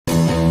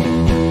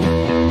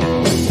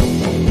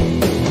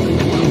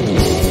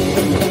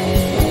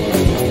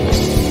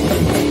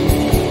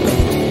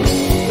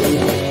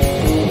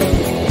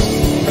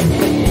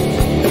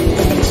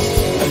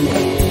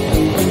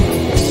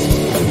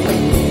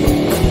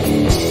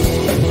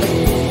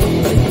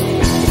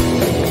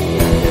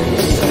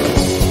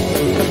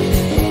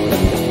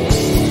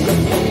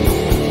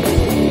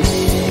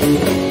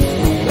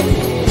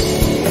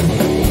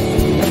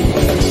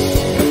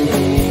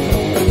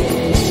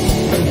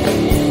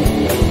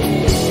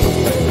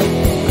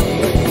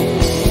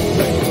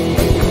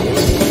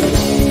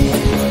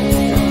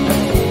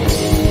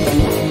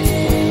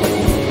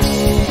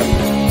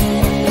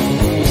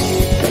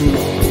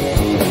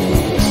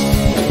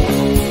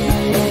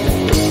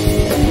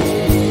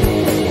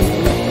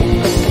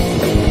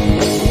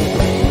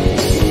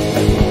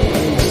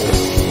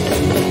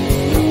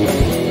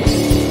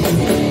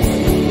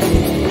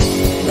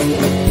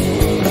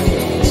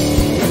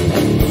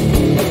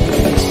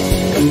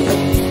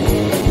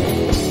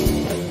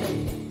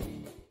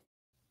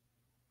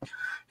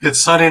It's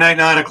Sunday night,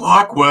 9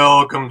 o'clock.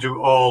 Welcome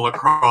to All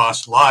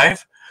Lacrosse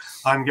Live.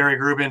 I'm Gary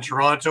Groob in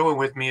Toronto, and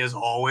with me, as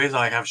always,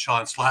 I have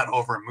Shawn Slaght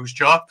over in Moose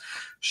Jaw.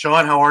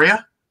 Shawn, how are you?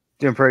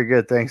 Doing pretty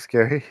good, thanks,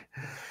 Gary.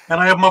 And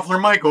I have Muffler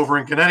Mike over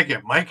in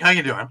Connecticut. Mike, how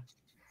you doing?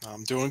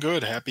 I'm doing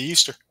good. Happy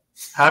Easter.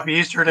 Happy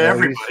Easter to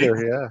everybody.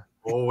 Easter, yeah.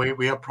 Oh, wait,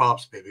 we have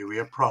props, baby. We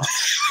have props.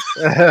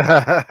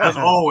 As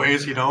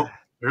always,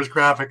 there's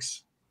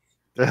graphics.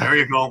 There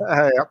you go.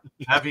 Yep.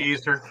 Happy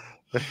Easter.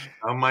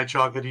 I'm my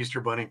chocolate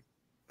Easter bunny.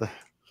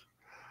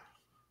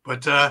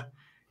 But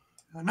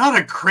not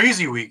a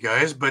crazy week,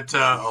 guys, but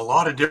a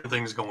lot of different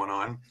things going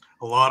on.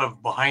 A lot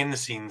of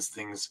behind-the-scenes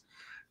things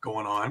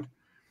going on.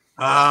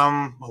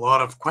 A lot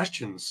of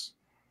questions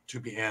to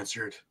be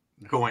answered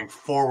going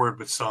forward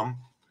with some.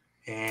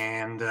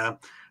 And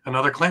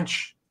another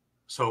clinch.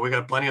 So we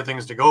got plenty of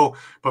things to go.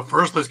 But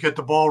first, let's get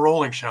the ball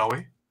rolling, shall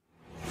we?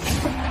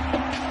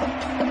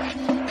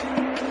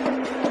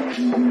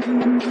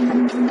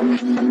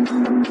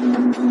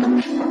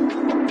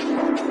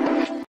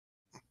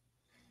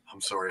 I'm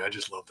sorry, I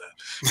just love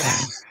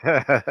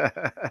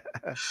that.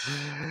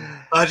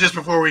 Just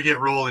before we get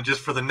rolling,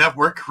 just for the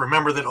network,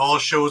 remember that all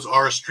shows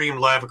are streamed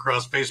live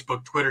across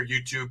Facebook, Twitter,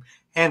 YouTube,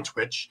 and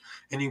Twitch,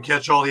 and you can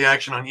catch all the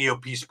action on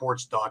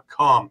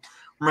EOPsports.com.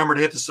 Remember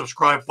to hit the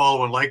subscribe,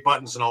 follow, and like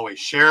buttons, and always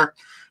share.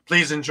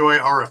 Please enjoy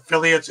our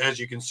affiliates. As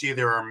you can see,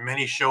 there are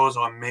many shows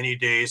on many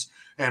days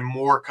and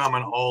more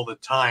coming all the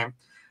time.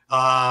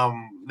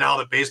 Now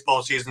that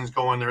baseball season's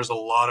going, there's a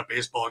lot of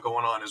baseball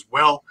going on as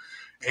well.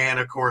 And,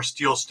 of course,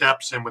 Steel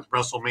Steps, and with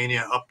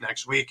WrestleMania up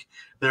next week,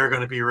 they're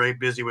going to be very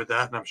busy with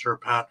that. And I'm sure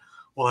Pat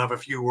will have a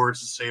few words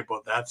to say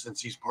about that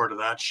since he's part of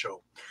that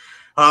show.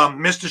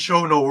 Missed a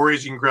show, no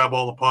worries. You can grab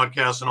all the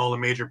podcasts and all the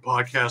major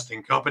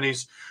podcasting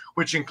companies,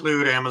 which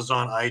include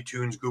Amazon,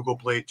 iTunes, Google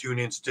Play,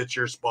 TuneIn,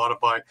 Stitcher,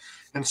 Spotify,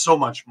 and so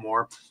much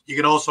more. You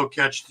can also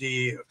catch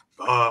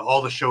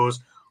all the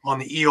shows on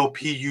the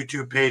EOP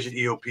YouTube page at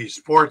EOP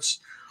Sports,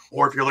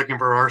 or if you're looking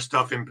for our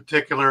stuff in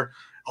particular,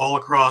 all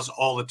across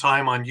all the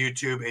time on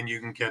YouTube, and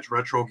you can catch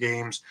retro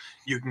games,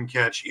 you can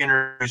catch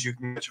interviews, you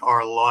can catch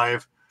our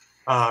live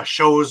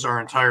shows, our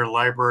entire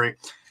library,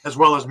 as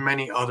well as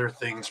many other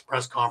things,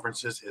 press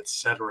conferences,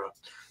 etc.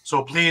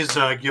 So please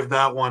give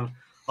that one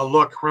a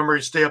look. Remember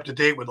to stay up to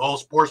date with all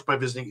sports by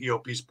visiting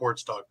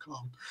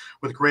EOPsports.com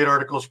with great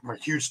articles from our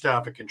huge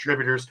staff of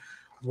contributors.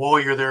 While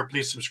you're there,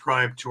 please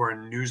subscribe to our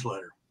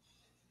newsletter.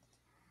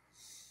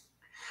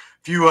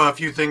 A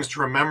few things to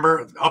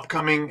remember.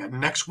 Upcoming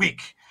next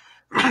week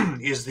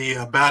is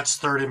the Bats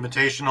Third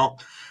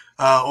Invitational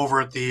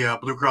over at the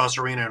Blue Cross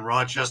Arena in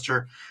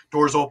Rochester.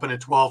 Doors open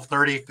at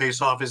 12:30.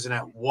 Face-off is in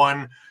at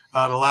 1. The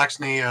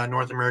Laxney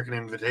North American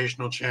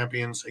Invitational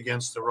champions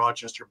against the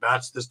Rochester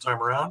Bats this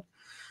time around.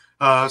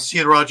 See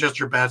the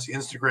Rochester Bats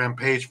Instagram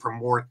page for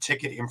more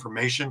ticket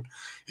information.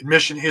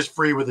 Admission is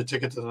free with a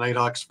ticket to the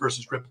Nighthawks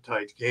versus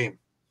Riptide game.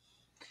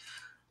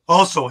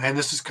 Also, and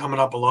this is coming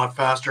up a lot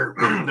faster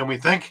than we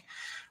think,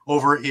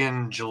 over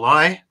in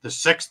July, the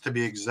 6th to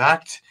be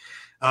exact,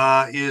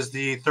 is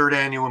the third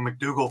annual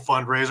McDougall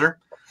fundraiser.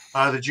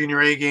 The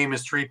Junior A game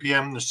is 3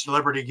 p.m. The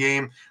Celebrity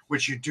game,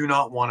 which you do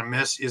not want to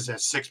miss, is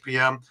at 6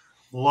 p.m.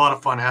 A lot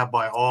of fun had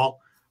by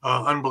all.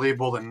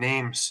 Unbelievable the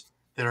names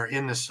that are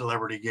in the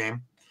Celebrity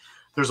game.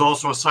 There's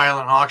also a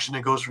silent auction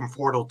that goes from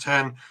 4 till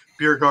 10.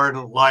 Beer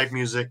garden, live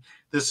music.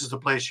 This is the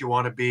place you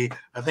want to be.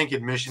 I think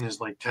admission is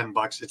like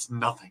 $10. It's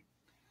nothing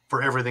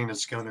for everything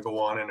that's going to go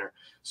on in there.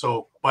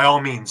 So by all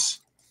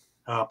means,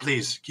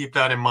 please keep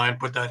that in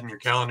mind. Put that in your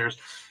calendars.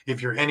 If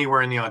you're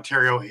anywhere in the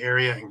Ontario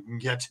area and can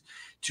get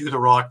to the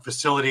Rock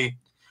facility,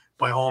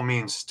 by all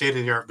means,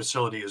 state-of-the-art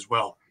facility as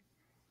well.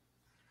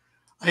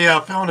 I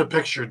found a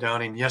picture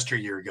down in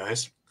yesteryear,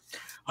 guys.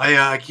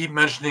 I keep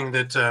mentioning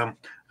that I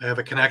have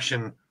a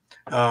connection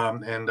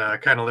and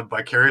kind of live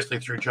vicariously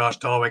through Josh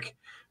Dawick,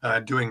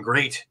 doing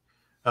great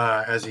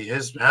as he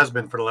has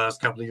been for the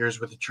last couple of years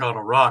with the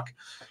Toronto Rock.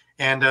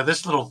 And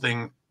this little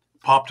thing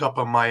popped up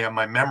on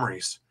my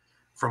memories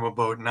from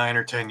about 9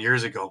 or 10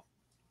 years ago.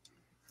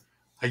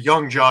 A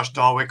young Josh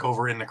Dawick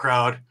over in the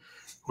crowd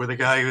with a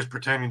guy who was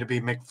pretending to be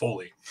Mick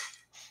Foley.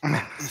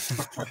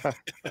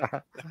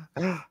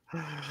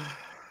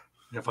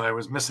 If I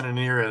was missing an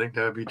ear, I think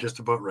that would be just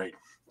about right.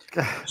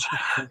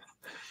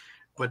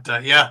 But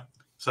yeah,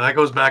 so that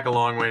goes back a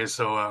long way.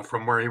 So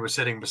from where he was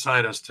sitting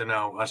beside us to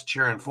now us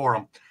cheering for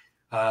him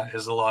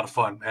is a lot of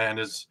fun. And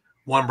his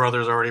one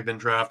brother's already been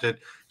drafted.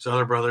 His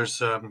other brother's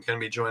going to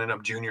be joining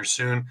up junior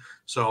soon.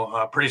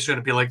 So pretty soon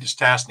it'll be like the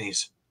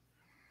Stastnys.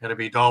 It'll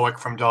be Dawick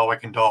from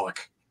Dawick and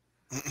Dawick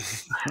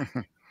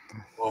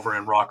over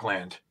in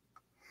Rockland,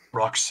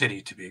 Rock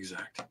City to be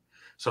exact.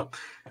 So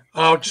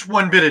just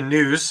one bit of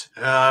news.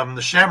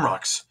 The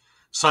Shamrocks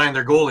signed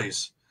their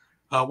goalies.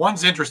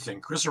 One's interesting.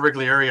 Chris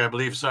Origlieri, I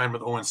believe, signed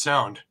with Owen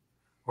Sound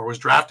or was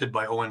drafted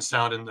by Owen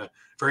Sound in the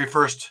very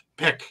first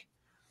pick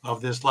of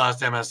this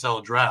last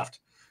MSL draft.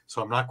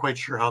 So I'm not quite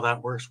sure how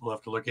that works. We'll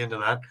have to look into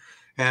that.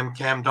 And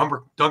Cam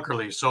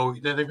Dunkerley. So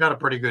they've got a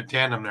pretty good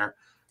tandem there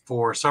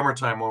for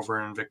summertime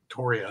over in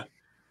Victoria.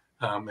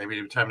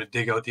 Maybe time to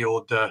dig out the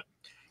old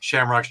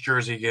Shamrock's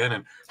jersey again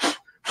and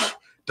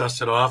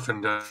dust it off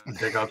and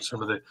take out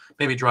some of the,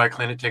 maybe dry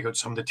clean it, take out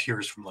some of the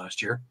tears from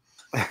last year.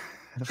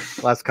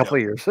 Last couple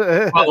of years.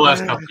 Well, the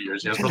last couple of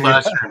years, yes. But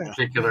last year in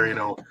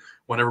particular,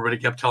 when everybody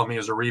kept telling me it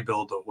was a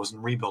rebuild, it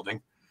wasn't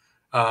rebuilding.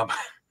 That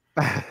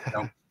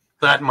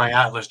and my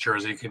Atlas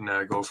jersey can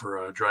go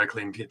for a dry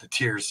clean to get the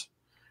tears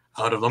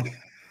out of them.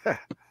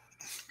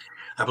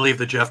 I believe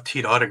the Jeff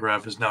Teat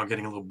autograph is now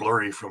getting a little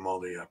blurry from all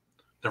the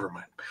never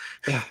mind.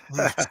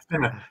 It's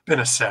been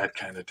a sad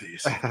kind of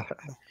days.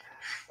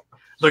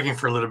 Looking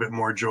for a little bit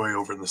more joy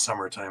over in the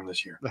summertime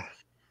this year.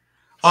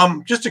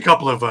 Just a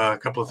couple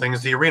of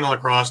things. The Arena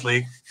Lacrosse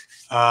League,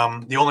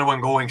 the only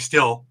one going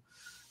still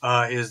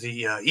is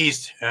the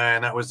East,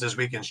 and that was this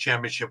weekend's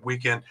championship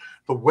weekend.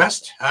 The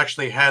West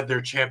actually had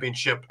their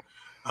championship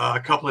a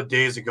couple of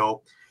days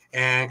ago,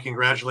 and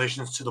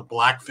congratulations to the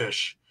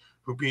Blackfish,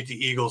 who beat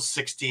the Eagles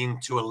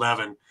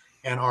 16-11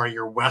 and are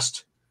your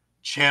West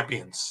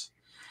champions.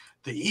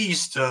 The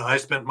East, I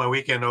spent my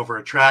weekend over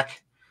at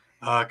track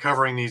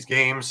covering these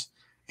games,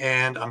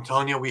 and I'm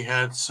telling you, we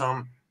had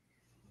some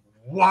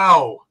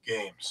wow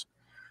games.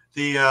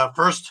 The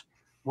first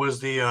was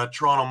the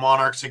Toronto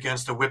Monarchs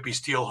against the Whitby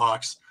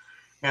Steelhawks,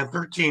 and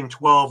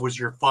 13-12 was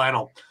your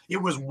final. It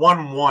was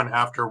 1-1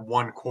 after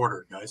one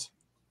quarter, guys.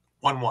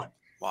 1-1.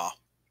 Wow.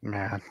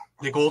 Man.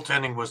 The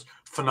goaltending was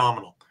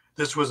phenomenal.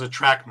 This was a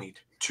track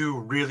meet. Two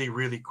really,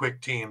 really quick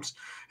teams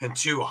and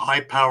two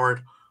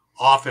high-powered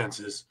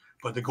offenses,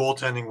 but the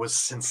goaltending was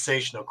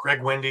sensational.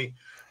 Craig Wendy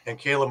and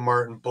Caleb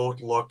Martin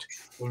both looked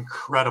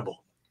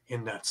incredible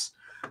in nets.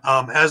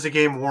 As the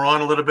game wore on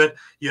a little bit,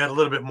 you had a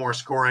little bit more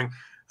scoring.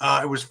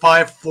 It was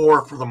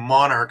 5-4 for the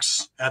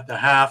Monarchs at the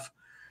half.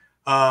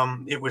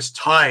 It was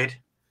tied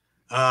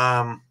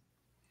 8-8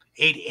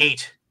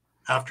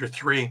 after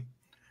 3.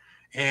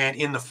 And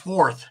in the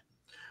fourth,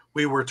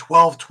 we were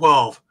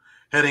 12-12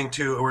 heading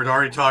to, we're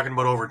already talking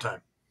about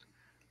overtime,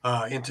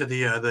 into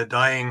the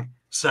dying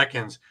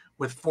seconds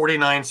with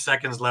 49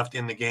 seconds left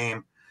in the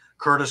game.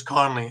 Curtis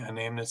Conley, a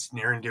name that's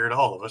near and dear to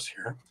all of us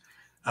here,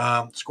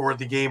 scored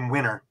the game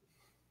winner.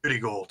 Beauty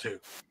goal, too.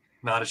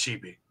 Not a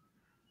sheepie.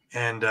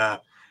 And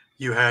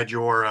you had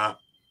your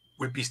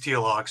Whitby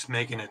Steelhawks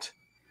making it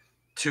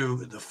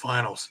to the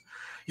finals.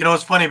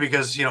 It's funny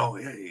because,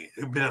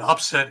 it'd been an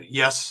upset,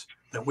 yes,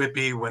 that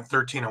Whitby went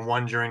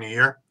 13-1 during the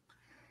year.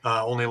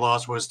 Only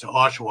loss was to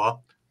Oshawa.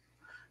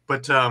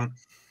 But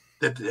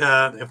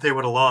if they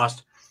would have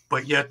lost,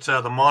 but yet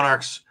the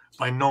Monarchs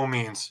by no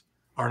means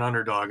are an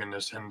underdog in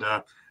this. And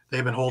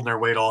they've been holding their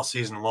weight all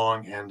season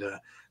long. And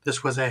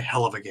this was a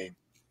hell of a game.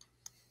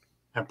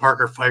 And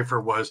Parker Pfeiffer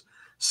was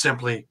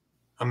simply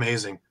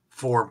amazing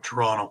for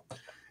Toronto.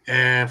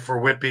 And for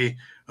Whitby,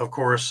 of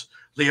course,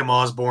 Liam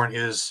Osborne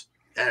is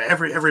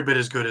every bit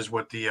as good as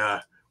what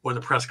the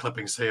press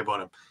clippings say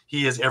about him.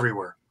 He is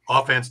everywhere.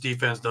 Offense,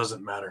 defense,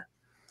 doesn't matter.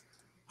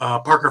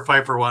 Parker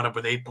Pfeiffer wound up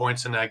with 8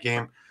 points in that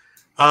game.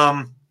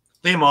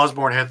 Liam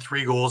Osborne had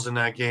 3 goals in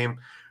that game.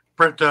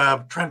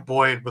 Trent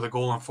Boyd with a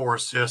goal and 4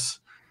 assists.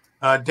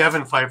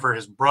 Devin Pfeiffer,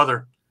 his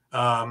brother,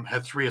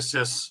 had 3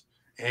 assists.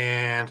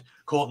 And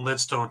Colton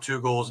Lidstone, 2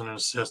 goals and an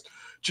assist.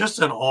 Just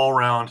an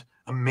all-round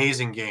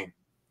amazing game.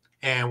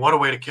 And what a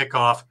way to kick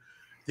off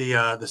the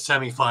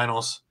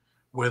semifinals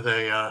with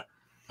a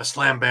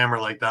slam bammer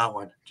like that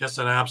one. Just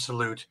an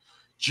absolute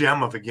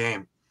gem of a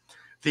game.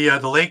 The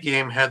late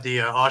game had the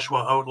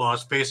Oshawa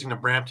Outlaws facing the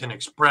Brampton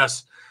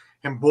Express,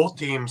 and both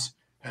teams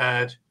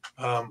had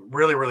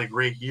really, really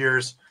great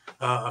years.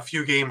 A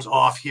few games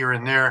off here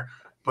and there,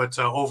 but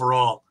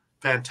overall,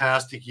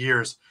 fantastic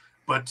years.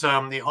 But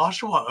the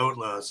Oshawa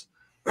Outlaws,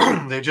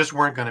 they just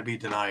weren't going to be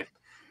denied.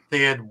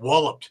 They had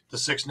walloped the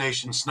Six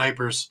Nations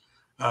Snipers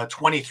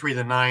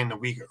 23-9 the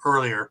week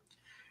earlier.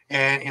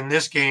 And in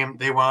this game,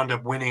 they wound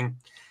up winning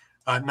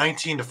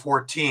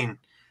 19-14.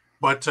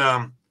 But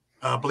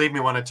believe me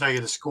when I tell you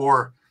the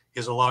score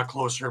is a lot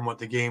closer than what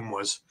the game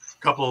was.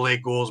 A couple of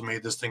late goals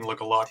made this thing look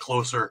a lot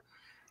closer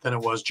than it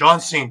was. John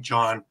St.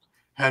 John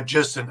had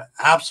just an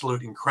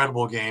absolute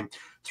incredible game.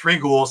 3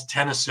 goals,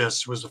 10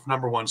 assists, was the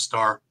number 1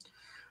 star.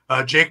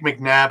 Jake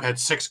McNabb had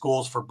 6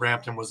 goals for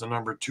Brampton, was the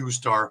number 2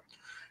 star.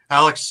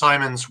 Alex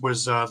Simons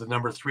was the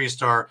number 3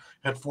 star,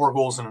 had 4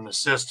 goals and an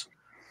assist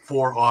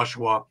for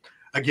Oshawa.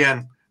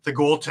 Again, the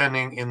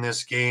goaltending in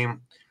this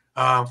game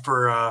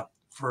for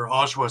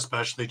Oshawa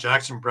especially,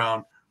 Jackson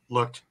Brown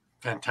looked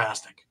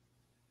fantastic.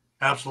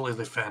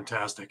 Absolutely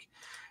fantastic.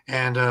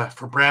 And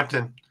for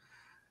Brampton,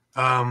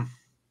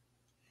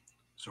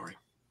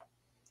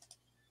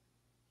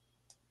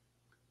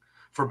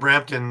 For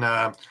Brampton,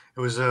 it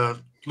was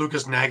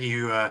Lucas Nagy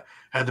who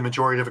had the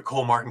majority of it.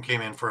 Cole Martin came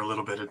in for a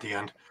little bit at the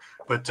end.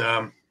 But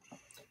a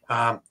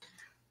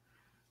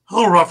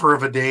little rougher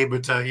of a day,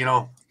 but,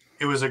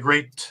 it was a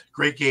great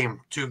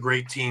game. 2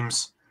 great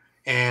teams.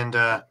 And,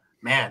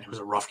 man, it was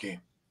a rough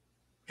game.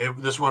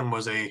 This one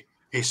was a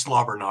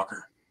slobber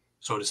knocker,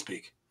 so to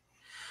speak.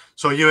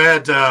 So you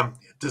had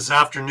this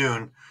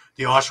afternoon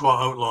the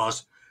Oshawa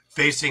Outlaws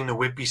facing the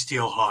Whitby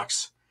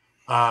Steelhawks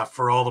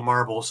for all the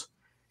marbles.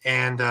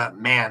 And,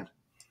 man,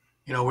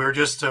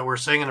 we're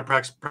saying in the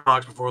press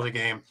box before the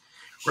game,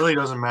 really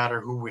doesn't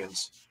matter who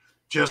wins.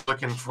 Just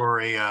looking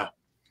for a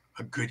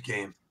good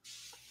game.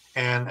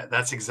 And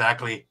that's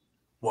exactly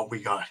what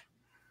we got.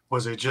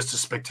 Was it just a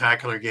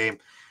spectacular game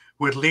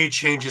with lead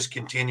changes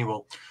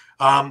continual?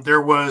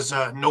 There was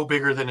no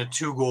bigger than a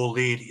 2-goal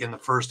lead in the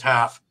first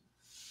half,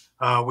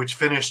 which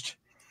finished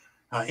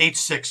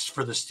 8-6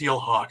 for the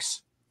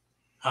Steelhawks.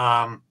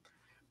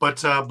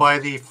 But by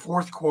the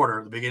fourth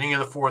quarter, the beginning of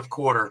the fourth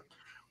quarter,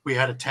 we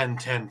had a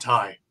 10-10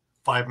 tie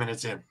 5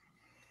 minutes in.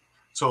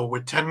 So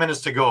with 10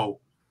 minutes to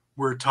go,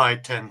 we're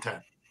tied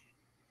 10-10.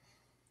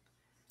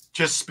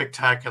 Just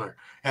spectacular.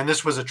 And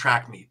this was a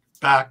track meet.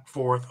 Back,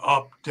 forth,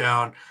 up,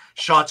 down,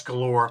 shots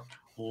galore,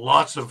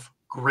 lots of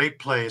great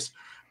plays.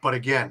 But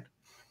again,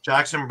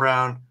 Jackson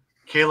Brown,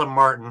 Caleb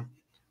Martin,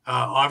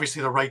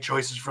 obviously the right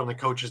choices from the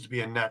coaches to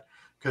be in net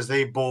because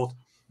they both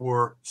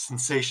were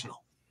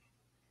sensational.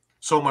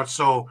 So much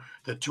so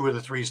that 2 of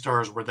the 3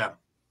 stars were them.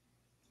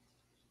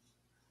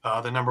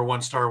 The number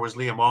 1 star was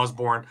Liam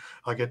Osborne.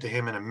 I'll get to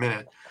him in a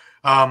minute.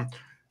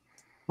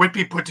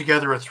 Whitby put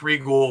together a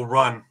 3-goal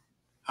run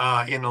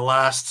in the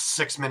last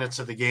 6 minutes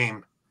of the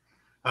game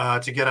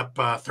to get up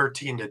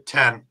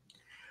 13-10.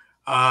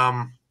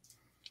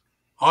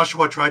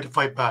 Oshawa tried to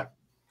fight back.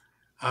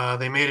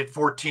 They made it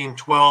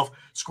 14-12,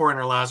 scoring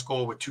their last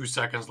goal with 2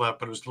 seconds left,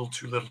 but it was a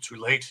little too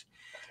late.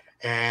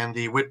 And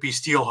the Whitby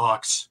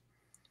Steelhawks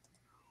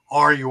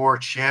are your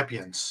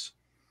champions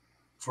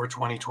for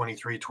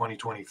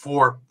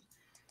 2023-2024.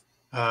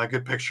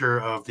 Good picture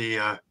of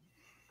the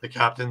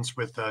captains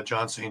with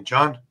John St.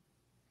 John,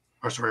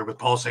 with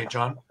Paul St.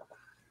 John,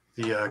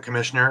 the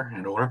commissioner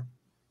and owner.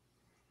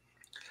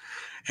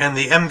 And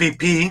the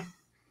MVP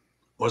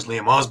was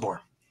Liam Osborne.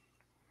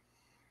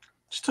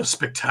 Just a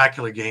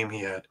spectacular game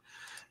he had.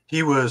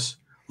 He was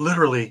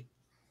literally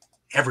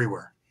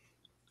everywhere.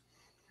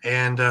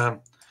 And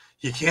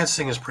you can't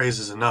sing his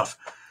praises enough.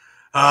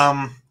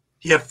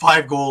 He had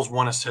 5 goals,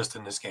 1 assist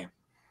in this game.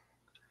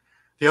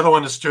 The other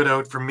one that stood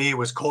out for me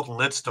was Colton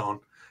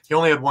Lidstone. He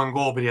only had 1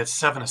 goal, but he had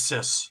 7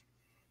 assists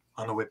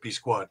on the Whitby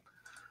squad.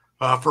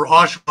 For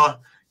Oshawa,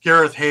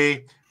 Gareth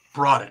Hay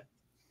brought it.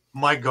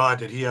 My God,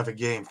 did he have a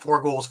game.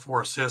 4 goals,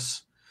 4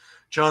 assists.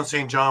 John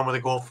St. John with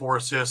a goal, 4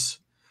 assists.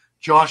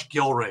 Josh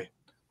Gilray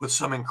with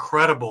some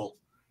incredible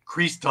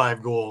crease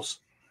dive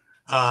goals.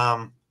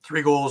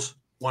 3 goals,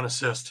 1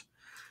 assist.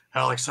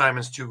 Alex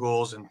Simons, 2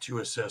 goals and 2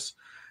 assists.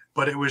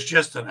 But it was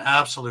just an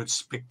absolute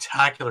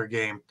spectacular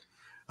game.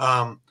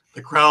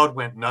 The crowd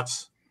went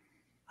nuts.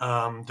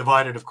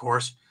 Divided, of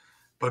course.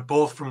 But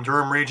both from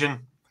Durham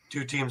region,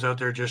 2 teams out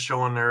there just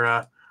showing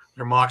their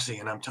moxie.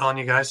 And I'm telling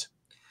you guys,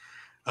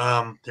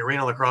 the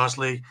Arena Lacrosse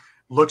League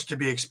looks to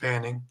be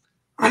expanding.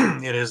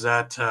 It is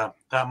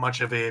that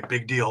much of a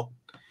big deal.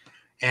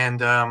 And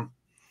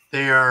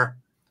they are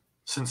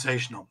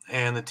sensational.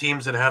 And the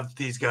teams that have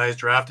these guys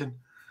drafted,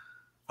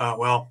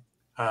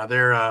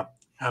 they're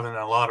having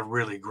a lot of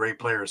really great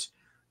players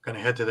going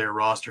to head to their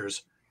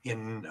rosters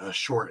in a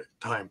short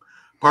time.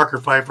 Parker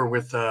Pfeiffer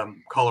with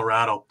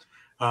Colorado,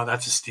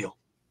 that's a steal.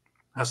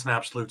 That's an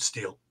absolute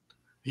steal.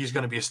 He's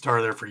going to be a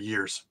star there for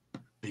years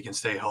if he can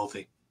stay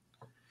healthy.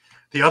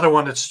 The other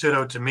one that stood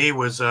out to me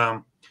was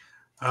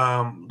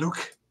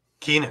Luke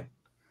Keenan,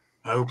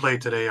 who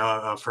played today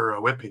for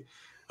Whitby.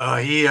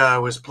 He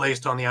was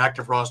placed on the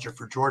active roster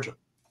for Georgia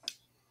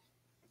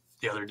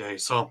the other day.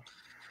 So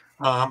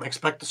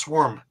expect the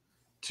Swarm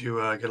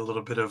to get a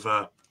little bit of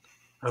a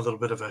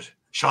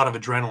shot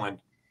of adrenaline,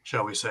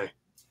 shall we say.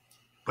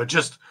 But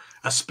just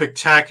a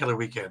spectacular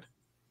weekend,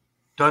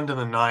 done to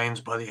the nines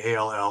by the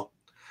ALL.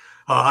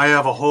 I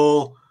have a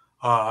whole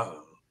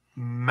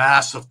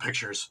mass of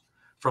pictures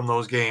from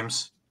those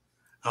games,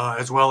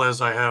 as well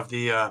as I have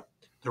the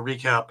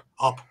recap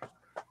up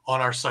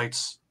on our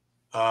sites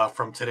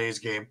from today's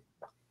game.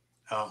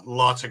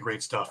 Lots of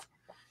great stuff,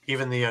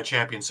 even the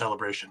champion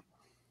celebration.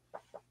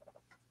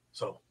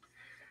 So,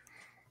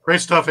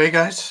 great stuff,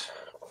 guys?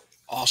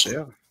 Awesome.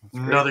 Yeah,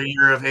 Another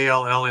year of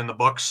ALL in the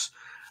books.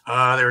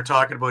 They were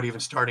talking about even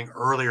starting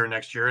earlier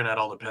next year, and that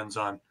all depends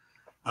on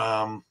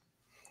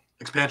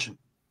expansion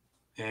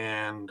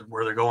and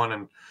where they're going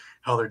and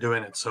how they're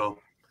doing it. So a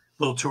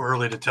little too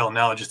early to tell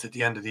now, just at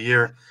the end of the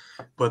year,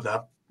 but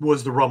that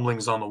was the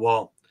rumblings on the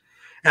wall.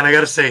 And I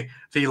got to say,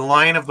 the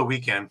line of the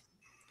weekend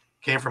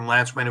came from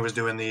Lance Wynn, who was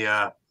doing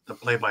the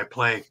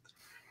play-by-play,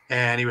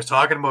 and he was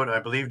talking about, I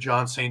believe,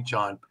 John St.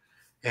 John,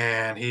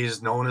 and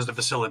he's known as the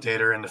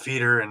facilitator and the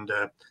feeder, and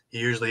he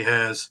usually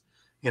has,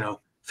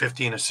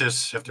 15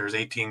 assists if there's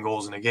 18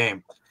 goals in a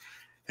game.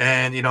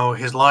 And,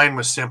 his line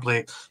was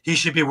simply, he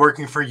should be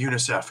working for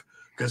UNICEF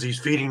because he's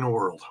feeding the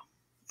world.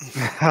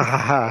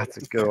 That's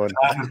a good one.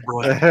 That was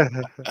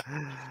brilliant.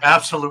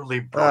 Absolutely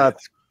brilliant.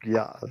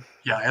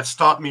 Yeah, it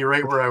stopped me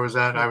right where I was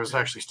at. I was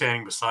actually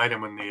standing beside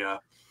him in the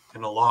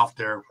loft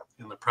there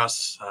in the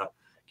press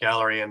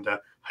gallery, and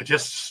I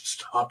just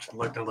stopped and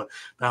looked.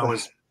 That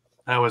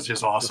was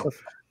just awesome.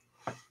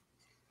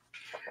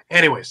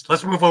 Anyways,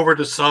 let's move over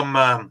to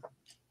some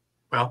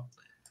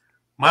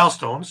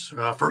milestones.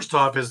 First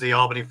off is the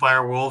Albany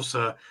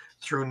Firewolves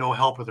through no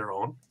help of their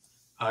own,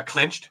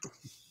 clinched.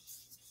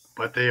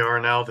 But they are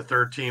now the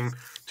third team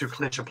to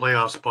clinch a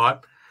playoff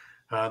spot.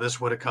 This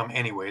would have come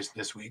anyways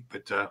this week,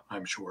 but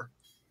I'm sure.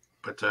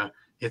 But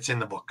it's in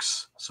the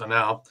books. So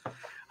now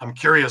I'm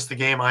curious, the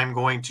game I'm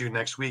going to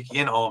next week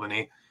in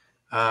Albany,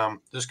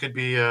 this could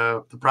be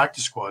the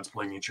practice squads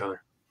playing each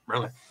other.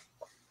 Really.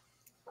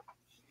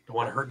 Don't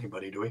want to hurt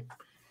anybody, do we?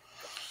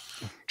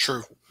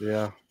 True.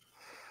 Yeah.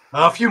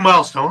 A few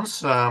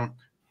milestones.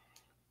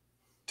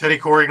 Teddy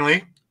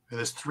Cordingley with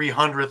his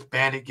 300th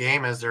Bandit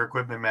game as their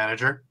equipment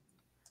manager.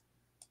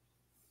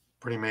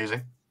 Pretty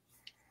amazing.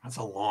 That's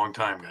a long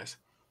time, guys.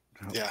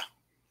 Yeah.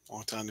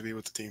 Long time to be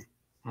with the team.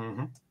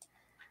 Mm-hmm.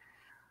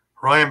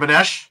 Ryan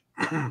Benesh.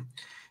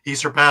 He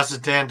surpasses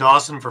Dan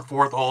Dawson for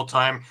fourth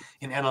all-time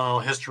in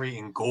NLL history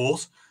in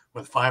goals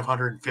with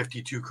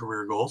 552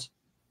 career goals.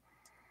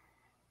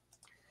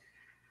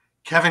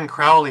 Kevin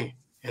Crowley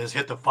has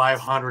hit the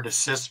 500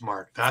 assist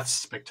mark. That's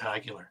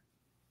spectacular.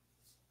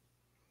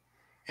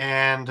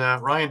 And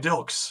Ryan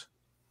Dilks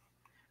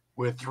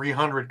with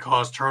 300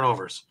 caused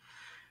turnovers.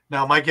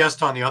 Now, my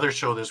guest on the other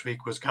show this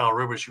week was Kyle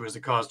Rubish, who was the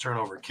caused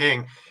turnover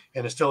king,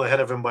 and is still ahead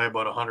of him by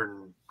about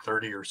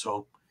 130 or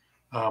so.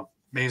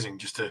 Amazing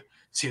just to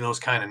see those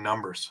kind of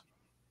numbers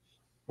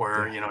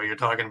where, you're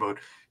talking about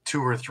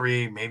 2 or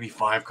 3, maybe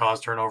 5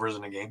 caused turnovers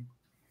in a game.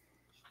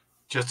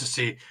 Just to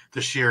see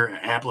the sheer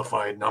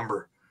amplified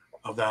number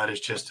of that is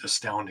just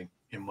astounding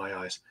in my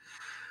eyes.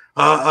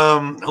 A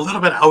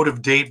little bit out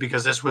of date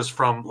because this was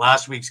from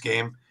last week's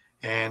game,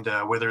 and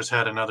Withers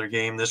had another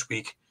game this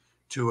week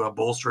to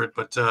bolster it.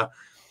 But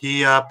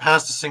he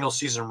passed a single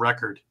season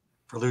record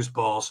for loose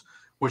balls,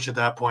 which at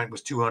that point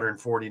was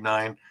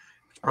 249.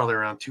 It's probably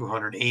around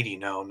 280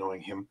 now,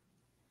 knowing him.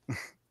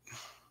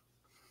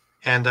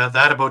 And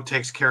that about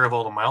takes care of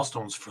all the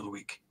milestones for the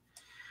week.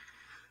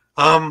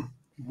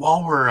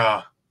 While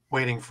we're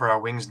waiting for our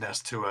wings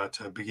nest to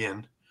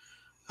begin,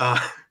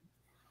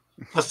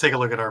 let's take a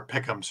look at our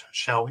pick'ems,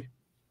 shall we?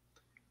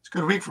 It's a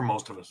good week for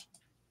most of us.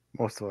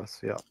 Most of us,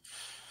 yeah.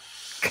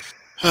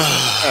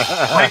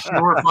 Right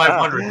over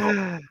 500,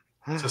 though.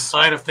 It's a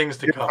sign of things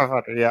to come.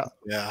 500, yeah.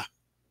 Yeah.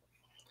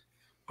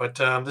 But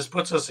this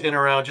puts us in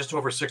around just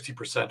over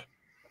 60%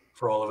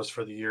 for all of us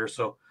for the year.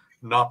 So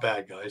not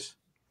bad, guys.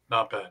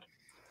 Not bad.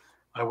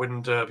 I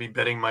wouldn't be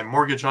betting my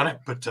mortgage on it,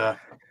 but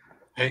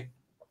hey,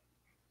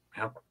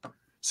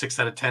 6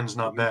 out of 10 is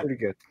not bad. Pretty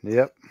good.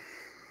 Yep.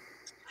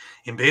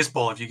 In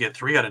baseball, if you get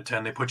 3 out of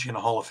 10, they put you in a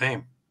Hall of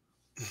Fame.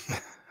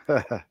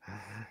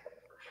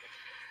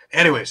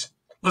 Anyways,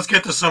 let's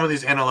get to some of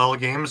these NLL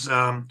games.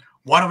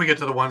 Why don't we get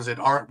to the ones that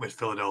aren't with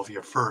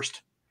Philadelphia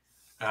first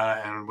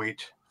and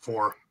wait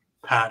for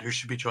Pat, who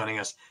should be joining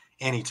us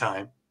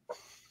anytime.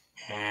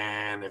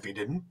 And if he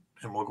didn't,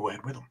 then we'll go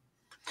ahead with him.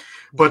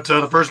 But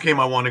the first game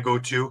I want to go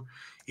to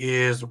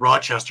is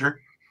Rochester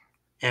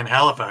and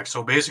Halifax.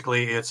 So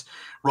basically, it's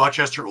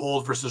Rochester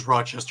Old versus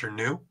Rochester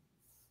New.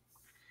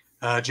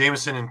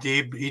 Jameson and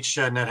Thebe each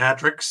net hat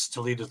tricks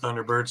to lead the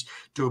Thunderbirds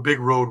to a big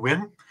road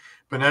win.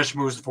 Benesh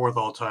moves to 4th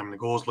all-time in the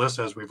goals list,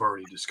 as we've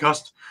already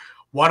discussed.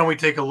 Why don't we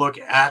take a look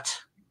at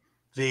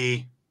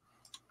the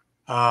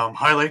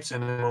highlights,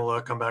 and then we'll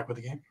come back with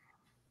the game.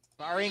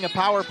 Barring a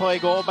power play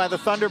goal by the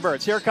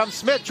Thunderbirds. Here comes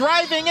Smith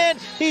driving in.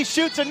 He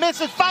shoots and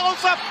misses,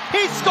 follows up.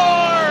 He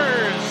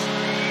scores!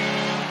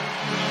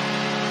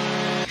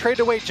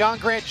 Traded away John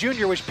Grant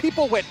Jr., which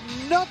people went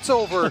nuts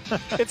over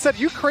and said,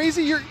 "You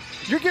crazy? You're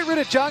getting rid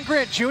of John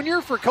Grant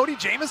Jr. for Cody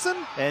Jamieson?"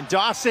 And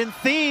Dawson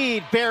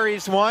Thede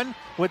buries one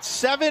with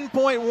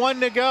 7.1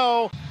 to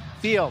go.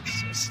 Fields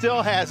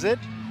still has it.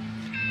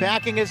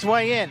 Backing his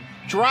way in.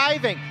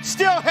 Driving.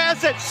 Still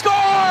has it.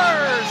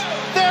 Scores!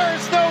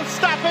 There's no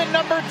stopping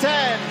number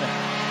 10.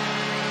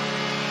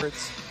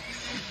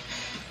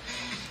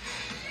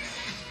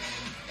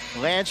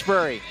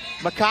 Lanchbury.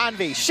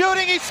 McConvey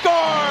shooting. He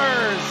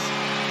scores!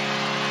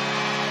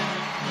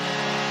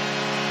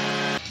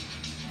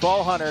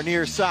 Ball hunter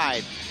near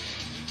side.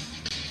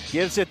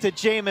 Gives it to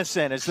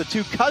Jamieson as the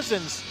two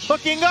cousins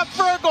hooking up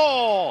for a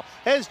goal.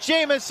 As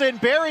Jamieson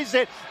buries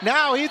it.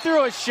 Now he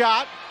threw a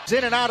shot.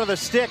 In and out of the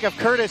stick of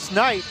Curtis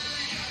Knight.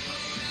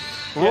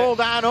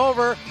 Rolled on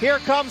over. Here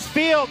comes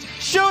Fields.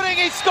 Shooting.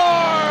 He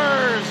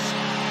scores!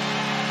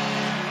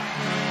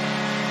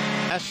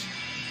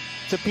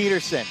 To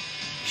Peterson.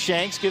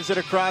 Shanks gives it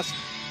across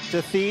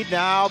to Thede.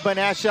 Now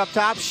Benesh up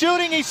top.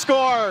 Shooting. He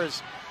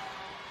scores!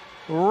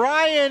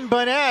 Ryan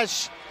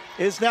Benesh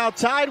is now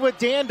tied with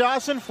Dan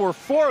Dawson for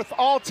 4th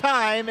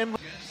all-time. And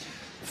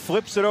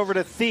flips it over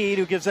to Thede,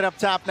 who gives it up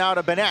top now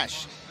to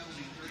Benesh.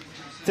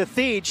 To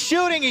Thede,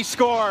 shooting, he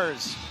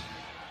scores.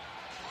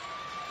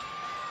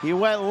 He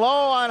went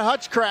low on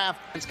Hutchcraft.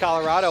 It's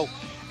Colorado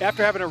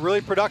after having a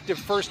really productive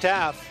first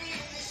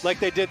half like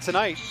they did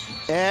tonight.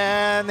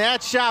 And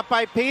that shot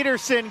by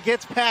Peterson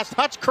gets past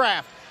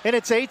Hutchcraft, and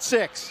it's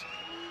 8-6.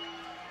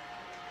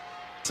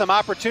 Some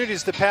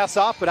opportunities to pass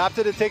off, but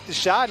opted to take the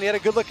shot, and he had a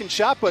good-looking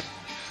shot, but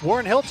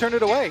Warren Hill turned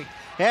it away.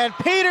 And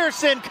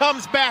Peterson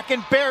comes back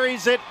and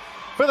buries it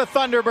for the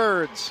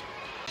Thunderbirds.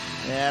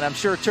 And I'm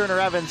sure Turner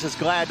Evans is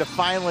glad to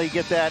finally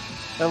get that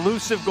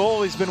elusive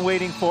goal he's been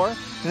waiting for.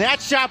 And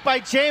that shot by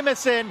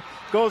Jamison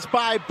goes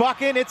by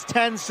Buchan. It's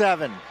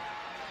 10-7.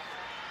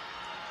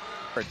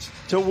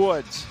 To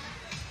Woods.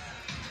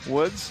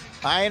 Woods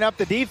eyeing up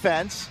the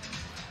defense.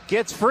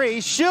 Gets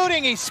free.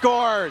 Shooting. He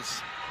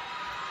scores.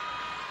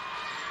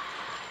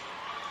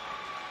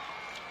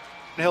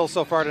 Hill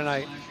so far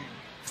tonight.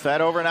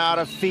 Fed over now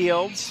to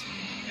Fields.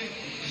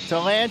 To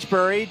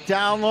Lanchbury.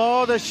 Down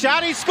low. The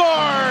shot. He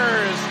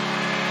scores.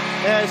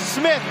 As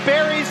Smith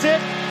buries it.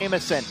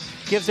 Jamison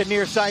gives it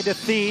near side to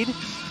Theed.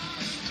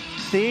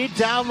 Theed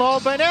down low.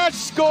 Benesh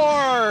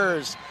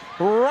scores.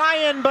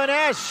 Ryan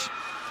Benesh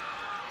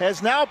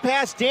has now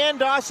passed Dan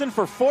Dawson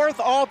for 4th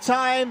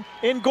all-time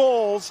in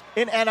goals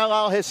in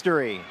NLL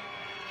history.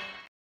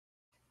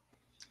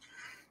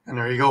 And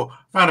there you go.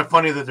 Found it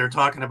funny that they're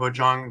talking about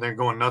they're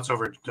going nuts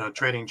over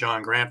trading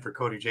John Grant for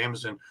Cody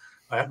Jamison.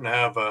 I happen to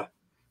have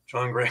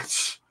John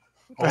Grant's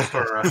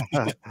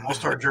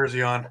All-Star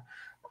jersey on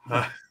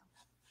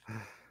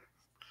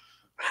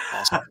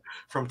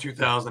from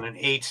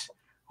 2008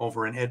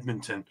 over in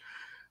Edmonton.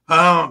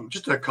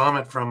 Just a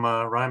comment from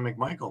Ryan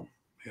McMichael.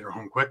 Hit her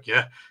home quick.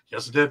 Yeah.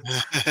 Yes, it did.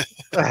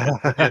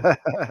 I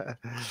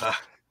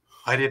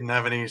didn't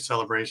have any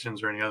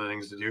celebrations or any other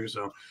things to do,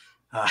 so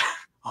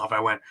off I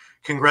went.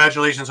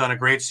 Congratulations on a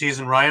great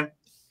season, Ryan.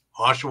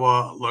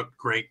 Oshawa looked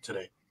great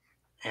today.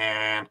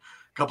 And a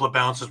couple of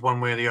bounces one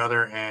way or the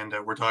other, and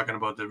we're talking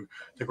about the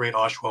great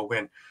Oshawa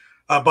win.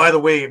 By the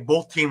way,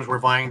 both teams were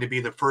vying to be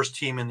the first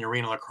team in the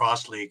Arena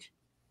Lacrosse League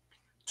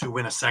to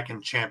win a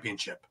second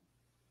championship.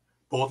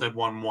 Both had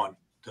won one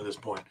to this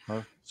point.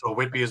 Huh? So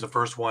Whitby is the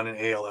first one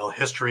in ALL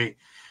history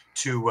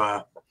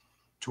to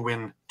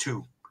win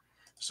 2.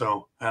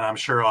 So, and I'm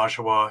sure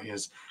Oshawa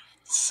is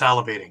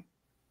salivating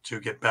to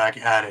get back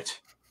at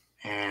it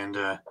and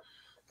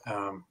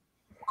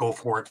go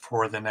for it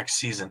for the next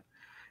season.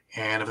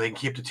 And if they can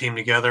keep the team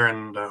together,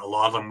 and a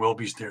lot of them will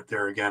be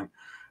there again,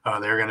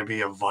 they're going to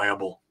be a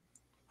viable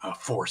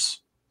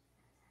force.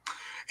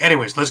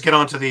 Anyways, let's get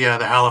on to the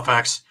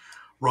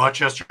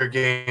Halifax-Rochester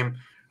game.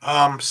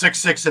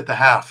 6-6 at the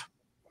half.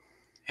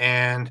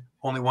 And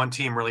only one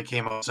team really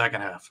came out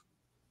second half.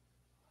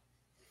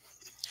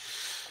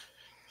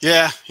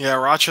 Yeah,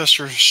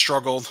 Rochester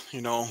struggled.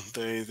 You know,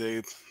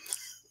 they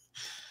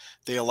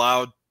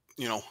allowed,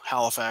 you know,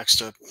 Halifax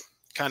to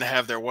kind of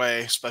have their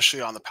way,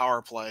 especially on the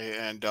power play.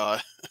 And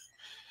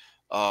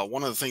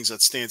one of the things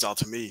that stands out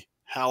to me,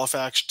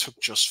 Halifax took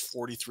just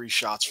 43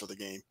 shots for the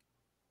game.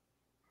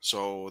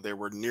 So they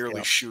were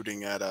nearly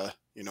shooting at a,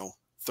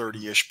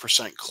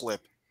 30-ish%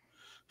 clip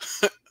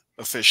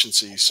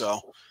efficiency.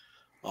 So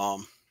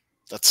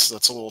that's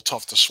a little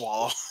tough to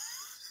swallow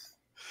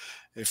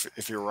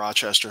if you're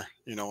Rochester,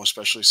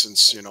 especially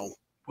since,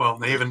 well,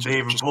 they even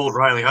pulled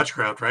Riley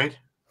Hutchcraft, right?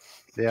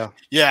 Yeah.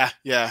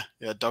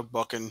 Doug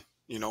Buchan,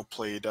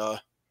 played over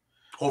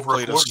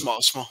a small.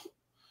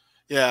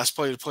 Yeah,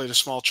 played a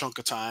small chunk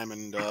of time,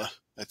 and I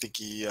think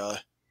he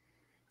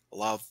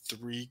allowed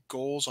 3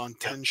 goals on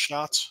 10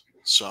 shots.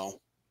 So,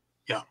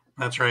 yeah,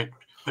 that's right.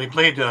 But he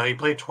played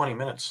 20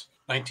 minutes,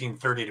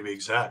 19:30 to be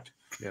exact.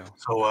 Yeah.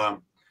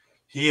 So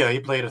he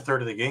played a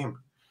third of the game.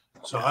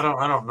 So I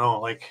don't know.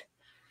 Like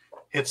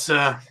it's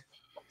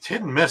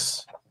hit and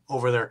miss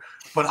over there.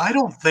 But I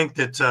don't think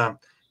that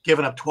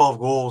giving up 12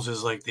 goals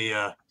is like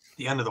the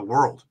end of the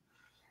world.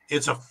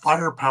 It's a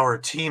firepower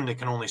team that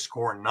can only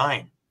score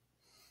 9.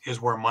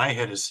 Is where my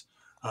head is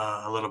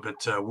a little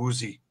bit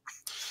woozy.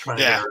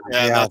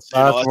 That's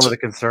more of the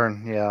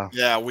concern.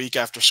 Yeah, a week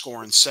after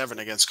scoring 7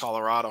 against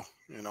Colorado,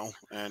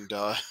 and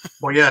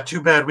well, yeah,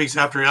 2 bad weeks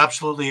after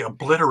absolutely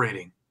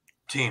obliterating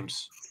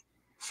teams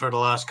for the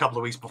last couple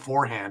of weeks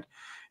beforehand,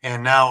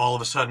 and now all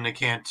of a sudden they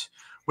can't,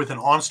 with an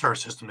OnStar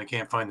system, they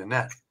can't find the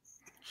net.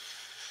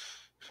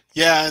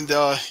 Yeah, and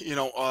I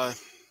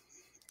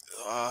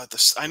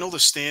know the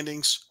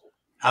standings.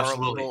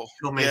 Absolutely,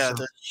 he'll make some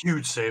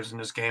huge saves in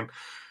this game.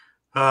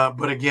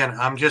 But again,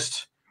 I'm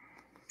just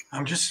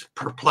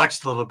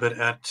perplexed a little bit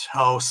at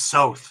how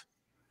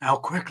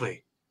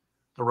quickly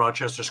the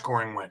Rochester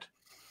scoring went,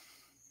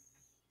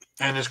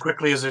 and as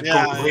quickly as it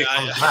goes away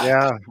from the back.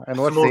 Yeah, and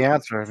what's the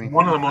answer? I mean,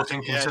 one of the most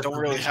inconsistent. I don't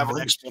really have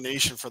an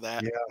explanation for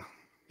that. Yeah.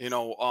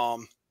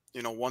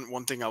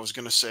 One thing I was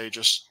going to say,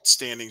 just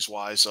standings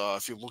wise,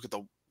 if you look at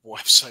the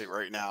website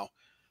right now,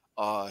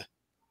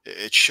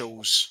 it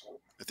shows.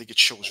 I think it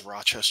shows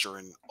Rochester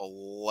in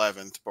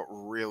 11th, but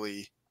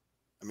really,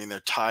 I mean,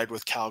 they're tied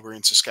with Calgary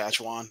and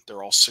Saskatchewan.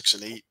 They're all 6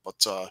 and 8,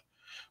 but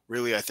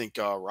really, I think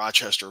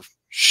Rochester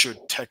should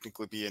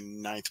technically be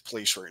in 9th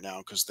place right now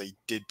because they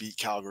did beat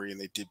Calgary and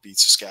they did beat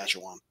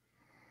Saskatchewan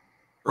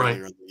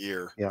earlier in the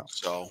year. Yeah.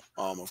 So,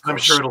 of course, I'm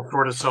sure it'll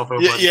sort itself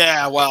out.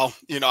 Yeah. Well,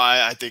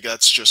 I think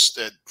that's just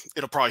it.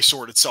 It'll probably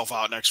sort itself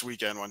out next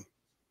weekend when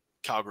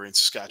Calgary and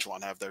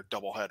Saskatchewan have their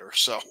doubleheader.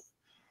 So,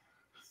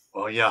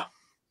 well, yeah,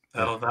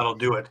 that'll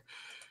do it.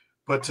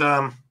 But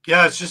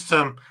yeah, it's just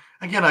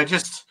again, I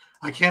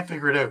can't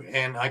figure it out,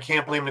 and I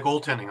can't blame the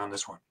goaltending on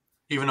this one,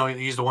 even though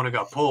he's the one who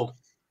got pulled.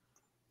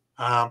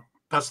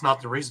 That's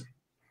not the reason.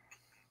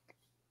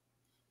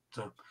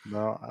 So,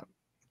 No,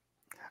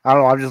 I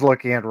don't know. I'm just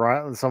looking at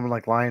someone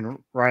like Ryan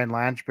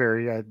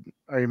Lanchberry.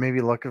 Are you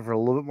maybe looking for a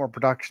little bit more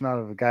production out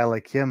of a guy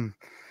like him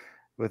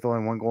with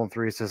only 1 goal and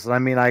 3 assists? I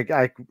mean,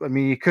 I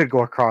mean, you could go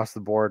across the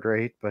board,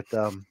 right? But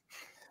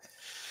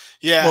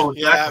Yeah, well,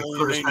 yeah. exactly.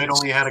 Curtis Knight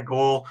only had a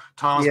goal.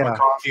 Thomas Yeah.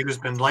 McConkey, who's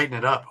been lighting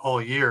it up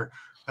all year,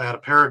 had a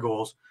pair of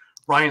goals.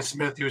 Ryan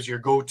Smith, who was your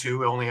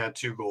go-to, only had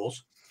 2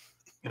 goals.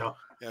 You know,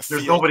 yeah,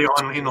 there's nobody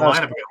in the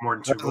lineup who got more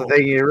than 2 that's the goals.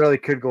 thing. You really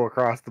could go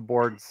across the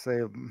board and say,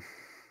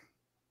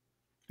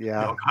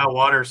 yeah. You know, Kyle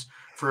Waters,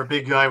 for a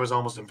big guy, was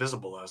almost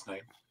invisible last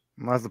night.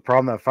 That's the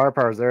problem. That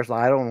firepower is there, so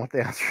I don't know what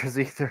the answer is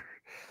either.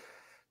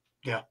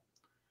 Yeah.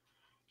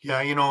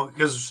 Yeah, you know,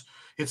 because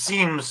it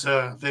seems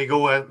they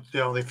go at, you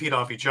know, they feed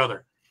off each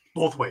other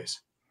both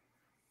ways.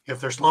 If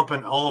they're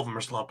slumping, all of them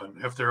are slumping.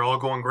 If they're all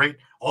going great,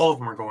 all of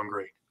them are going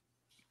great.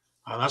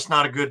 That's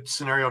not a good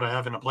scenario to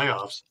have in the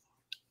playoffs,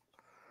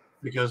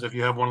 because if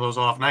you have one of those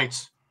off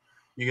nights,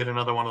 you get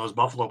another one of those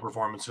Buffalo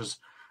performances,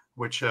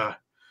 which I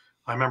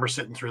remember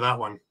sitting through that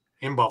one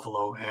in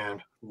Buffalo,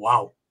 and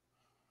wow.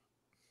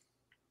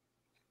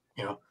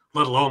 You know,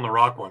 let alone the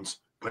Rock ones,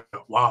 but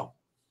wow.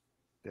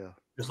 Yeah.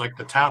 It's like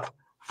the tap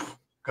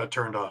got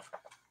turned off.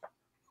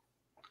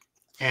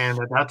 And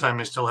at that time,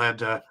 they still had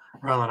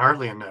Rylan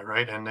Hartley in that,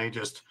 right? And they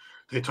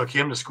took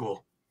him to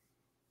school.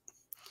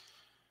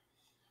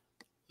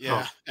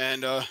 Yeah,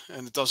 and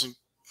it doesn't.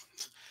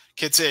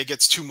 Can't say it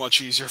gets too much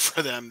easier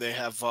for them. They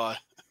have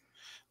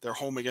they're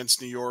home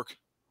against New York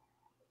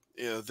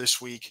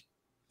this week.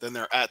 Then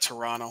they're at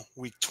Toronto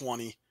week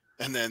 20,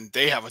 and then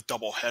they have a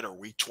doubleheader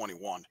week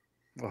 21.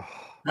 Oh,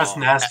 That's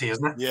nasty,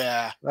 isn't it?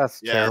 Yeah,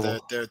 that's terrible.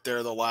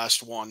 They're the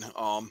last one.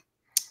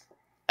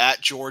 At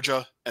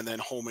Georgia, and then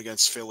home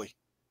against Philly.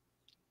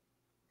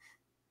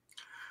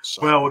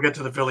 So. Well, we'll get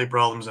to the Philly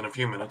problems in a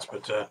few minutes,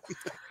 but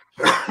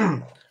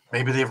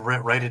maybe they've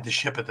righted the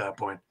ship at that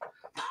point.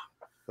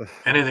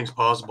 Anything's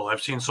possible.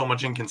 I've seen so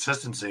much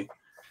inconsistency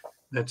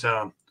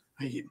that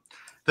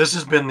this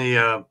has been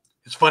the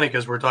it's funny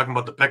because we were talking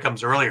about the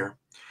pick'ems earlier.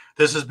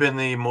 This has been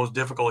the most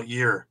difficult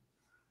year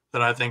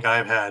that I think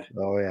I've had.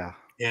 Oh, yeah.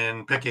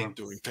 In picking.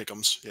 Doing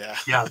pick'ems, yeah.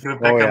 Yeah, doing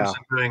pick'ems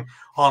and doing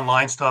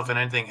online stuff and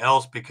anything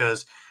else,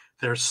 because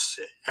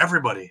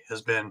everybody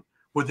has been,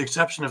 with the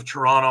exception of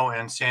Toronto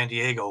and San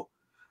Diego,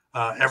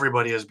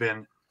 everybody has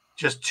been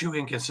just too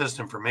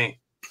inconsistent for me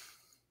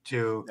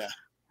to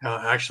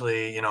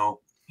actually,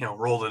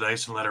 roll the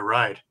dice and let it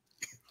ride.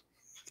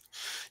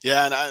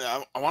 Yeah, and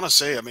I want to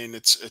say, I mean,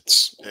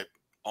 it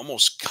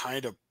almost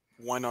kind of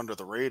went under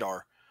the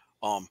radar.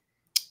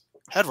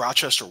 Had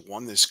Rochester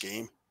won this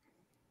game,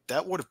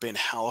 that would have been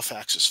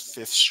Halifax's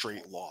 5th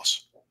straight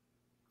loss.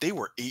 They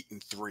were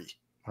 8-3.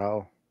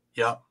 Wow.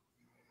 Yeah.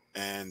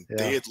 And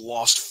they had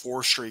lost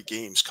 4 straight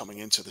games coming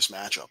into this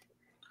matchup.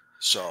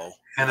 So,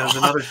 and there's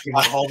another team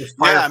with all this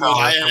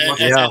firepower.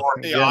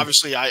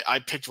 Obviously, I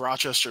picked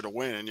Rochester to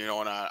win, and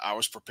I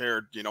was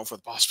prepared, for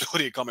the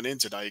possibility of coming in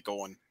tonight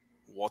going,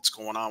 what's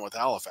going on with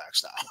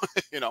Halifax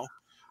now,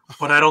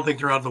 But I don't think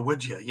they're out of the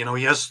woods yet.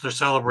 Yes, they're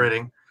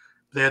celebrating.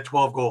 They had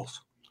 12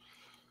 goals.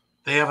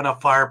 They have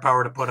enough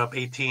firepower to put up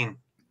 18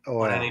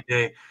 on any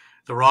day.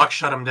 The Rock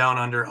shut them down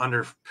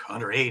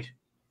under 8,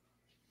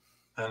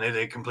 and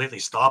they completely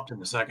stopped in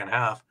the second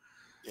half.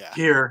 Yeah.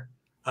 Here,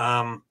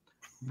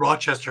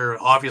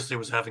 Rochester obviously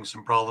was having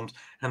some problems,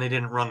 and they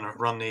didn't run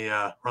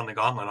the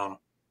gauntlet on them.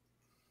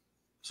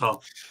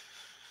 So,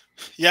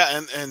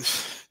 yeah, and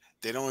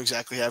they don't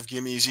exactly have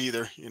gimmies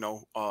either.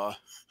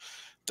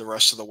 The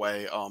rest of the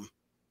way.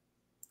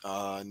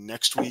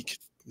 Next week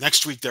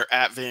they're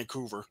at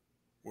Vancouver,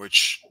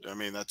 which, I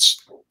mean,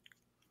 that's,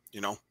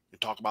 you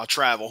talk about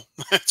travel.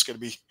 It's going to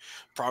be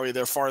probably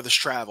their farthest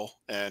travel.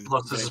 And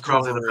plus, this is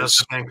probably the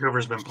best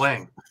Vancouver's been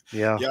playing.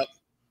 Yeah.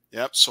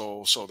 Yep.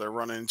 So they're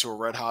running into a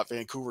red hot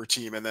Vancouver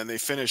team, and then they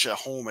finish at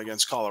home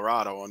against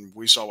Colorado, and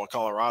we saw what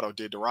Colorado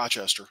did to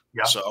Rochester.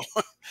 Yeah. So,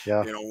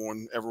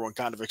 when everyone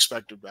kind of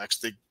expected,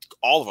 actually,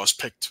 all of us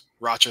picked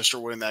Rochester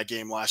winning that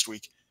game last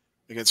week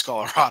against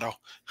Colorado.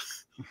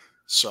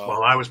 So,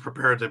 well, I was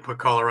prepared to put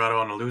Colorado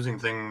on a losing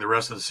thing the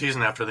rest of the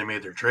season after they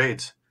made their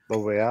trades.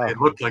 Oh, yeah. It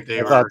looked like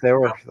I thought they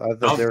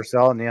were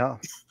selling, yeah.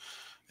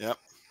 Yep.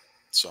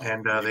 So,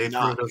 and they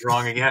proved us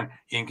wrong again.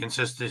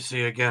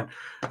 Inconsistency again.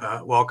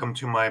 Welcome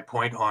to my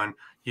point on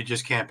you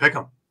just can't pick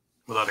them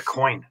without a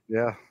coin.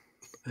 Yeah.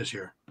 This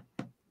year.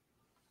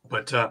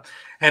 But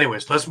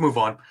anyways, let's move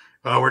on.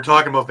 We're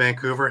talking about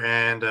Vancouver,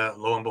 and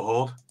lo and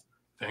behold,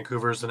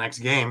 Vancouver is the next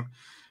game.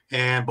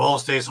 And Ball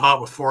stays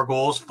hot with 4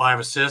 goals, 5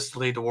 assists to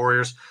lead the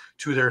Warriors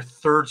to their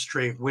 3rd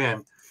straight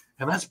win.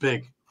 And that's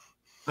big.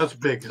 That's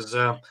big because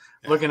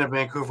looking at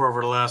Vancouver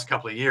over the last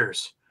couple of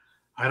years,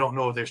 I don't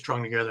know if they've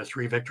strung together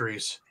 3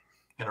 victories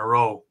in a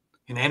row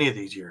in any of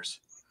these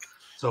years.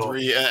 So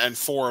 3 and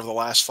 4 of the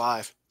last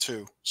 5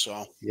 too.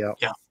 So yeah.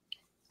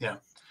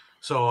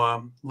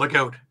 So look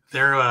out.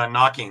 They're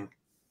knocking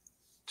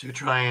to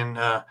try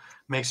and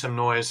make some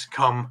noise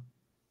come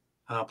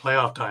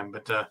playoff time,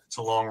 but it's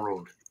a long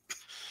road.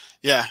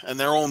 Yeah, and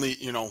they're only,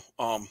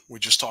 we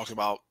just talked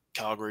about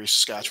Calgary,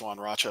 Saskatchewan,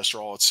 Rochester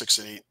all at 6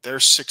 and 8. They're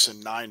 6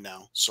 and 9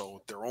 now,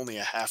 so they're only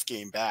a half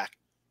game back,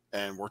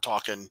 and we're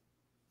talking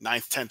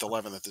 9th, 10th,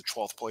 11th at the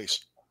 12th place.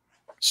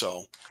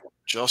 So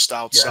just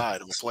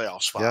outside of a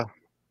playoff spot. Yeah.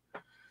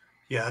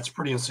 Yeah, it's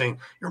pretty insane.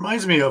 It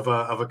reminds me of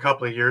a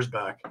couple of years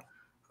back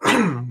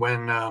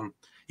when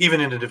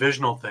even in the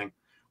divisional thing,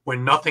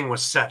 when nothing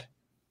was set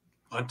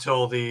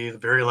until the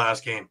very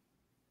last game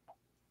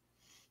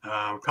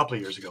a couple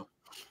of years ago.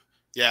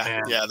 Yeah,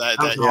 And yeah, that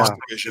was East awesome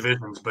division.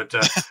 divisions, but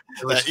it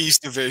was That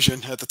East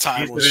division at the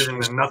time East was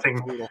division and nothing.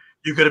 brutal.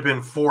 You could have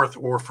been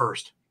 4th or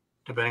 1st,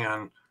 depending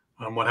on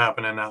what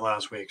happened in that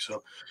last week.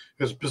 So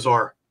it was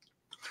bizarre.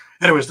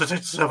 Anyways,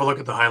 let's have a look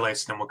at the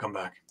highlights, and then we'll come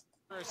back.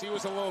 He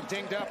was a little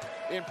dinged up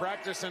in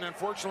practice and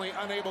unfortunately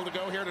unable to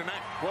go here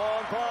tonight.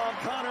 Long bomb,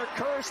 Connor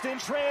Kirst in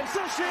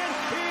transition,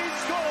 he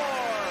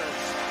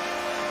scores!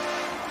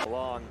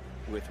 Along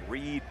with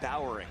Reed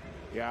Bowering.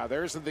 Yeah,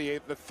 there's the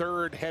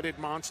third-headed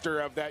monster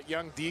of that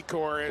young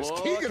decor is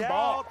Look Keegan out,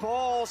 Ball.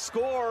 Ball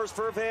scores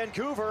for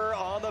Vancouver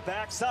on the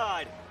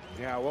backside.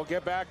 Yeah, we'll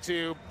get back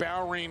to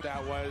Bowering.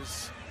 That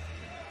was,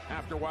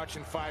 after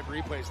watching 5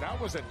 replays, that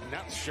was a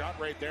nuts shot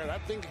right there.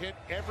 That thing hit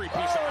every piece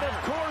of and of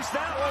iron. course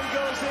that one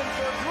goes in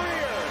for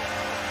Greer.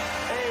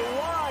 A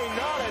why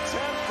not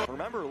attempt.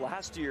 Remember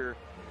last year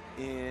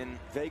in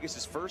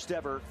Vegas's first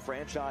ever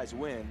franchise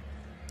win,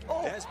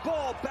 as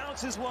Ball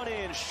bounces one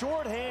in,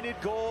 short-handed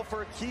goal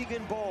for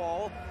Keegan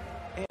Ball.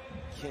 And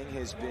King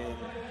has been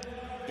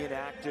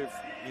inactive,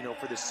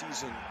 for the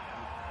season,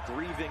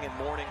 grieving and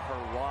mourning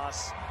her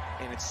loss,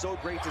 and it's so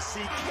great to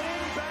see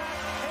King back,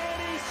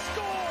 and he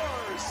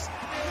scores!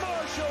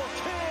 Marshall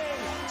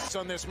King! It's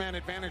on this man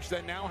advantage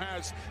that now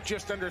has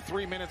just under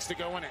 3 minutes to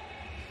go in it.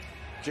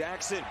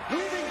 Jackson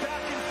weaving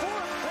back and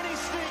forth, and he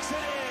sneaks it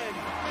in!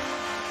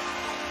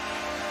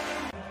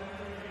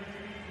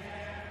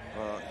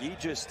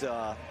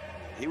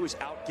 He was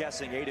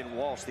outguessing Aiden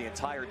Walsh the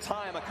entire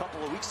time a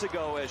couple of weeks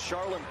ago as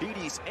Charlon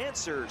Beatty's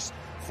answers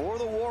for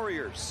the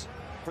Warriors.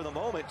 For the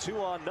moment,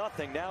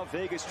 2-0. Now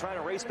Vegas trying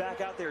to race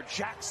back out there.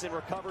 Jackson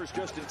recovers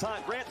just in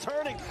time. Grant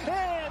turning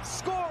and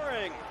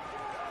scoring.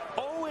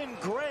 Owen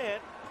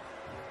Grant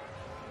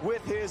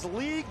with his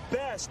league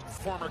best.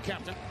 Former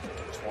captain.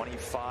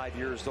 25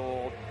 years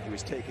old. He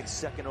was taken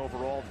 2nd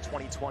overall the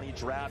 2020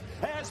 draft.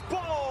 As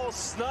Ball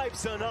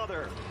snipes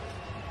another.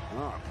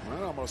 Oh,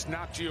 that almost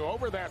knocked you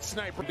over, that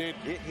sniper did.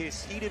 It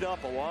is heated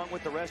up along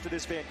with the rest of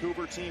this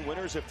Vancouver team.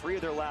 Winners of 3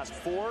 of their last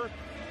 4.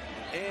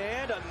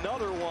 And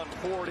another one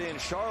poured in.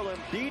 Charlon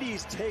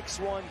Beatties takes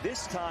one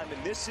this time,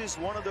 and this is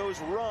one of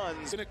those runs.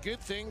 It's been a good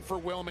thing for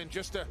Willman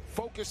just to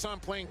focus on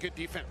playing good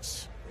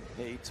defense.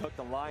 He took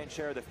the lion's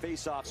share of the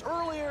faceoffs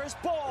earlier. As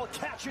Ball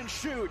catch and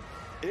shoot.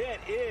 It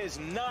is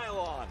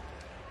nylon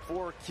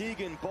for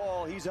Keegan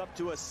Ball. He's up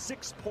to a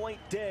 6-point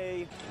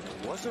day.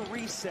 Was a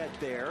reset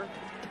there.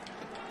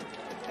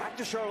 Back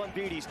to Charlon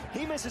Beatties.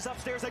 He misses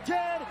upstairs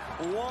again.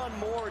 One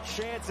more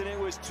chance, and it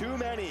was too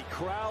many.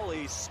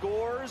 Crowley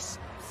scores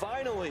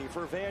finally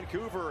for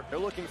Vancouver. They're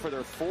looking for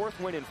their 4th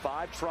win in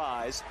 5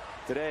 tries.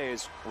 Today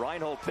as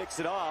Reinhold picks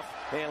it off,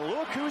 and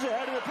look who's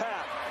ahead of the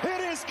pack.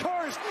 It is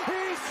Kirst.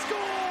 He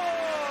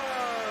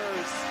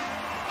scores!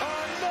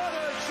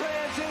 Another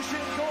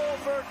transition goal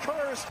for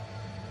Kirst.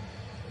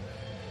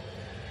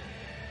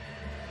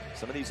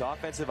 Some of these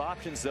offensive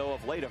options, though,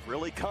 of late have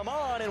really come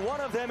on, and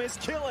one of them is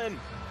Killen.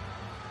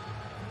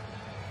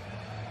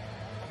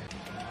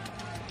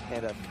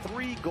 And a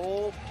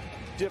 3-goal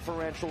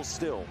differential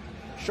still.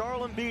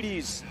 Charlon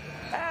Beatties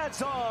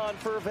adds on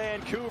for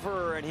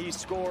Vancouver, and he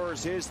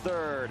scores his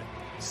 3rd.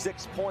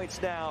 6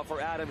 points now for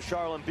Adam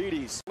Charlon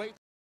Beatties.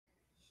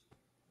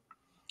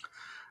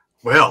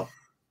 Well,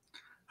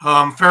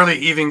 fairly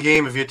even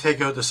game if you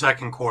take out the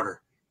second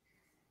quarter.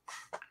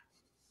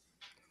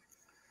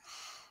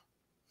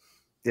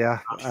 Yeah,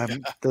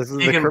 this is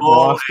Keegan the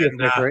Ball Kripalowski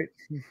effect, right?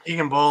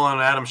 Keegan Ball and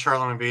Adam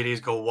Charlon and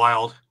Beatties go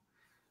wild,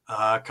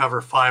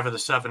 cover 5 of the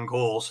 7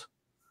 goals,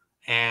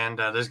 and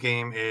this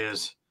game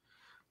is,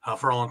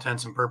 for all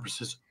intents and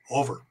purposes,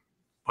 over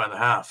by the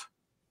half.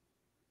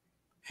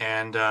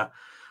 And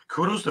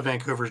kudos to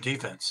Vancouver's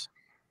defense,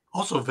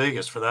 also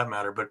Vegas for that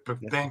matter, but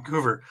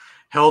Vancouver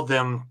held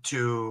them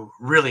to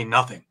really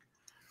nothing.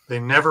 They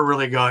never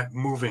really got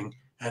moving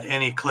at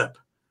any clip.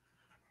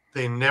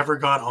 They never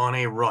got on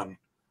a run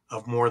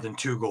of more than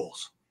 2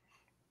 goals.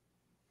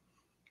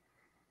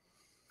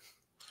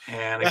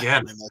 And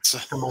again,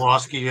 that's the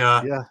Milwaukee,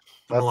 Yeah,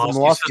 that's the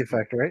Milwaukee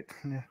effect, right?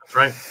 Yeah. That's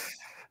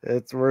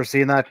right. We're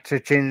seeing that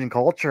change in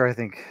culture, I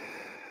think.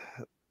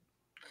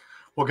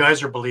 Well,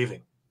 guys are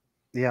believing.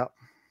 Yeah.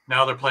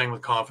 Now they're playing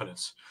with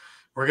confidence.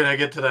 We're going to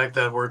get to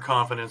that word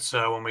confidence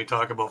when we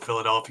talk about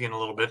Philadelphia in a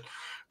little bit.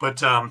 But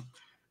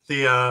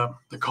the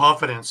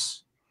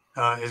confidence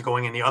is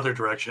going in the other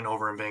direction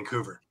over in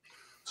Vancouver.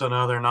 So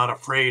now they're not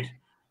afraid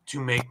to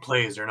make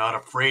plays. They're not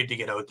afraid to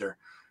get out there.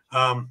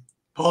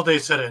 Paul Day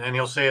said it, and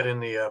he'll say it in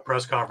the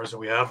press conference that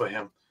we have with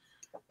him.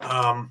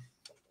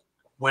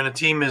 When a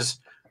team is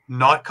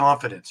not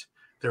confident,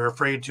 they're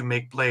afraid to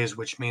make plays,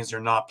 which means they're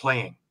not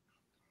playing.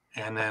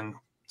 And then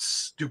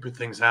stupid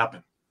things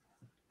happen.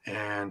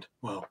 And,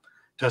 well,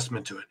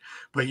 testament to it.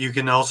 But you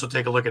can also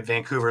take a look at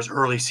Vancouver's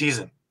early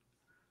season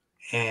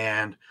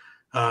and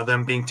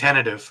them being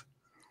tentative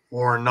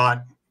or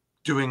not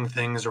doing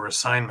things or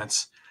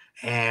assignments,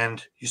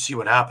 and you see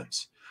what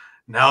happens.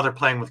 Now they're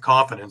playing with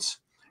confidence,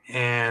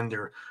 and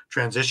their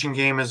transition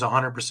game is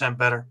 100%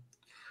 better.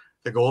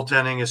 The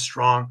goaltending is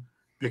strong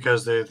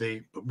because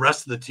the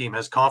rest of the team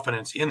has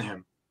confidence in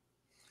him,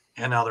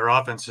 and now their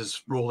offense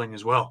is rolling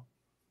as well.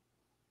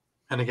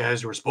 And the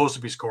guys who are supposed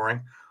to be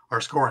scoring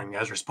are scoring. The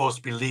guys who are supposed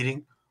to be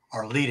leading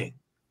are leading.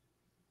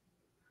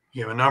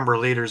 You have a number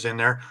of leaders in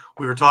there.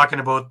 We were talking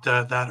about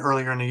that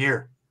earlier in the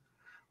year.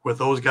 With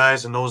those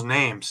guys and those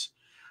names,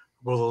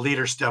 will the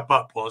leaders step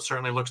up? Well, it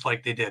certainly looks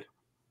like they did.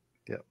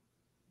 Yep.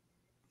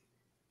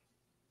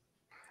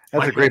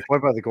 That's a great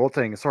point about the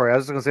goaltending. Sorry, I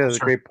was going to say that's a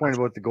great point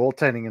about the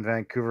goaltending in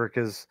Vancouver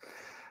because,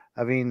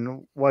 I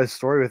mean, what a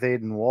story with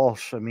Aiden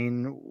Walsh. I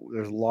mean,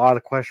 there's a lot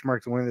of question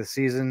marks winning the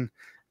season.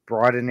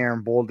 Brought in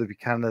Aaron Bold to be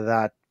kind of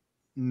that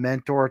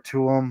mentor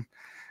to him.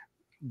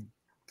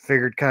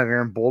 Figured kind of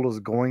Aaron Bold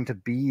was going to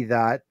be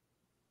that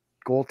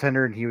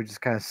goaltender and he would just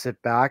kind of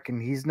sit back,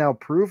 and he's now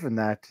proven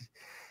that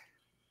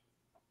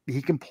he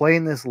can play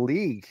in this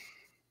league.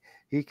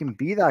 He can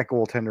be that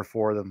goaltender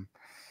for them.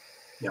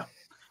 Yeah.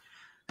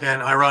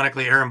 And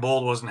ironically, Aaron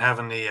Bold wasn't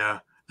having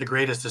the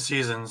greatest of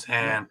seasons,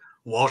 and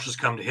Walsh has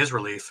come to his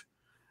relief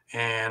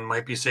and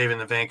might be saving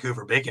the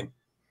Vancouver bacon,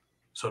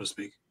 so to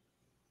speak.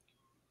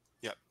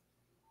 Yep.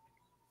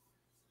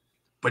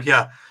 But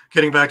yeah,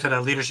 getting back to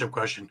that leadership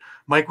question,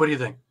 Mike, what do you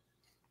think?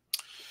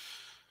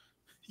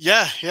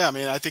 Yeah. I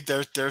mean, I think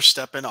they're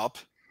stepping up.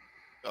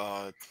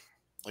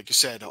 Like you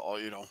said, a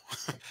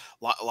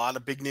lot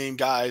of big name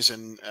guys,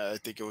 and I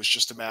think it was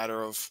just a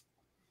matter of,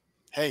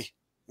 hey,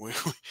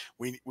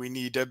 we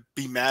need to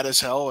be mad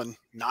as hell and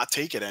not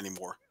take it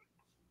anymore.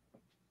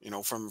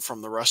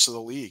 From the rest of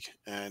the league,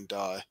 and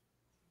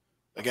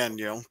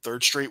again,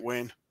 third straight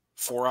win,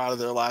 4 out of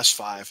their last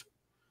 5,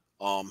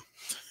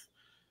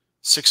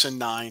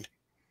 6-9.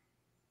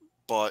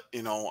 But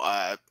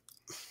I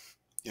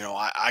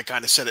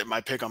kind of said it in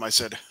my pick 'em. I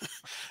said,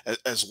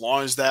 as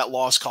long as that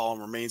loss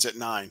column remains at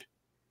 9,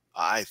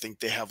 I think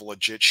they have a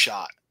legit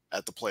shot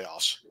at the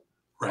playoffs.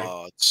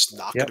 Right. It's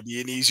not going to be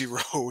an easy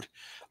road.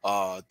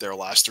 Their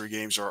last 3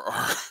 games are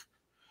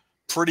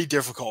pretty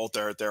difficult.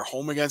 They're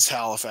home against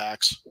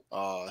Halifax,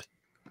 but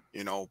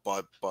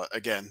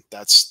again,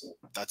 that's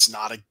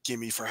not a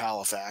gimme for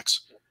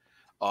Halifax.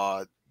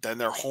 Then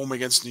they're home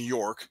against New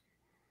York,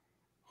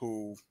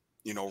 who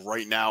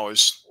right now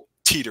is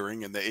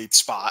teetering in the 8th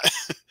spot,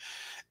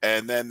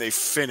 and then they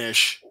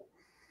finish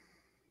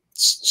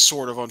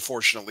sort of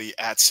unfortunately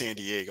at San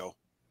Diego,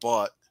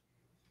 but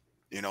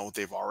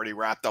they've already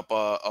wrapped up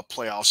a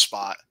playoff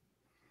spot.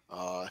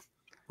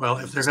 Well,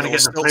 if they're going to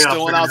get in the playoffs,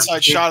 still an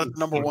outside shot at the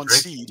number 1 right?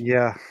 seed.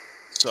 Yeah.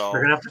 So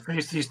they're going to have to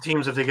face these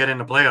teams if they get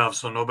into playoffs.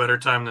 So no better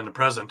time than the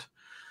present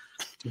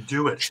to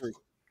do it.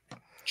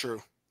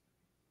 True.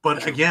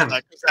 But again,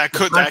 that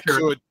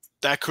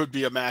could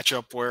be a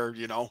matchup where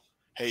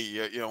hey,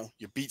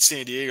 you beat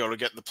San Diego to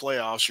get in the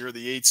playoffs. You're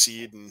the 8th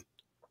seed, and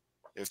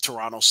if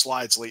Toronto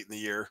slides late in the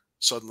year,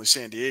 suddenly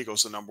San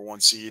Diego's the number 1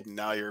 seed, and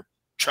now you're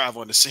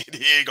traveling to San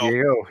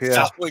Diego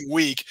following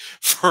week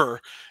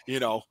for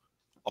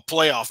a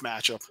playoff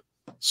matchup.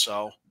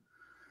 So,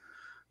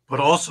 but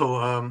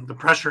also the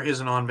pressure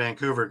isn't on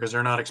Vancouver because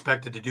they're not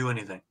expected to do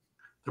anything.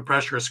 The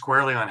pressure is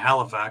squarely on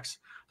Halifax.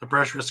 The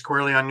pressure is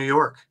squarely on New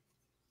York.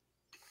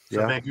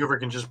 So Vancouver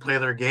can just play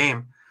their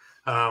game.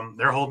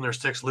 They're holding their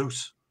sticks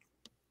loose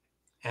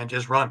and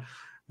just run.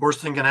 Worst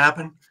thing can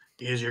happen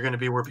is you're going to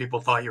be where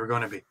people thought you were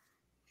going to be.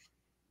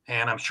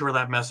 And I'm sure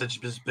that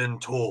message has been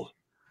told.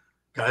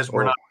 Guys,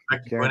 we're not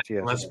expecting to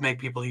win. Let's make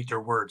people eat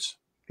their words.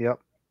 Yep.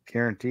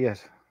 Guarantee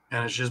it.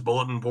 And it's just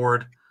bulletin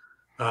board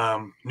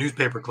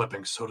newspaper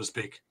clippings, so to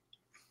speak.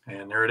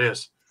 And there it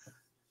is.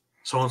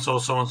 So-and-so,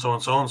 so-and-so,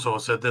 and so-and-so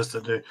said this,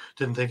 that they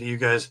didn't think that you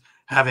guys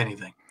have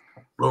anything.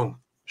 Boom.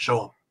 Show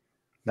them.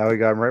 Now we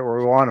got them right where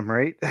we want them,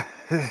 right?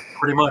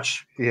 Pretty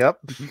much. Yep.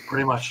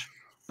 Pretty much.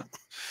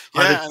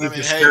 Yeah, and I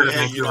mean, scared of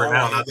Vancouver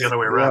now, not the other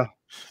way around.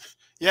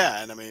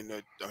 Yeah, and I mean,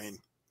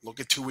 look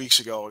at 2 weeks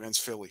ago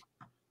against Philly,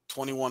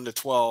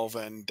 21-12,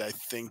 and I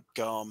think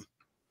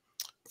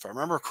if I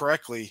remember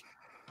correctly,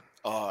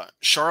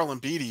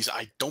 Charlin Beatties,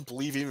 I don't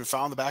believe he even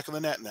found the back of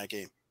the net in that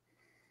game.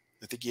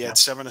 I think he had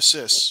 7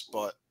 assists,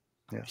 but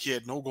he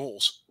had no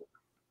goals,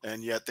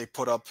 and yet they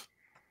put up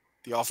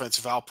the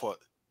offensive output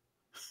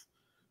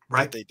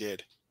that they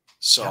did.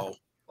 So,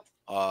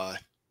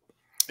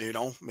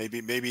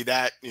 maybe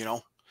that,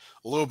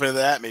 a little bit of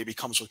that maybe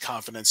comes with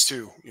confidence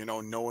too,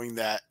 knowing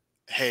that,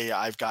 hey,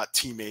 I've got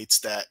teammates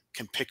that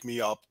can pick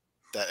me up,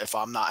 that if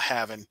I'm not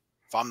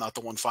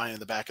the one finding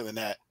the back of the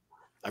net,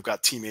 I've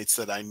got teammates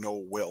that I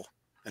know will,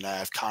 and I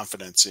have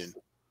confidence in.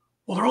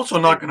 Well, they're also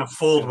not going to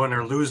fold when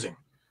they're losing,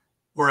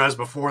 whereas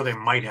before they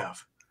might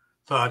have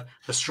thought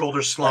the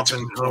shoulders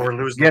slumping, we're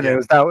losing. Yeah,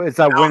 it's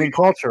that winning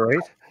culture, right?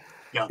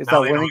 Yeah, It's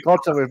now that they know winning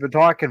culture we've been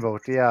talking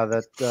about. Yeah,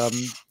 that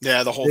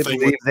Yeah, the whole they thing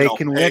believe with, they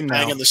can win now.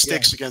 banging the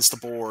sticks against the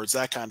boards,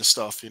 that kind of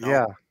stuff.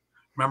 Yeah.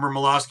 Remember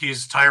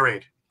Miloski's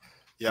tirade?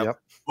 Yep.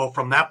 Well,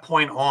 from that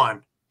point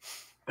on,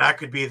 that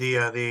could be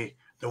the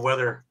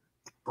weather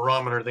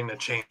barometer thing that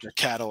changed. Your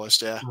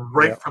catalyst, yeah.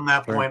 Right from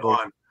that Very point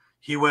important. on,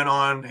 he went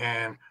on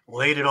and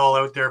laid it all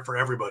out there for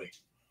everybody.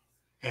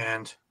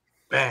 And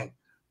bang,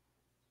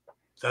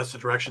 that's the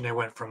direction they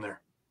went from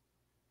there.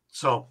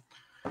 So,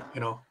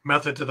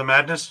 method to the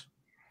madness?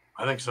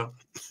 I think so.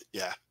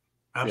 Yeah.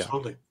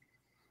 Absolutely.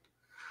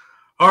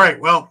 All right.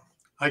 Well,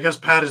 I guess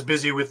Pat is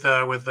busy with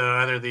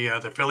either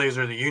the Phillies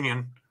or the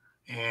Union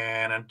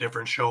and a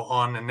different show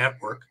on the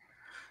network.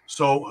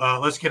 So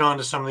let's get on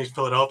to some of these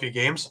Philadelphia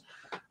games.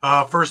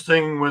 First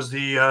thing was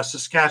the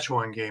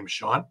Saskatchewan game,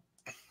 Shawn.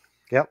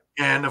 Yep.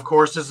 And, of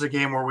course, this is a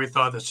game where we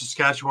thought that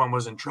Saskatchewan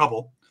was in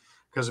trouble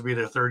because it would be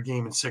their third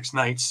game in 6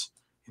 nights.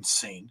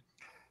 Insane.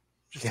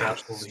 Just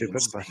absolutely stupid.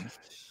 insane.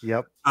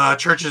 But, yep.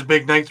 Church's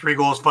big night, 3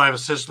 goals, 5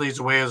 assists, leads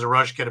away as the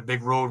Rush get a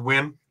big road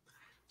win,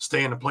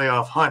 stay in the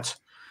playoff hunt.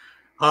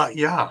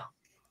 Yeah.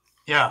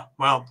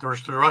 Well,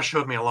 the Rush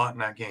showed me a lot in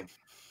that game.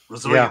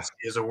 Resiliency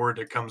is a word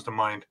that comes to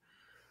mind.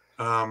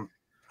 I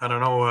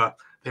don't know.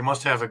 They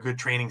must have a good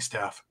training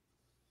staff,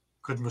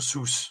 good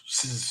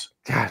masseuses.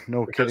 Yeah,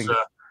 no kidding.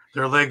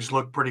 Their legs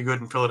look pretty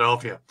good in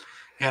Philadelphia.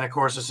 And, of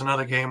course, it's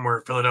another game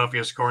where Philadelphia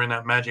is scoring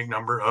that magic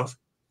number of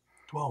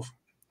 12.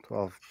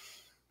 12.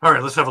 All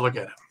right, let's have a look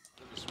at it.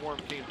 The Swarm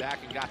came back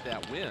and got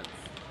that win.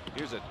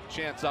 Here's a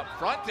chance up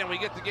front, and we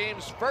get the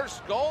game's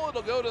first goal.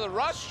 It'll go to the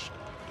Rush.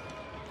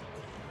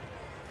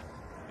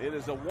 It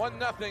is a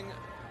 1-0.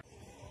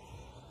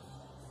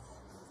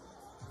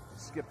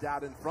 Skipped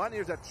out in front.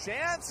 Here's a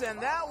chance, and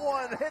that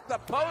one hit the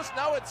post.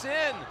 No, it's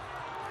in.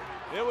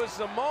 It was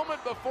the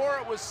moment before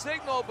it was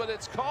signaled, but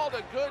it's called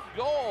a good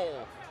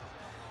goal.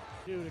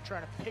 To try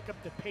to pick up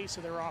the pace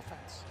of their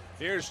offense.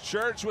 Here's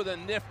Church with a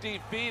nifty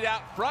feed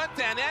out front,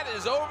 and that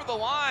is over the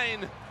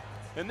line.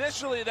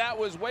 Initially, that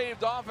was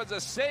waved off as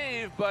a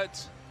save,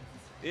 but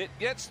it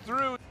gets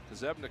through.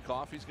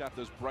 Zebnikov, he's got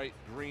those bright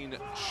green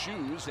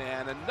shoes,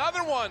 and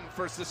another one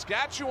for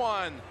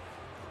Saskatchewan.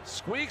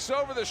 Squeaks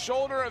over the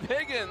shoulder of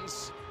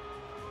Higgins.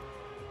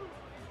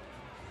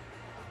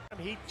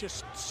 He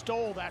just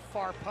stole that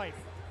far pipe.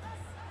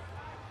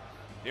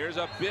 Here's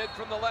a bid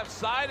from the left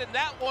side, and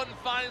that one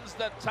finds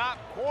the top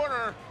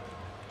corner.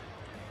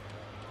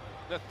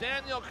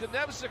 Nathaniel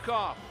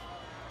Konevsikov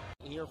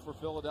here for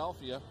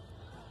Philadelphia.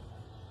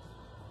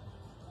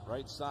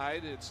 Right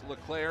side, it's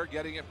Leclerc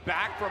getting it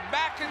back from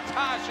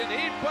McIntosh, and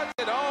he puts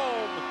it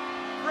home.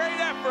 Great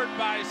effort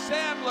by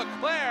Sam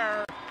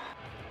Leclerc.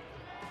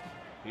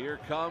 Here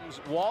comes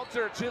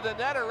Walter to the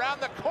net around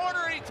the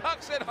corner. He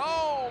tucks it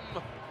home.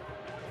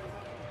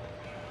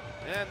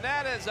 And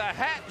that is a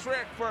hat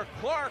trick for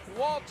Clark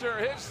Walter,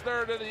 his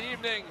third of the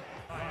evening.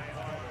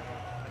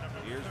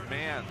 Here's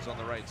Mans on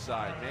the right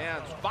side.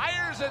 Mans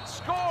fires and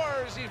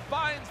scores. He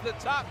finds the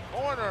top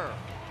corner.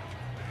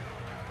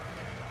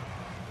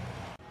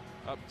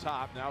 Up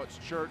top, now it's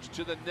Church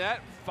to the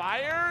net.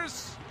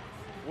 Fires.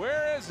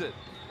 Where is it?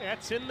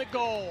 That's in the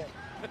goal.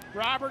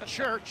 Robert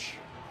Church.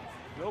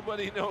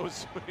 Nobody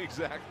knows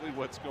exactly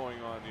what's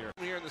going on here.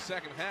 Here in the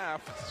second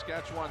half,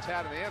 Saskatchewan's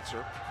had an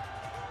answer.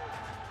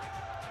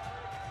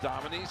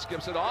 Domini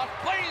skips it off.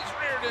 Blaze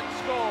Reardon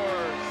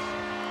scores.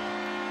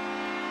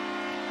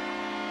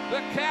 The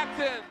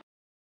captain.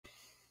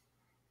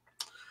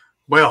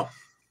 Well,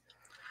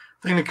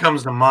 the thing that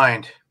comes to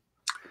mind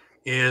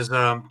is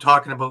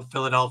talking about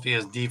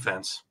Philadelphia's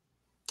defense.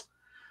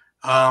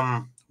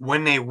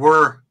 When they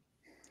were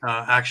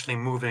actually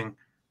moving,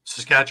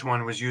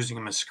 Saskatchewan was using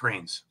them as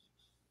screens.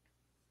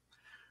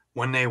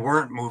 When they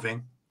weren't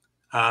moving,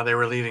 they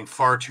were leaving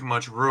far too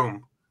much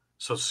room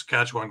so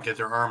Saskatchewan get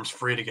their arms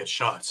free to get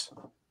shots.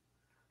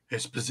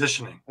 It's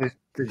positioning. They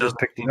just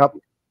picked it up.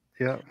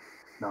 Yeah.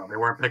 No, they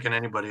weren't picking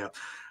anybody up.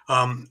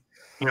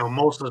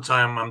 Most of the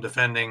time I'm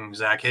defending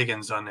Zach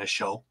Higgins on this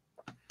show.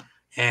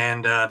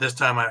 And this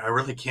time I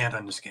really can't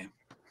on this game.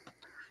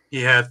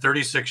 He had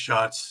 36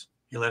 shots.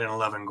 He let in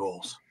 11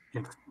 goals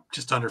in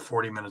just under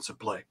 40 minutes of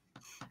play.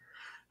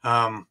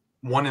 1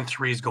 in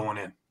 3 is going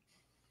in.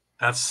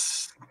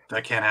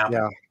 That can't happen.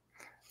 Yeah.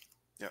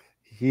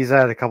 He's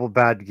had a couple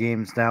bad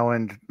games now,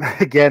 and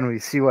again, we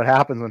see what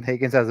happens when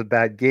Higgins has a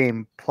bad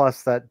game,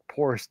 plus that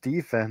porous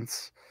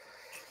defense.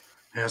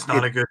 Yeah, it's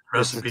not a good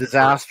recipe. It's a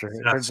disaster.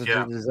 It turns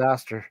into a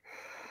disaster.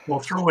 Well,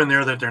 throw in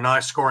there that they're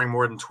not scoring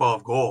more than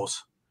 12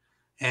 goals,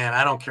 and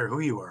I don't care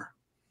who you are.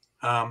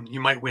 You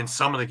might win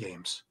some of the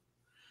games,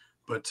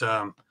 but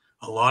a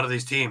lot of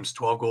these teams,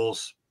 12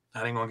 goals,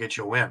 that ain't going to get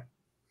you a win.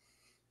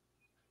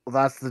 Well,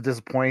 that's the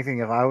disappointing thing.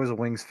 If I was a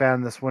Wings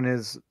fan, this one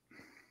is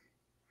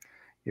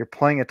you're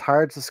playing a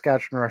tired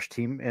Saskatchewan Rush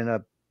team in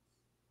a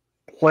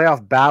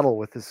playoff battle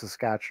with the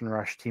Saskatchewan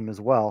Rush team as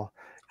well.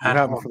 You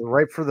have them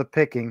ripe for the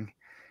picking,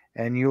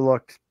 and you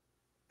looked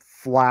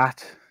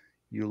flat.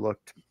 You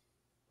looked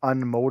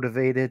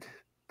unmotivated.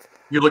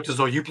 You looked as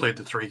though you played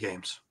the 3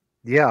 games.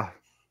 Yeah.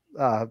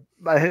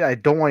 I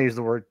don't want to use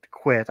the word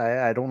quit.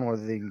 I don't know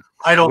whether they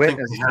I don't quit think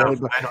they necessarily,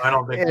 have. but I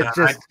don't think it's that.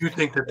 I just do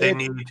think that they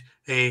need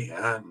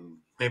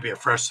maybe a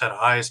fresh set of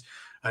eyes,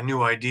 a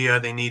new idea.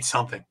 They need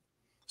something.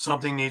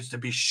 Something needs to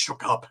be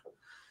shook up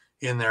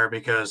in there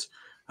because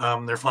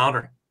they're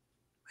floundering,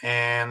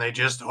 and they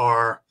just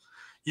are.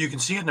 You can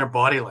see it in their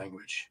body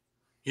language.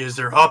 Is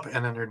they're up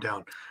and then they're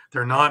down.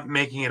 They're not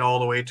making it all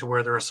the way to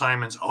where their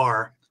assignments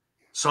are.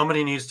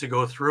 Somebody needs to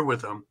go through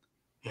with them,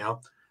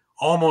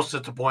 almost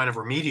at the point of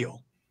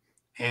remedial,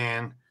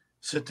 and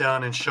sit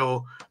down and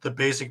show the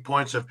basic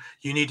points of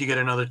you need to get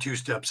another 2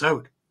 steps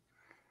out.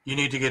 You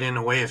need to get in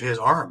the way of his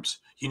arms.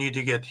 You need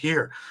to get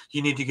here.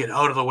 You need to get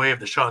out of the way of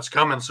the shots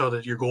coming so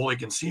that your goalie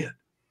can see it.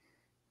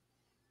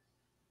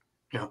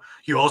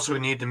 You also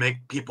need to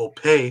make people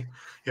pay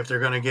if they're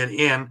going to get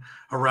in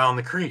around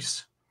the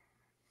crease.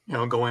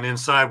 Going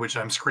inside, which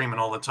I'm screaming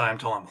all the time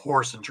till I'm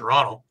hoarse in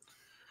Toronto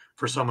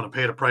for someone to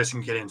pay the price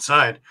and get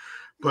inside.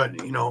 But,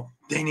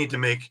 they need to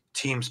make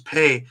teams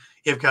pay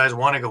if guys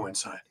want to go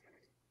inside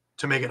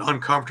to make it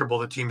uncomfortable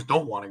that teams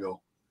don't want to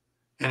go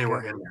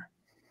anywhere in there.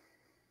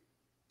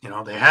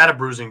 They had a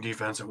bruising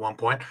defense at one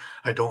point.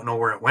 I don't know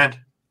where it went.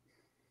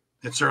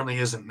 It certainly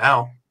isn't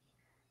now.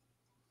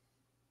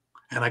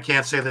 And I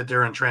can't say that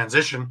they're in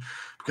transition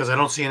because I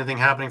don't see anything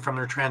happening from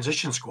their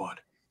transition squad,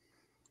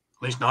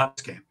 at least not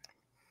this game.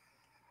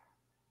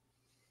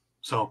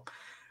 So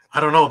I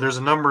don't know. There's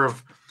a number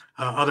of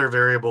other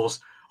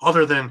variables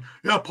other than,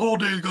 Paul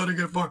Day's got to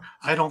get far.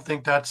 I don't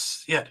think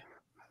that's it.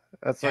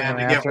 And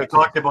again, we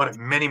talked about it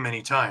many,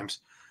 many times.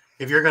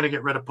 If you're going to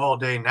get rid of Paul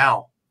Day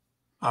now,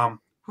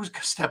 who's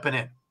stepping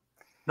in?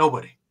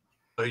 Nobody.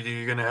 So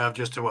you're going to have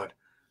just a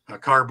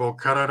cardboard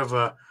cutout of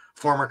a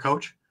former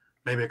coach,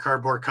 maybe a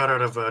cardboard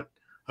cutout of a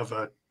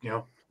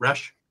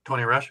Resch,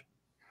 Tony Resch.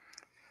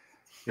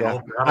 Yeah,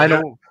 I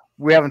know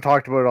we haven't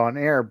talked about it on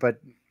air,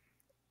 but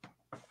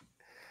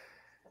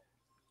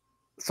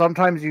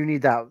sometimes you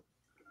need that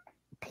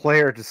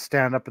player to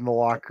stand up in the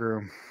locker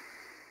room,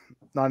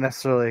 not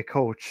necessarily a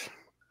coach.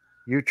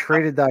 You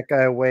traded that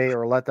guy away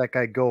or let that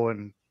guy go,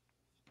 and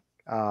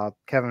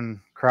Kevin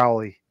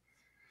Crowley.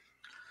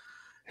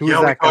 Who's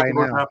that guy now? We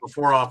talked about that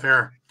before off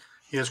air.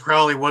 Yes,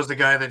 Crowley was the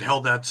guy that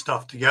held that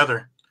stuff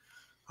together.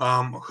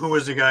 Who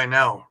is the guy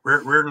now?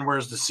 Reardon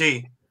wears the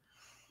C,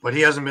 but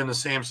he hasn't been the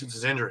same since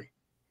his injury.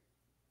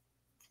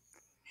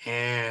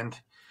 And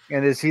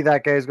is he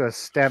that guy who's going to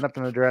stand up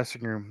in the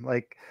dressing room?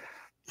 Like,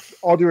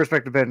 all due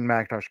respect to Ben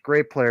McIntosh,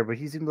 great player, but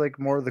he seems like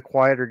more of the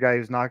quieter guy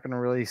who's not going to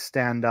really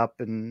stand up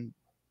and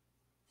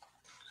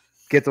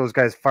get those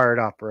guys fired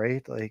up,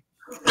 right? Like,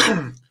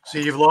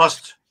 see, you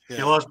lost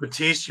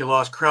Batiste, you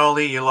lost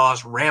Crowley, you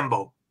lost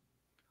Rambo.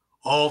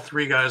 All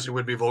 3 guys who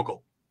would be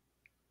vocal.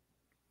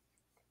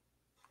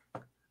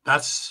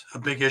 That's a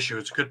big issue.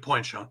 It's a good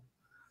point, Shawn.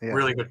 Yeah.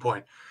 Really good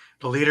point.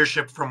 The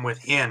leadership from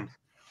within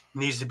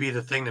needs to be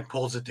the thing that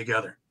pulls it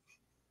together.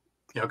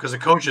 Because the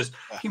coaches,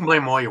 you can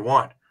blame them all you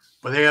want,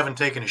 but they haven't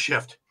taken a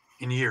shift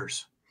in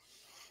years.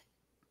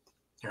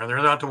 They're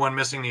not the one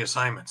missing the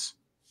assignments.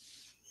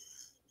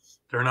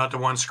 They're not the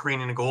ones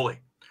screening the goalie.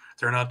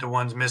 They're not the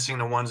ones missing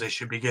the ones they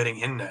should be getting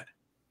in net.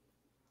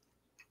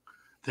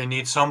 They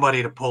need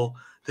somebody to pull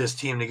this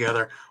team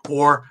together,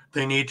 or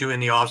they need to, in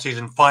the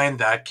offseason, find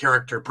that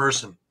character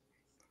person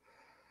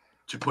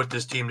to put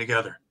this team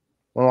together.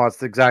 Well,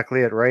 that's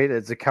exactly it, right?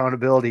 It's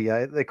accountability.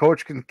 The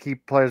coach can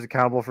keep players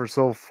accountable for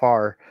so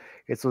far.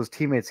 It's those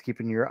teammates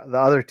keeping the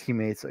other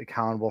teammates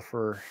accountable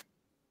for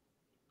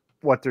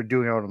what they're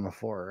doing out on the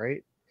floor,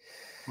 right?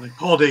 Like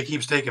Paul Day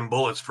keeps taking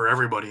bullets for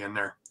everybody in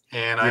there.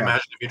 And I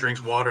imagine if he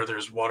drinks water,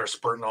 there's water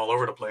spurting all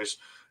over the place,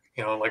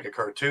 like a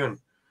cartoon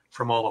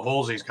from all the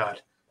holes he's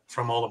got,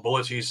 from all the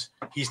bullets he's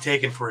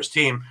taken for his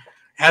team,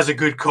 as a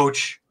good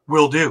coach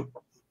will do.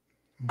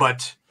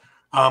 But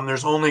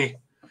there's only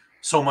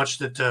so much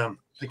that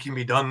can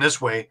be done this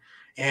way.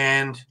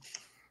 And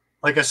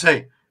like I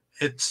say,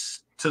 it's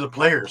to the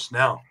players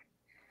now,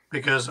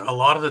 because a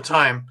lot of the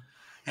time,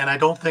 and I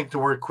don't think the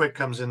word quit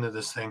comes into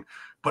this thing,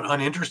 but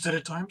uninterested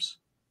at times,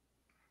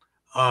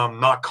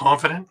 not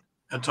confident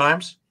at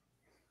times,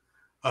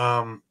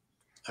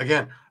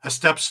 again, a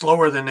step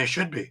slower than they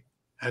should be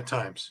at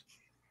times.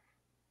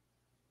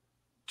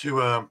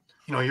 You're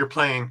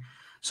playing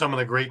some of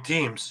the great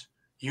teams,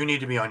 you need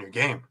to be on your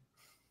game.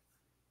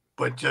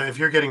 But if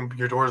you're getting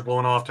your doors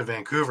blown off to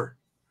Vancouver,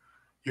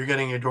 you're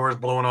getting your doors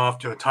blown off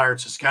to a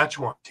tired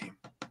Saskatchewan team.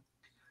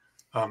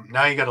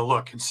 Now you got to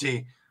look and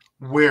see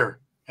where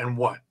and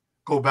what.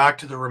 Go back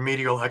to the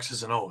remedial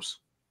X's and O's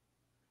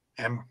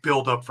and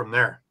build up from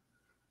there.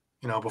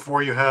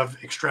 Before you have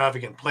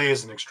extravagant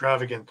plays and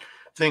extravagant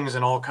things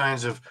and all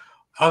kinds of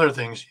other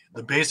things,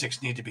 the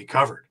basics need to be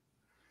covered.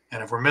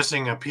 And if we're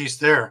missing a piece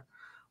there,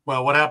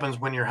 well, what happens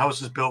when your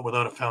house is built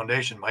without a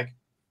foundation, Mike?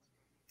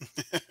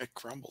 It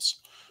crumbles.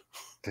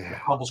 It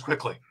crumbles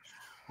quickly.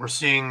 We're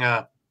seeing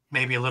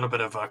maybe a little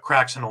bit of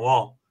cracks in the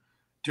wall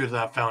due to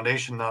that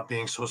foundation not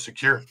being so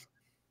secure.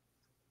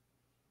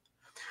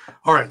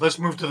 All right, let's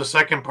move to the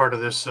second part of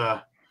this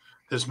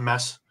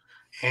mess.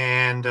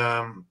 And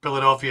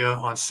Philadelphia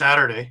on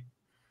Saturday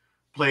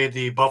played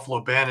the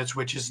Buffalo Bandits,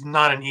 which is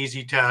not an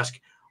easy task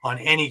on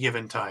any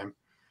given time.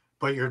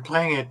 But you're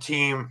playing a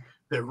team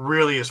that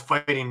really is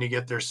fighting to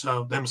get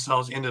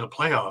themselves into the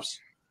playoffs.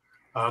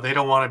 They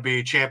don't want to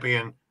be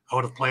champion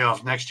out of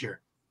playoffs next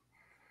year.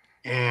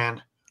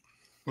 And,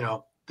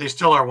 they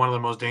still are one of the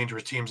most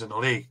dangerous teams in the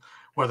league.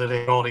 Whether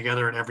they go all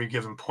together at every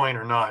given point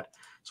or not,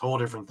 it's a whole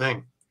different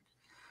thing.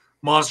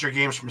 Monster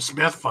games from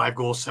Smith, 5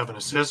 goals, 7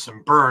 assists,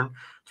 and Byrne,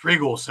 3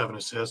 goals, 7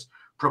 assists.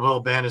 Provo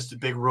Bandits, the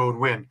big road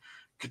win.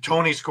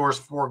 Katoni scores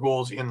 4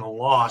 goals in the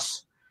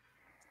loss.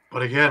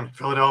 But again,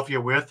 Philadelphia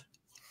with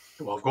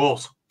 12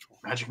 goals.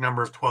 Magic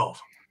number of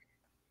 12.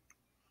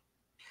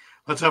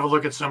 Let's have a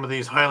look at some of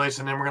these highlights,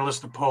 and then we're going to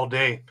listen to Paul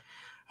Day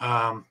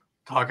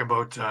talk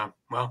about,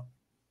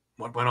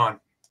 what went on.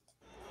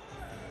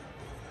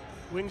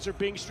 Wings are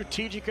being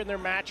strategic in their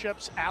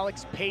matchups.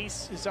 Alex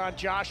Pace is on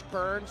Josh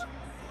Burns.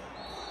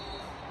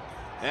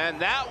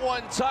 And that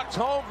one tucked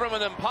home from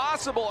an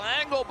impossible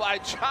angle by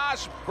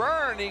Josh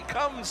Byrne. He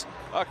comes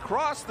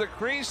across the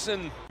crease,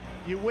 and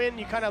you win,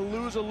 you kind of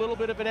lose a little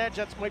bit of an edge.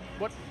 That's what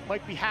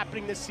might be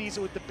happening this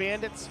season with the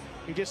Bandits.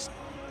 You just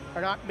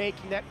are not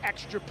making that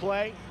extra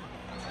play.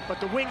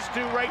 But the Wings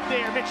do right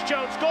there. Mitch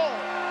Jones, goal.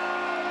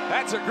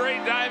 That's a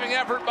great diving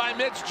effort by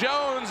Mitch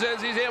Jones as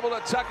he's able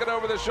to tuck it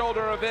over the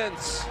shoulder of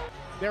Vince.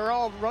 They're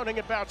all running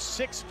about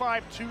 6'5",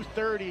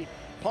 230.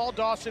 Paul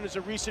Dawson is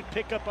a recent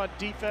pickup on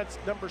defense,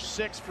 number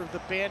 6 for the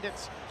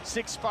Bandits,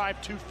 6'5",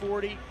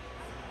 240.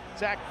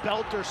 Zach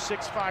Belter,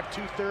 6'5",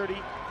 230.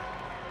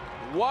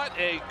 What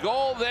a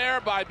goal there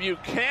by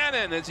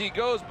Buchanan as he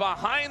goes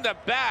behind the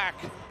back.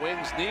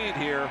 Wings need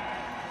here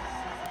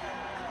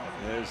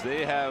as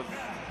they have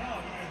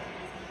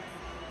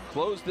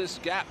closed this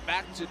gap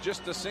back to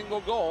just a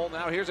single goal.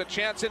 Now here's a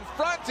chance in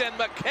front, and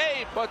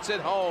McKay puts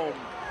it home.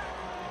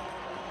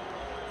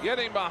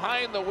 Getting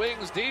behind the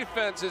Wings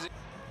defense is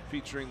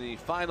featuring the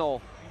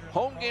final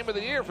home game of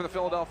the year for the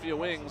Philadelphia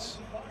Wings.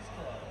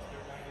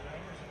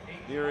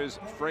 Here is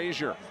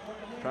Frazier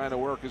trying to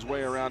work his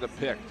way around a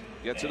pick.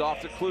 Gets it off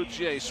to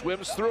Cloutier,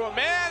 swims through a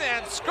man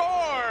and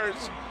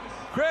scores!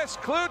 Chris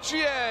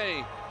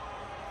Cloutier!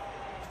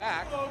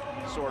 Back,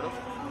 sort of.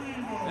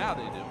 Now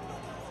they do.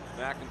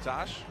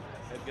 McIntosh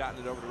had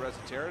gotten it over to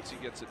Rezzaterrits. He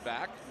gets it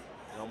back.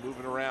 Now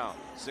moving around.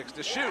 6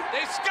 to shoot.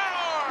 They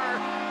score!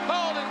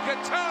 Holden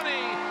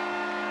Katoni,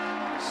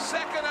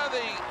 second of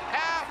the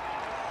half,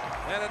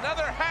 and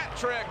another hat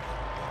trick.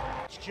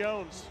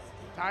 Jones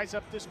ties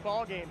up this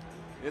ball game.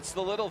 It's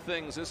the little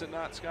things, is it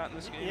not, Scott, in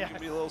this game? Yeah. You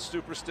can be a little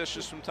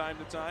superstitious from time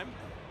to time.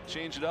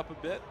 Change it up a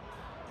bit.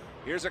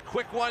 Here's a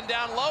quick one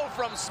down low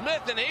from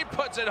Smith, and he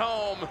puts it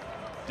home.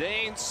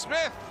 Dane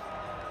Smith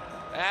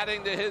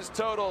adding to his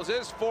totals.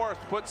 His 4th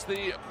puts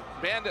the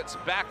Bandits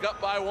back up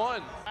by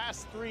 1.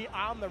 Last 3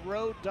 on the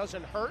road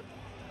doesn't hurt.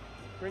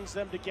 Brings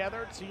them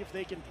together to see if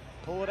they can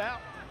pull it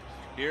out.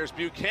 Here's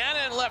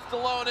Buchanan left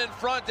alone in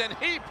front, and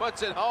he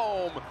puts it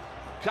home.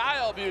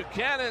 Kyle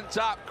Buchanan,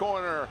 top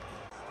corner.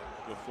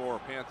 Before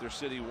Panther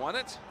City won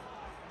it.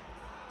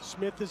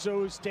 Smith is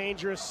always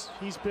dangerous.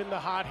 He's been the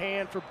hot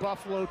hand for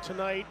Buffalo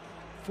tonight.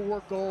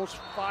 4 goals,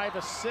 5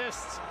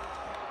 assists.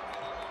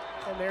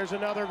 And there's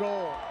another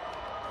goal.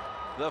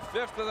 The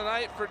 5th of the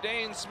night for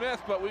Dane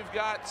Smith, but we've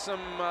got some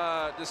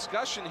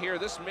discussion here.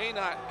 This may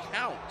not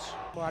count.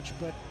 Watch,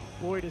 but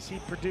boy, does he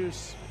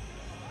produce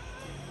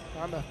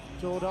on the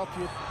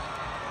Philadelphia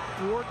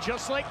board,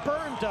 just like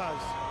Byrne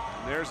does.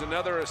 And there's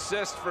another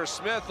assist for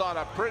Smith on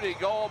a pretty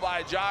goal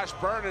by Josh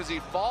Byrne as he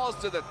falls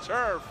to the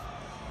turf,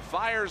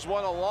 fires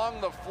one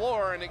along the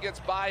floor, and it gets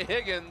by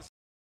Higgins.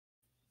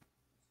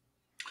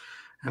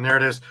 And there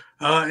it is.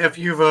 If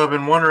you've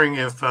been wondering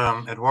if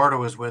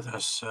Eduardo is with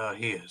us,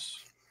 he is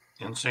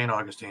in St.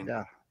 Augustine.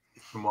 Yeah.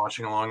 From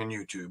watching along on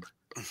YouTube.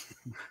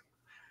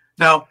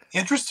 Now,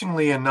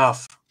 interestingly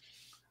enough,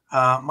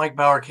 Mike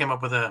Bauer came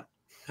up with a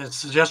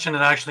suggestion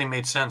that actually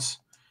made sense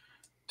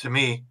to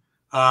me.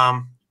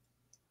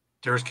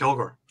 Darius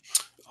Kilgore.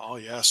 Oh,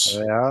 yes.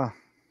 Yeah.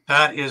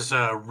 That is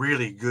a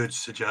really good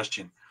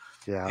suggestion.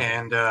 Yeah.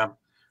 And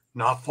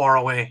not far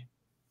away.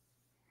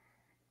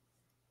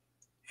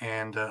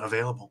 And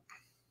available.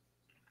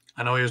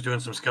 I know he was doing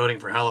some scouting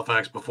for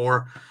Halifax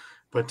before,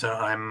 but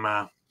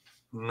I'm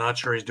not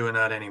sure he's doing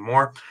that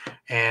anymore.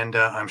 And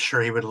I'm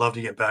sure he would love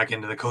to get back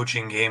into the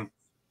coaching game.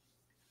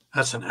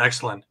 That's an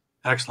excellent,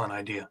 excellent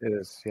idea. It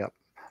is, yep.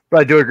 But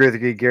I do agree with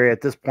you, Gary.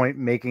 At this point,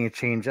 making a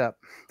change up,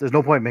 there's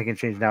no point making a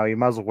change now. You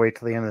might as well wait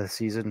till the end of the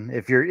season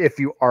if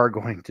you are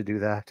going to do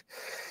that.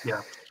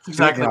 Yeah,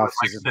 exactly what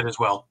Mike said as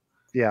well.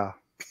 Yeah.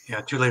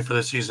 Yeah, too late for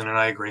this season, and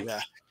I agree.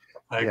 Yeah.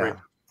 I agree. Yeah.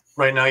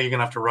 Right now, you're going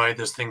to have to ride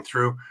this thing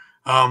through.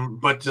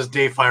 But does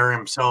Dave fire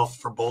himself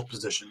for both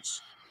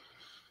positions?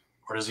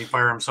 Or does he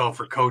fire himself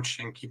for coach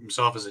and keep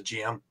himself as a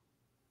GM?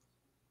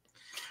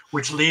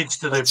 Which leads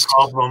to the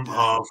problem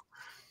of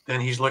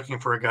then he's looking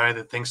for a guy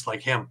that thinks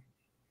like him.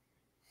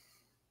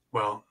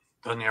 Well,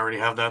 doesn't he already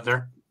have that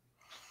there?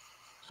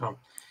 So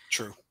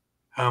true.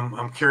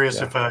 I'm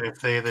curious if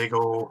they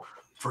go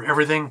for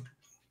everything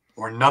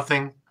or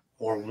nothing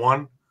or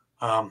one.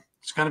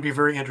 It's going to be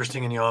very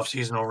interesting in the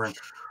offseason over in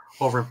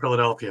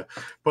Philadelphia.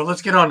 But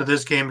let's get on to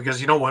this game, because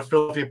you know what?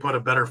 Philadelphia put a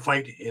better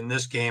fight in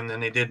this game than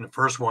they did in the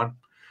first one.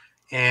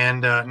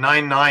 And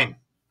 9-9.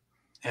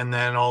 And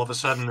then all of a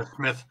sudden the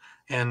Smith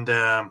and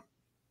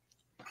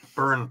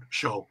Byrne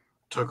show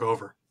took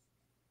over.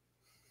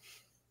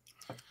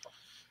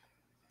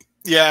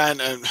 Yeah,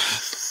 and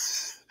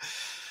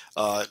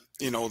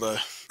you know,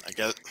 I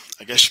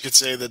guess you could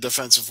say the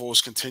defensive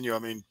woes continue. I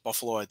mean,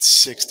 Buffalo had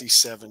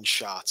 67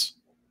 shots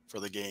for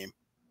the game.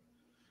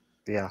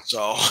 Yeah.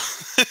 So,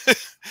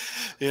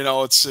 you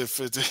know,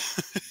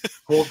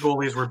 both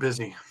goalies were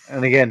busy.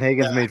 And again,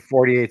 Hagen's made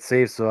 48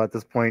 saves. So at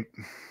this point,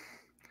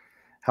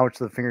 how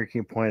much of the finger can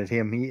you point at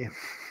him?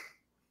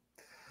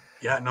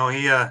 There's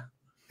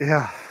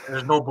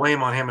no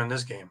blame on him in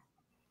this game.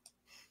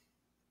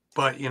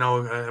 But, you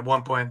know, at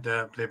one point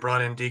they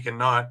brought in Deacon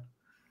Knott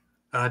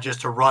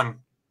just to run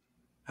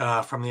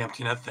from the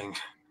empty net thing.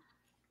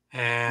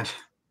 And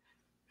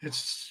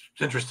it's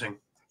interesting.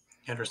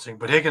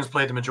 But Higgins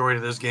played the majority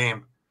of this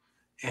game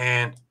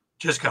and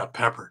just got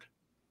peppered.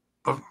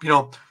 But, you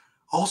know,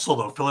 also,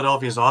 though,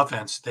 Philadelphia's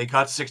offense, they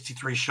got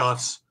 63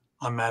 shots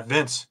on Matt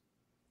Vince,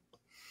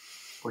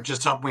 which is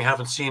something we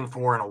haven't seen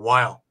for in a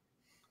while.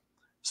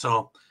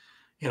 So,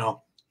 you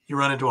know, you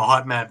run into a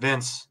hot Matt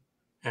Vince,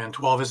 and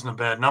 12 isn't a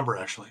bad number,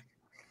 actually.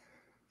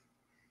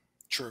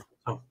 True.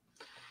 So,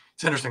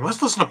 it's interesting.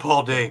 Let's listen to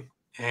Paul Day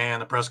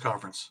and the press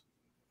conference.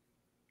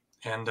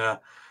 And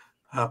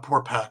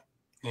poor Pat.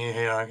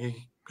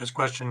 His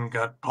question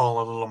got Paul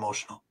a little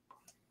emotional.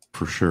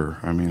 For sure.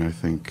 I mean, I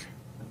think,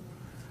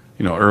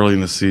 you know, early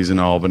in the season,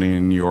 Albany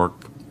and New York,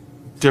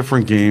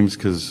 different games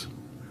because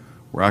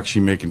we're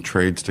actually making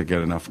trades to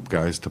get enough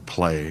guys to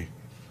play,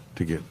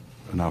 to get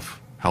enough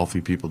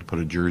healthy people to put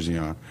a jersey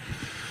on.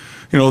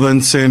 You know,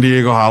 then San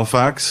Diego,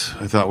 Halifax,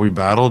 I thought we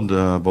battled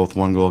both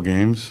one-goal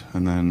games.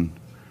 And then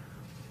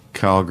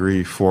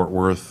Calgary, Fort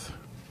Worth,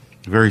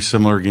 very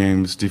similar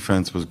games.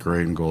 Defense was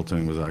great and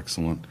goaltending was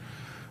excellent.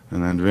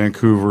 And then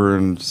Vancouver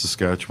and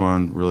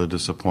Saskatchewan, really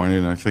disappointed.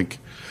 And I think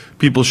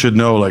people should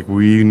know, like,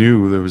 we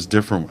knew there was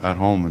different at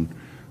home. And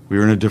we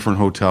were in a different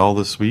hotel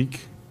this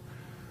week.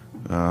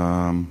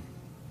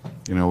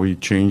 You know, we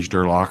changed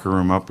our locker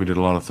room up. We did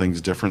a lot of things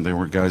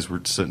different. Guys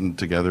were sitting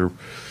together.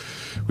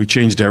 We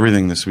changed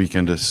everything this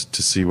weekend to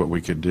see what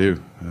we could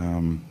do.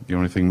 The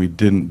only thing we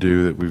didn't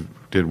do that we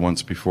did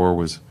once before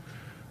was,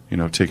 you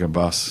know, take a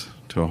bus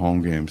to a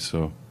home game.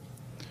 So,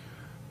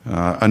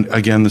 and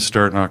again, the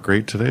start not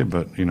great today,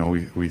 but, you know,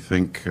 we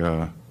think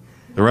the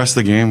rest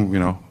of the game, you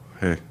know,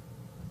 hey,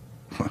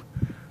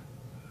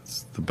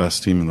 it's the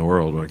best team in the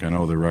world. Like, I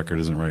know their record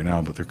isn't right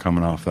now, but they're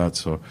coming off that.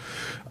 So,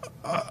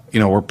 you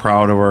know, we're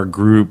proud of our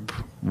group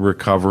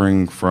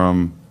recovering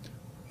from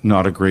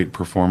not a great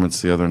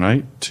performance the other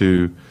night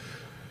to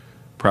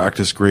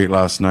practice great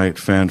last night,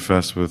 fan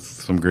fest with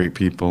some great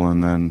people,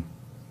 and then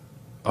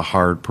a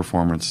hard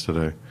performance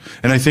today.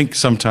 And I think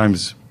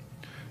sometimes,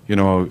 you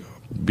know,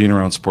 being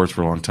around sports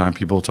for a long time,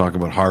 people talk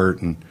about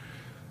heart, and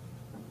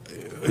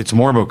it's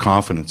more about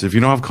confidence. If you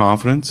don't have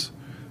confidence,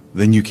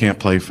 then you can't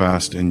play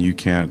fast, and you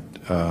can't,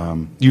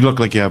 you look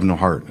like you have no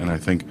heart. And I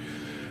think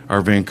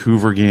our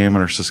Vancouver game and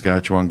our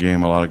Saskatchewan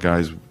game, a lot of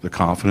guys, the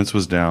confidence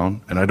was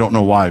down. And I don't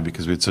know why,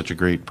 because we had such a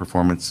great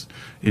performance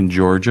in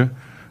Georgia.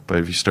 But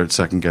if you start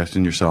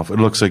second-guessing yourself, it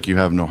looks like you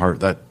have no heart.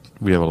 That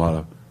we have a lot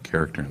of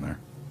character in there.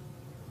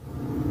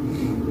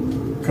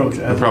 Coach,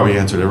 I probably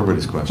answered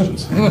everybody's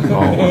questions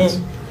all at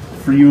once.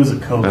 For you as a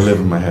coach, I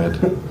live in my head.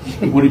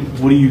 What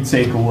do you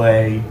take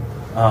away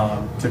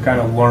to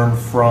kind of learn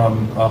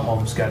from a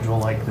home schedule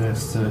like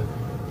this, to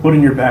put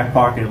in your back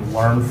pocket,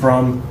 learn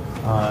from,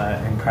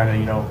 and kind of,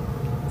 you know,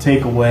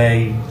 take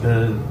away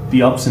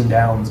the ups and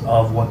downs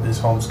of what this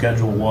home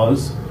schedule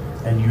was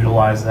and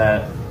utilize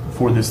that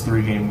for this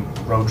 3-game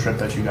road trip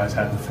that you guys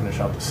had to finish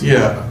up the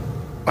season? Yeah.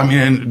 I mean,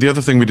 and the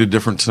other thing we did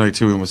different tonight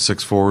too, we went with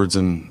 6 forwards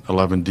and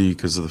 11D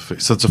because of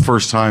the so it's the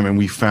first time, and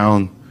we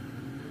found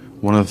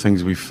one of the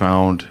things we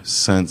found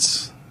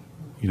since,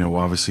 you know,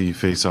 obviously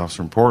face-offs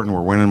are important.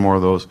 We're winning more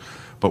of those,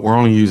 but we're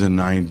only using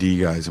 9D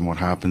guys, and what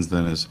happens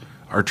then is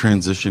our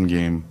transition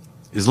game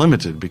is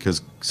limited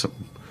because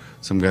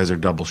some guys are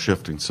double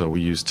shifting. So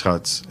we use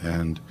Tuts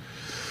and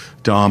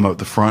Dom out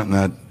the front, and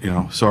that, you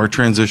know, so our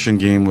transition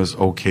game was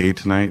okay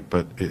tonight,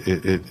 but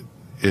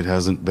it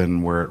hasn't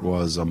been where it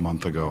was a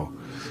month ago.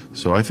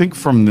 So I think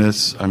from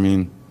this, I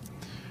mean,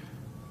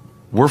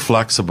 we're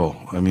flexible.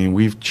 I mean,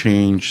 we've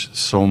changed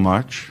so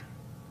much,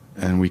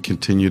 and we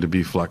continue to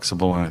be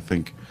flexible. And I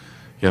think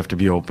you have to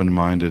be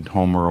open-minded,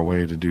 home or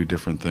away, to do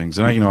different things.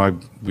 And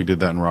we did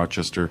that in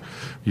Rochester.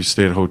 You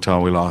stayed at a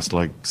hotel. We lost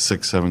like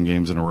 6-7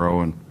 games in a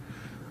row in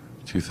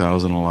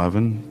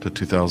 2011 to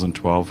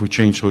 2012. We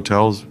changed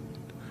hotels.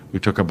 We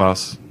took a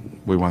bus.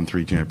 We won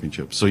 3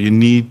 championships. So you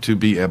need to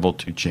be able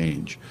to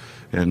change.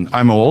 And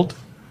I'm old,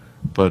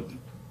 but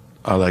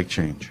I like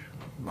change.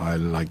 I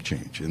like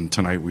change. And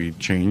tonight we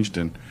changed,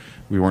 and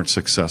we weren't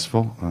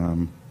successful.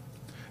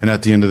 And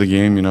at the end of the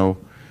game, you know,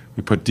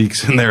 we put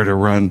Deeks in there to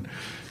run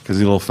because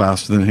he's a little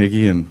faster than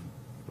Higgy, and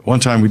One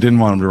time we didn't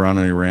want him to run,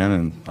 and he ran,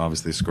 and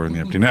obviously scored in the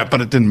empty net,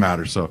 but it didn't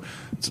matter, so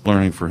it's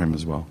learning for him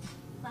as well.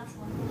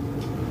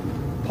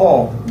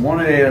 Paul,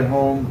 1-8 at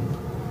home.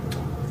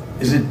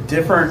 Is it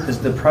different? Is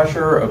the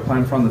pressure of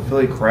playing from the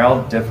Philly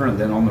crowd different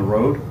than on the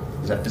road?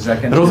 Is that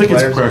going to? I don't think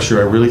it's pressure.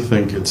 I really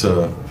think it's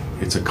a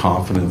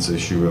confidence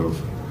issue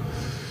of,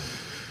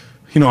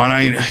 and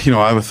I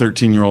have a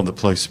 13-year-old that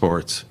plays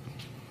sports.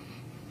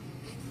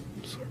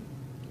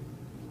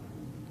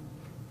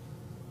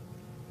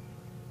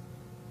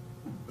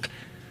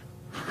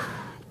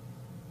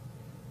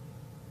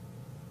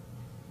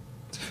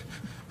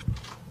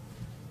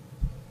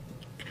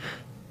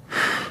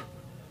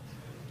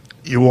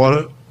 You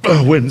want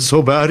to win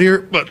so bad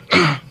here, but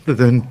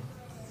then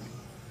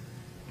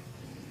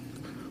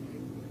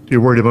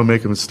you're worried about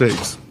making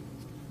mistakes.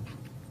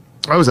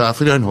 I was an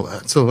athlete, I know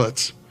that, so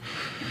that's...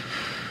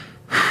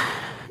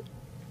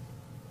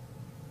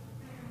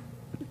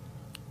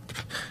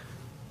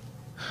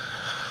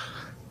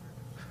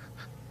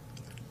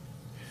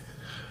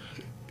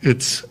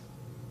 It's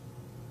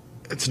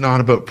not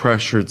about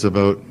pressure, it's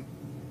about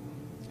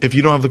if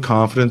you don't have the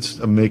confidence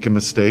to make a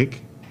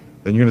mistake,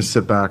 then you're going to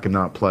sit back and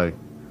not play.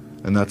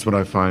 And that's what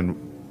I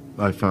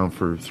found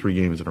for 3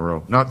 games in a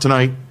row. Not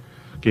tonight,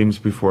 games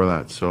before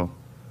that. So,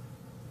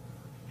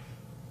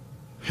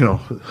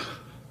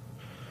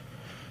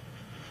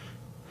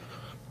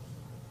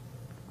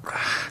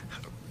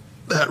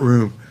 that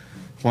room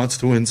wants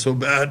to win so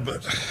bad,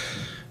 but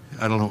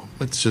I don't know.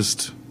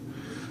 It's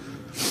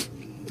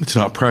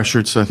not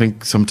pressured. So I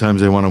think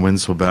sometimes they want to win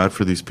so bad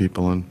for these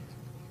people, and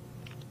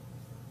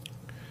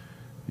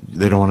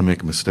they don't want to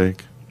make a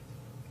mistake.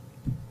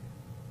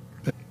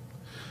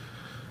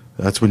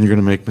 That's when you're going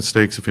to make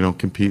mistakes if you don't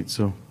compete,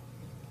 so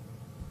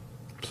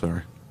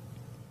sorry.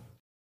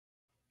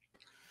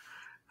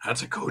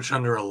 That's a coach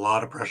under a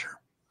lot of pressure.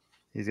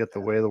 He's got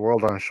the weight of the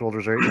world on his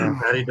shoulders right now.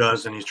 That he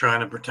does, and he's trying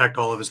to protect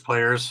all of his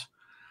players,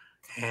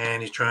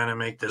 and he's trying to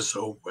make this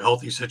a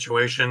healthy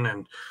situation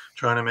and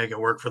trying to make it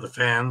work for the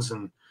fans.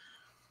 And,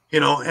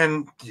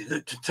 and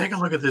to take a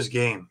look at this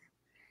game,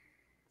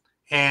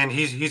 and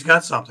he's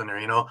got something there,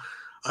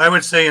 I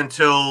would say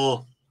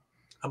until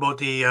about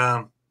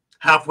the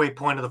halfway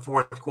point of the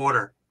fourth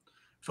quarter,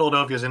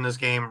 Philadelphia's in this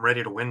game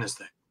ready to win this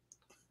thing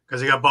because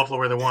they got Buffalo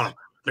where they want them.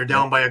 They're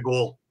down by a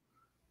goal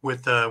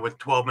with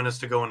 12 minutes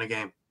to go in the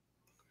game.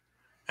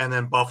 And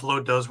then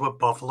Buffalo does what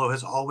Buffalo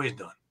has always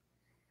done.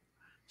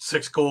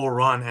 6-goal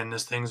run and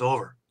this thing's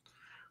over.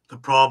 The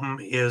problem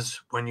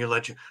is when you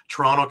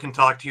Toronto can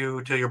talk to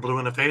you till you're blue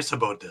in the face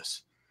about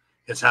this.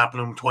 It's happened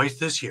to them twice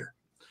this year.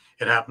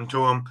 It happened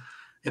to them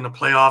in the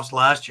playoffs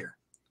last year.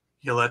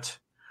 You let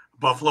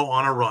Buffalo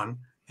on a run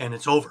and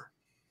it's over.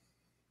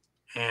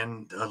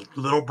 And a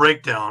little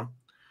breakdown.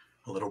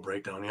 You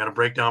had a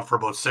breakdown for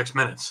about 6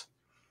 minutes,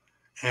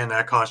 and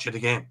that cost you the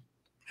game.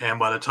 And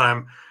by the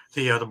time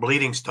the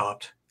bleeding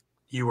stopped,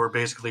 you were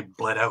basically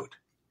bled out,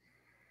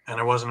 and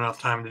there wasn't enough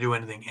time to do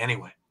anything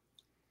anyway.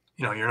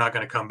 You're not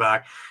going to come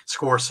back,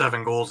 score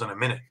 7 goals in a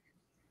minute.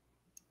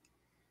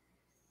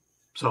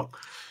 So,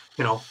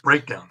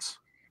 breakdowns.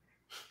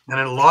 And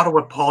a lot of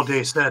what Paul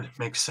Day said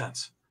makes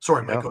sense.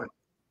 Sorry, Mike, go ahead.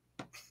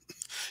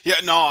 Yeah,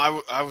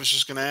 no, I was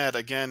just going to add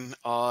again,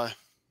 1-8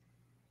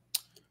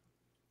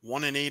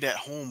 at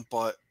home,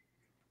 but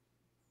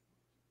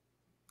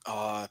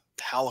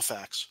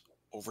Halifax,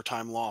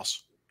 overtime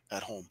loss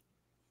at home.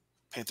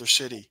 Panther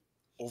City,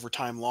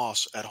 overtime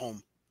loss at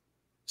home.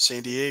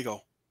 San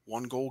Diego,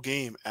 1-goal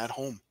game at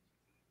home.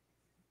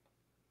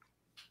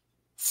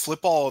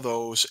 Flip all of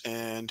those,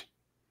 and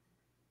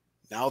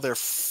now they're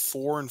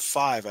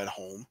 4-5 at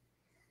home,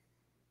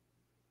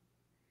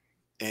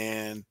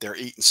 and they're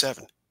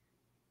 8-7.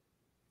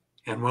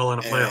 And well in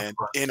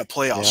a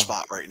playoff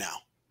spot right now.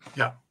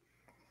 Yeah.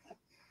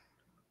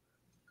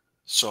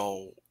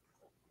 So,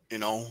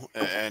 and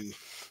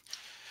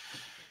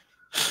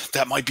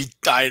that might be,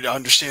 I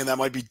understand that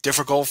might be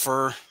difficult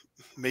for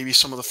maybe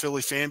some of the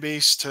Philly fan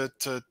base to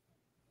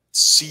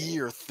see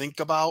or think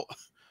about,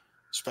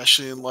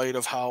 especially in light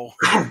of how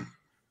the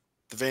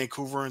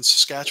Vancouver and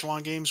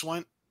Saskatchewan games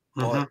went.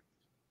 But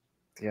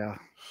yeah.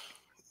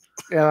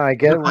 Yeah, I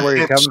get where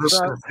you're coming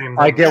from.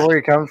 I get where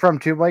you're coming from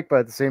too, Mike.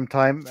 But at the same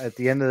time, at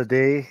the end of the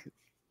day,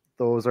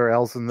 those are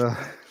L's in the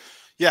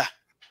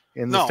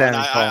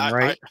standing column,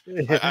 right?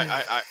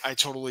 I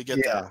totally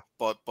get that.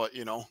 But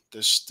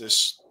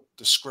this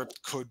the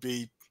script could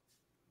be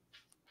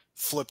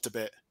flipped a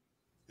bit,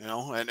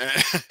 and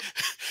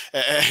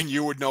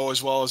you would know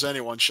as well as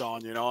anyone,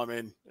 Shawn. I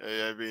mean,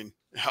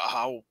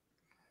 how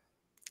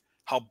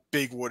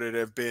big would it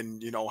have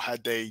been,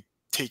 had they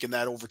taken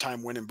that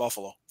overtime win in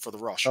Buffalo for the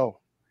Rush? Oh,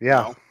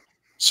 yeah.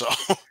 So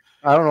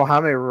I don't know how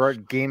many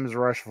games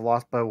Rush have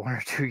lost by 1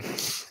 or 2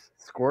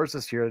 scores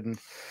this year. And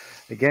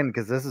again,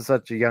 because this is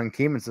such a young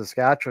team in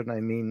Saskatchewan,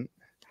 I mean,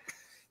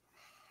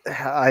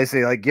 I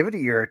say, give it a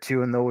year or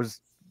two and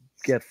those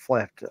get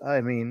flipped.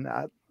 I mean,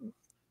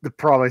 the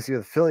problem I see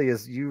with Philly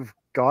is you've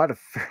got a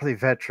fairly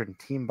veteran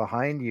team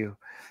behind you.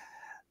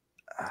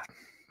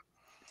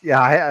 Yeah,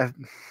 I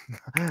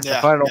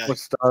Yeah, find it yeah.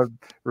 almost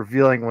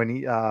revealing when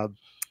he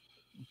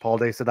Paul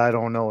Day said, "I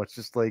don't know." It's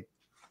just like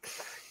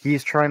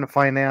he's trying to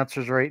find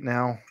answers right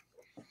now,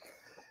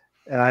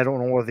 and I don't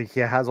know whether he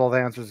has all the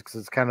answers because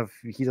it's kind of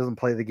he doesn't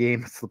play the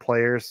game; it's the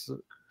players.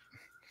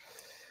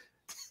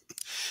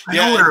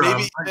 Yeah, and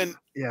maybe, and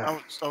yeah,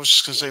 I was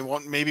just gonna say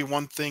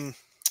one thing,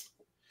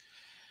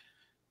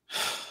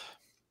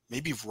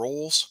 maybe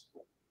roles.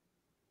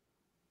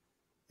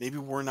 Maybe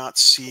we're not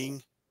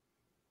seeing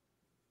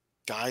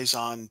guys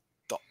on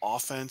the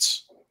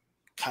offense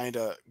kind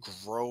of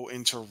grow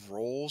into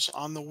roles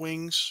on the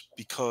wings,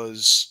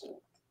 because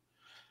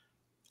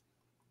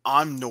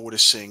I'm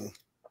noticing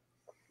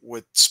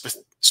with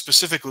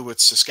specifically with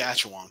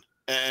Saskatchewan,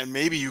 and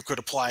maybe you could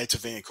apply it to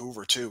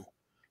Vancouver too.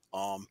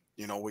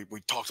 You know, we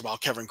talked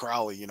about Kevin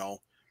Crowley, you know,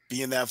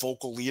 being that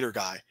vocal leader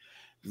guy.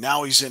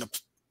 Now he's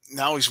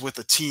with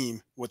a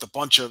team with a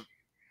bunch of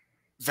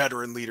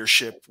veteran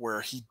leadership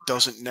where he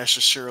doesn't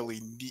necessarily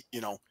need,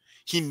 you know,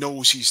 he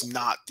knows he's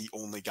not the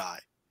only guy.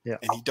 Yeah.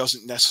 And he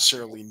doesn't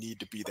necessarily need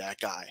to be that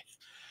guy.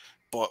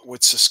 But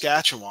with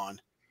Saskatchewan,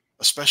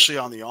 especially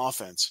on the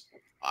offense,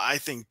 I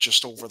think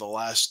just over the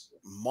last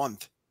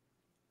month,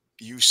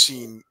 you've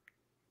seen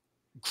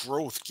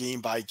growth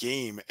game by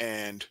game,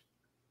 and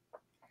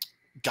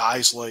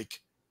guys like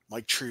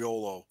Mike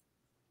Triolo,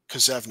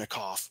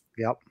 Kozevnikov,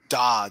 yep,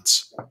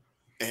 Dodds,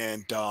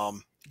 and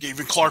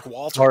even Clark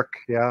Walter. Clark,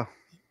 yeah,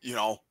 you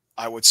know,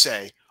 I would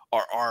say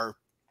are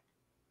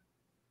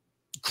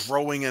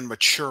growing and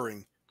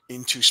maturing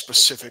into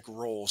specific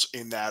roles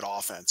in that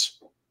offense.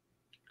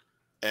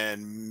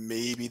 And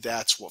maybe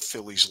that's what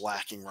Philly's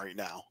lacking right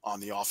now on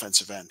the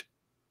offensive end.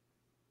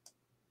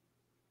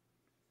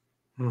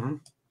 Mm-hmm.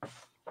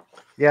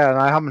 Yeah, and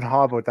I haven't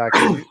heard about that.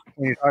 'Cause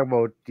when you talk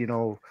about, you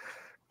know,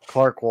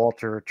 Clark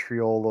Walter,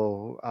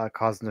 Triolo,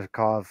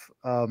 Koznikov,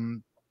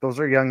 those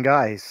are young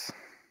guys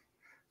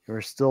who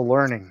are still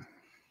learning.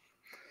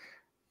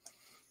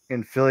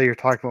 In Philly, you're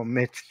talking about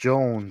Mitch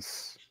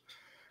Jones,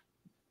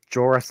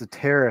 Joris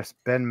Terrace,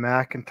 Ben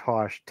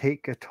McIntosh,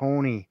 Tate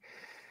Katoni,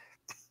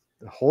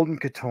 Holden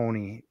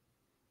Katoni,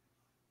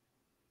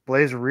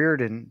 Blaze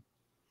Reardon.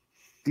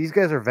 These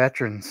guys are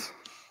veterans.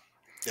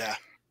 Yeah.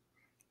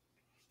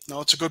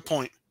 No, it's a good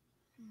point.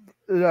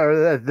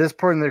 At this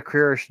point in their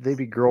career, should they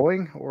be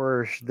growing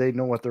or should they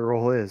know what their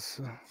role is?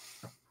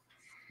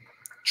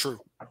 True.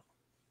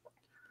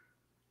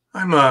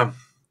 I'm a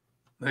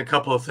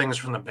couple of things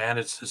from the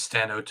Bandits that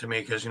stand out to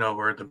me because, you know,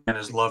 we're the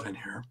Bandits love in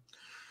here.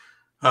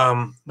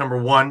 Number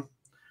one,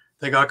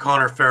 they got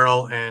Connor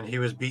Farrell and he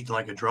was beaten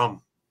like a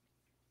drum.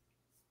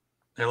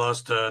 They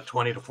lost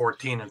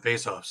 20-14 in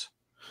faceoffs.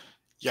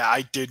 Yeah,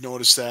 I did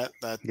notice that.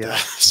 That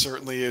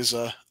certainly is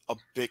a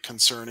bit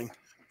concerning.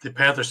 The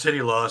Panther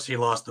City loss, he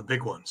lost the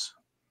big ones.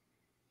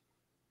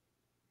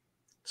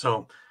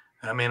 So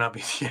that may not be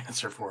the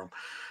answer for him.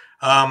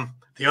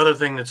 The other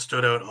thing that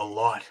stood out a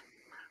lot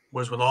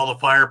was with all the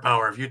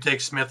firepower. If you take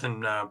Smith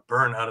and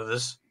Byrne out of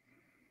this,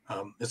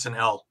 it's an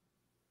L.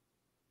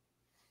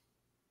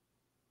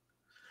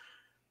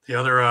 The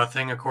other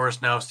thing, of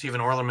course, now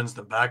Stephen Orleman's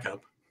the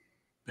backup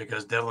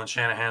because Devlin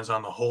Shanahan's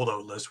on the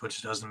holdout list,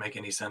 which doesn't make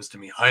any sense to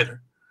me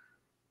either.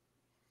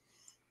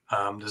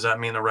 Does that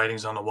mean the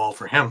writing's on the wall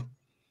for him?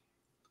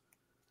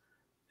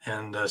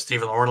 And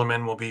Stephen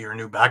Orleman will be your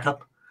new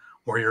backup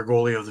or your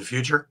goalie of the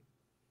future?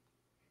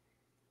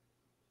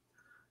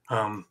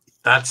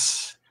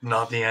 That's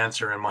not the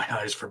answer in my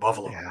eyes for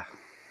Buffalo. Yeah.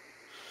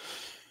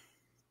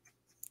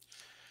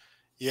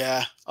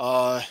 Yeah.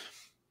 I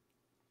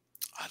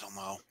don't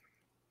know.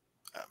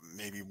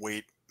 Maybe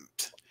wait.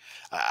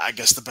 I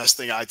guess the best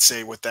thing I'd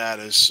say with that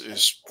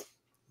is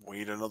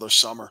wait another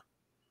summer,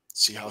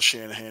 see how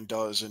Shanahan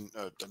does, and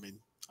I mean,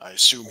 I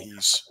assume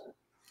he's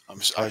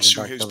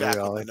back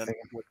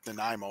with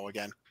Nanaimo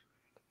again,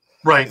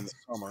 right, in the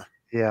summer.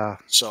 Yeah.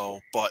 So,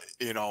 but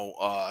you know,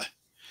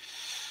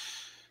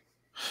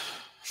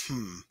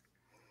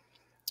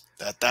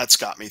 that's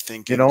got me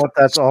thinking. You know what?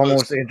 That's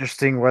almost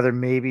interesting. Whether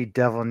maybe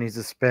Devlin needs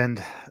to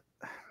spend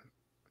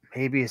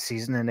maybe a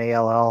season in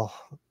ALL,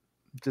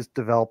 just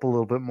develop a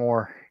little bit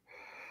more.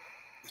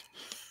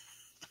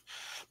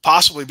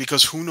 Possibly,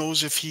 because who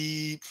knows if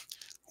he's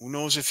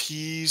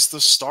the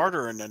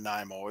starter in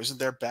Nanaimo? Isn't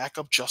there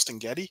backup Justin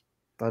Getty?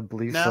 I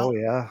believe now? so.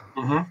 Yeah.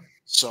 Mm-hmm.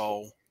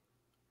 So,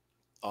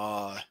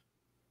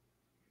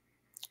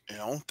 you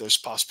know, there's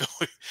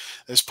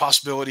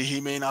possibility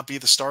he may not be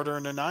the starter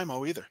in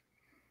Nanaimo either.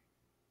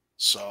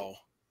 So,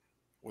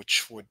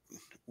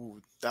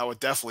 that would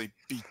definitely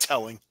be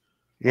telling.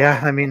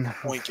 Yeah, I mean,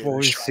 what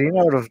we've seen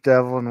out of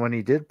Devlin when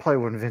he did play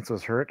when Vince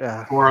was hurt.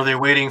 Or are they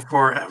waiting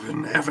for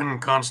Evan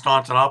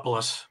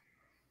Konstantinopoulos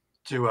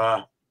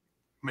to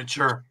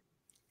mature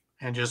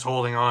and just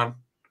holding on?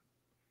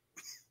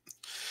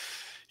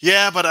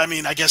 Yeah, but I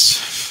mean, I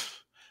guess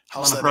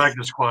how's on the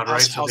practice squad,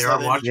 right? So they are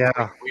watching.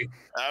 Yeah.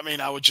 I mean,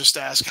 I would just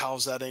ask,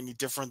 how's that any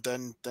different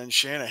than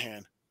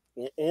Shanahan,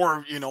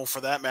 or you know,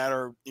 for that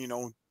matter, you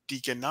know,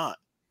 Deacon Knott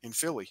in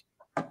Philly.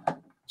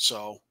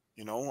 So,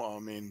 you know, I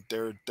mean,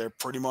 they're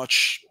pretty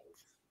much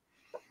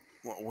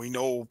well, we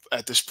know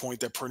at this point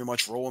they're pretty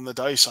much rolling the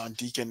dice on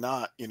Deacon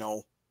not,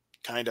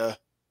 kind of,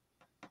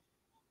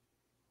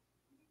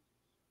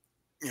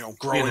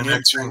 growing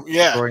into,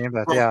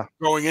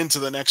 growing into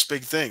the next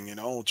big thing,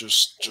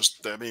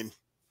 I mean,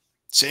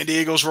 San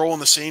Diego's rolling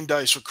the same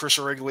dice with Chris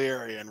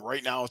Origlieri, and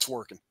right now it's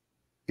working.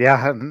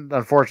 Yeah, and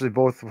unfortunately,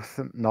 both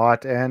with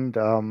Knott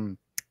and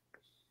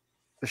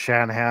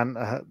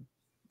Shanahan.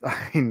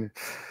 I mean,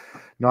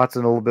 Knott's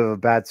in a little bit of a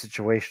bad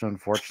situation,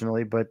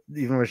 unfortunately. But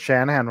even with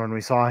Shanahan, when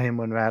we saw him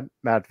when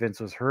Matt Vince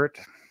was hurt,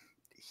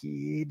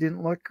 he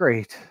didn't look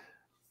great.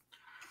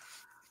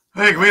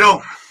 Hey,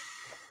 Guido.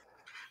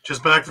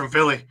 Just back from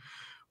Philly.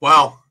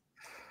 Wow.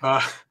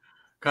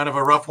 Kind of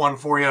a rough one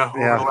for you over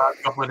the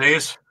last couple of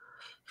days.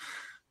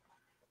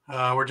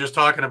 We're just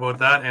talking about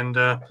that and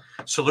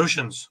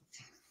solutions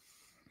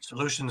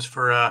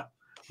for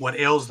what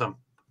ails them.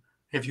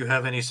 If you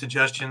have any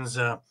suggestions,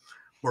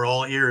 we're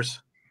all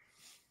ears.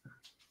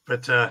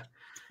 But I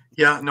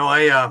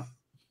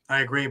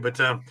agree. But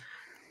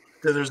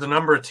there's a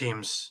number of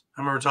teams.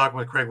 I remember talking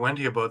with Craig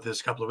Wendy about this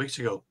a couple of weeks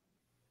ago,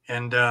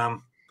 and the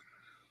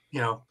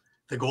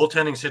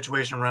goaltending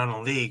situation around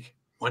the league,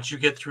 once you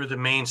get through the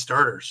main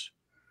starters,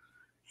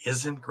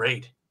 isn't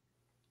great.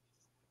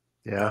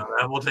 Yeah,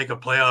 that will take a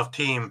playoff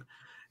team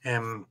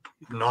and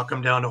knock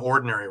them down to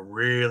ordinary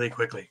really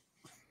quickly.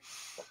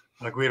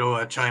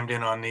 Guido chimed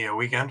in on the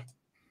weekend.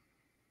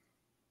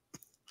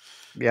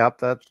 Yep,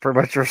 that pretty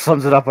much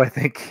sums it up, I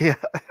think. Yeah.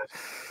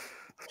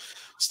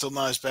 Still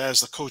not as bad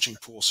as the coaching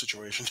pool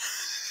situation.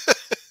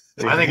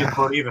 I think it's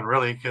about even,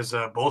 really, because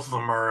both of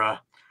them are,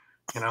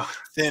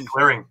 thin.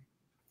 Clearing.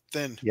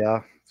 Thin.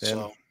 Yeah. Thin.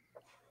 So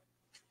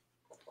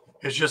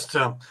it's just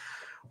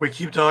we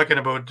keep talking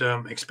about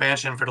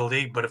expansion for the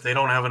league, but if they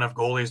don't have enough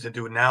goalies to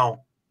do it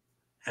now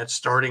at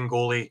starting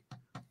goalie,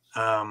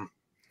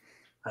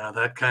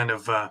 that kind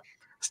of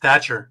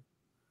stature,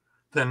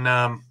 then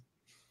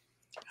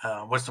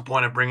what's the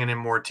point of bringing in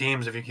more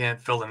teams if you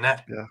can't fill the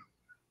net? Yeah.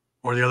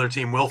 Or the other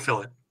team will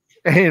fill it.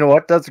 And you know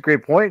what? That's a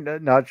great point.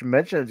 Not to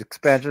mention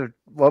expansion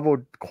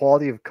level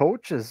quality of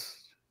coaches.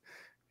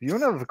 You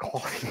don't have a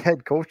quality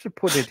head coach to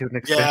put into an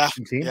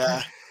expansion team.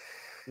 Yeah.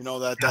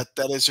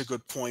 That is a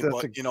good point.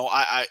 But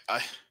I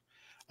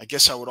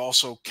guess I would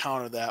also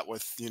counter that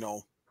with,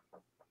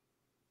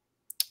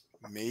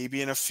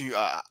 maybe in a few,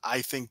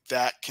 I think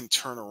that can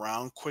turn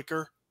around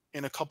quicker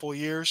in a couple of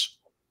years.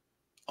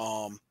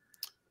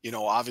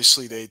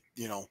 Obviously they,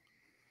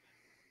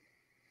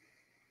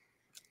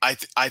 I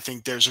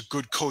think there's a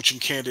good coaching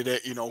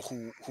candidate,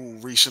 who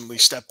recently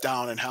stepped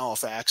down in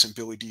Halifax, and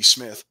Billy D.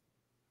 Smith,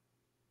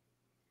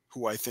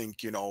 who I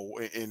think, in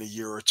a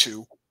year or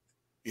two,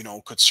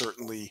 could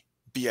certainly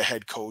be a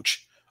head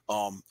coach.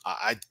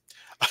 I'd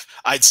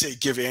say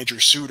give Andrew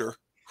Suter,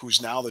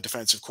 who's now the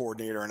defensive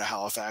coordinator in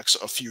Halifax,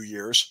 a few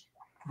years,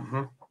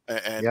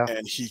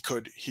 and he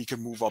could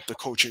move up the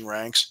coaching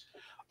ranks.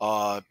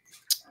 The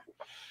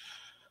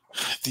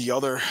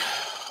other,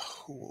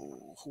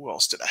 who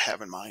else did I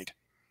have in mind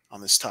on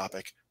this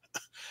topic?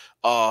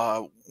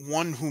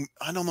 One who,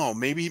 I don't know,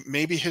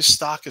 maybe his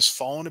stock has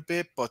fallen a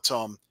bit, but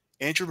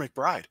Andrew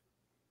McBride.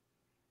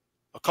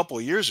 A couple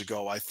of years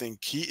ago, I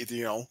think his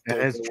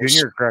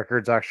junior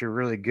record's actually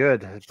really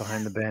good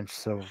behind the bench.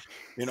 So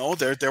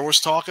there was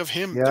talk of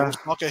him. Yeah. There was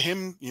talk of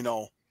him,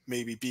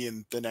 maybe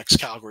being the next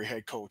Calgary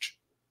head coach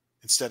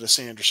instead of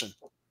Sanderson.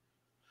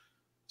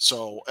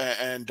 So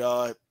and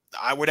I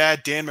would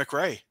add Dan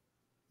McRae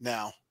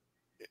now,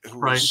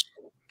 who's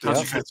the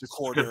defensive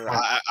coordinator.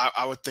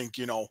 I would think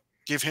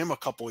give him a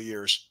couple of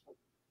years,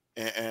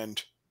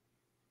 and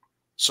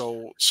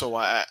so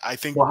I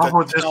think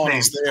the talent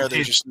is there.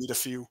 They just need a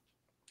few.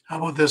 How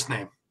about this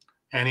name?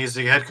 And he's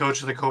the head coach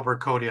of the Coburg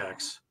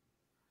Kodiaks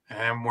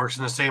and works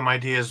in the same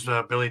idea as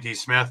Billy D.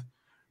 Smith,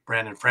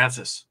 Brandon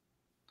Francis.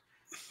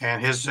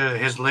 And his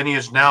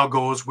lineage now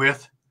goes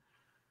with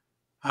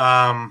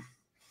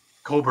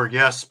Coburg,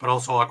 yes, but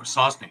also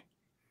Akwesasne.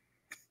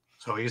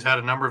 So he's had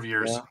a number of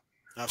years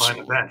behind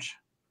the bench.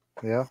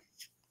 Yeah.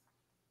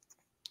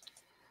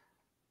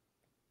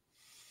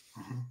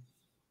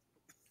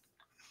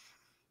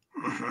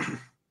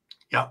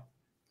 Yeah.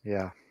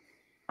 Yeah.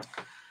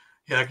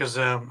 Yeah, because,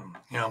 to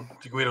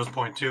Guido's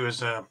point, too,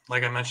 is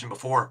like I mentioned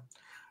before,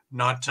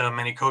 not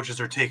many coaches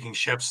are taking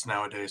shifts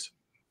nowadays.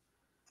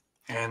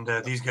 And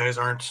these guys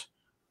aren't,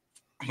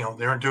 they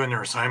aren't doing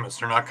their assignments.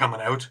 They're not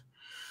coming out.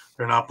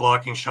 They're not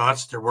blocking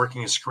shots. They're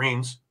working as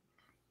screens.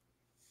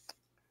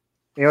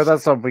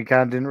 That's something we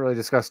kind of didn't really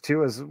discuss,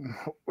 too, is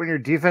when your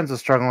defense is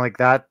struggling like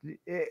that,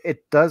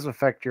 it does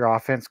affect your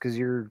offense because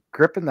you're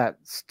gripping that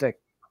stick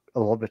a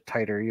little bit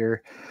tighter.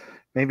 You're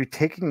maybe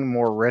taking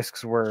more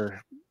risks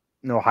where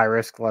no high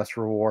risk, less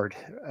reward,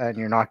 and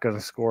you're not going to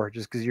score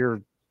just because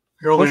you're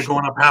only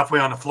going up halfway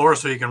on the floor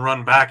so you can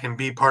run back and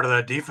be part of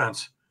that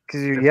defense.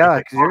 Because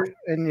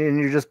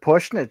you're just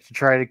pushing it to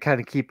try to kind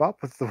of keep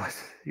up with what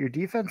your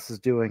defense is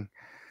doing.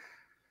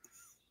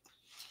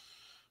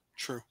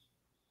 True.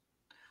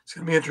 It's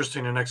going to be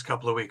interesting the next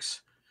couple of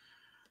weeks.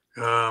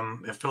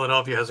 If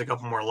Philadelphia has a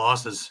couple more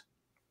losses,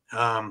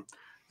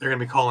 they're going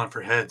to be calling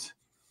for heads.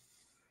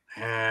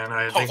 And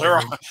I think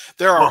they're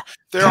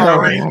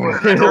already.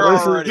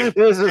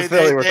 This is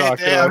Philly we're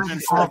talking they have about. been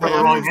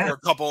for a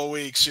couple of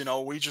weeks. You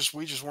know, we just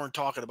weren't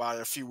talking about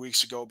it a few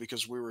weeks ago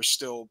because we were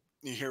still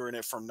hearing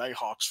it from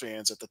Nighthawks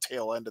fans at the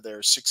tail end of their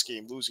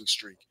 6-game losing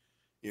streak.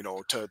 You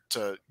know,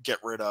 to get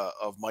rid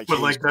of Mike. But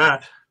like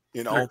that,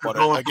 you know, but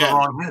again,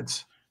 wrong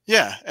heads.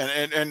 Yeah,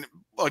 and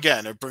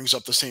again, it brings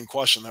up the same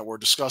question that we're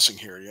discussing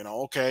here. You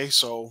know, okay,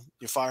 so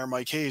you fire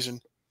Mike Hazen,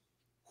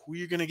 who are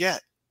you going to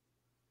get?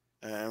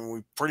 And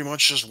we pretty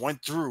much just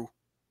went through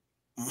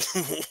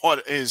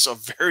what is a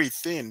very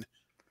thin,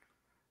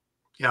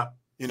 on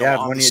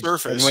the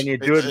surface. And when you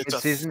do it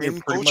mid-season, you're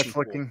pretty much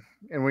looking.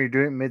 And when you're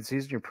doing it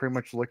mid-season, you're pretty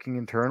much looking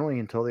internally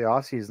until the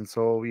off-season.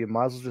 So you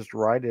might as well just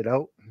ride it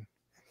out.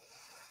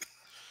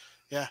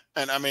 Yeah,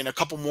 and I mean, a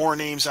couple more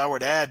names I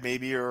would add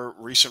maybe are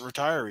recent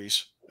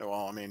retirees.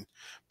 Well, I mean,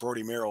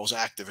 Brody Merrill's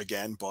active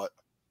again, but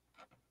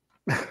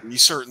he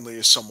certainly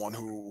is someone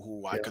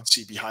who I could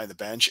see behind the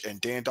bench, and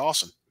Dan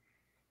Dawson.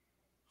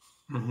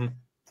 Mm-hmm.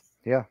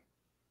 Yeah.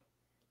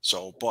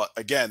 So, but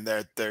again,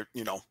 they're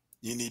you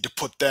need to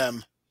put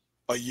them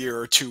a year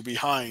or two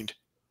behind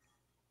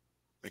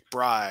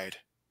McBride,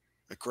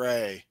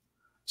 McRae,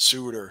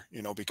 Suter,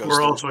 because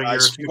we're also a year or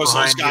two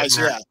behind.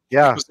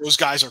 Because those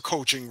guys are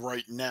coaching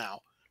right now.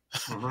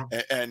 Mm-hmm.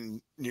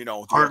 And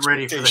the aren't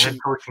ready for the head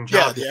coaching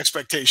job. Yeah, the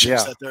expectation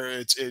is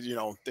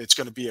that it's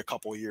going to be a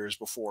couple of years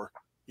before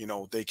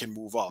they can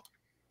move up.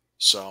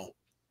 So,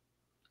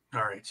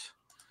 all right,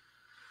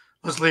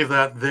 let's leave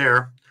that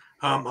there.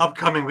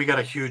 Upcoming, we got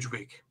a huge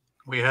week.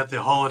 We had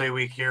the holiday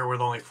week here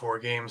with only 4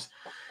 games,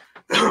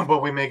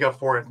 but we make up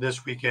for it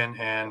this weekend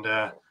and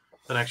the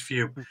next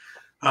few.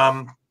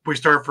 We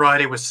start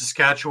Friday with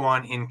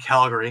Saskatchewan in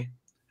Calgary,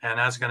 and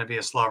that's going to be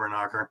a slobber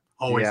knocker.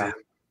 Always is.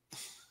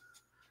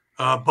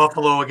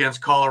 Buffalo against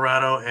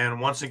Colorado,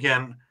 and once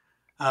again,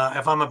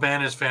 if I'm a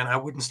Bandits fan, I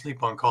wouldn't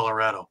sleep on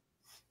Colorado.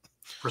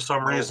 For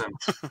some reason,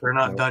 they're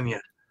not done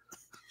yet.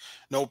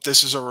 Nope,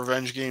 this is a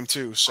revenge game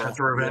too. So it's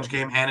a revenge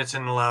game, and it's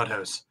in the Loud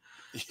House.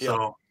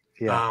 So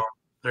they're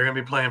going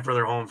to be playing for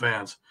their home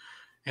fans.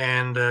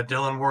 And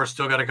Dylan Ward's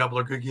still got a couple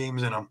of good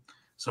games in him.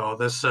 So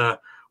this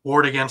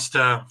Ward against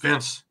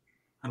Vince,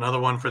 another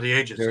one for the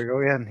ages. There you go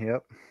again.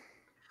 Yep.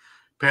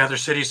 Panther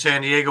City,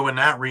 San Diego in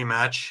that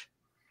rematch,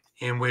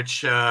 in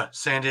which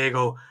San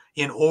Diego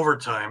in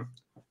overtime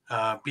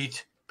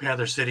beat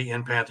Panther City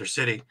in Panther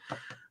City.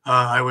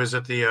 I was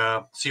at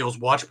the Seals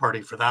watch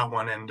party for that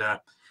one, and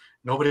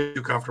nobody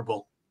too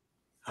comfortable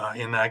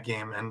in that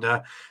game. And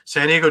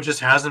San Diego just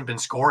hasn't been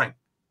scoring.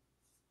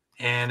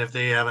 And if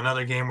they have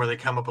another game where they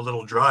come up a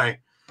little dry,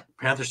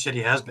 Panther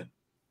City has been.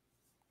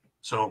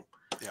 So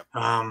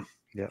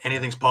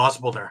anything's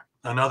possible there.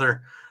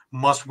 Another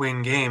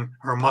must-win game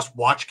or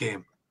must-watch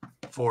game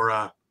for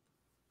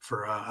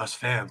us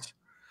fans.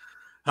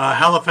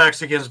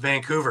 Halifax against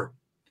Vancouver.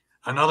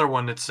 Another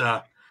one that's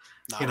not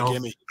a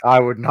gimme.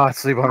 I would not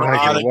sleep on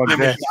Vancouver. Not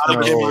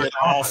a gimme at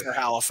all for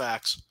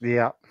Halifax.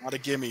 Yeah. Not a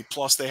gimme.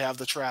 Plus they have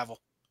the travel.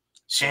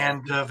 So.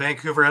 And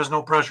Vancouver has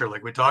no pressure,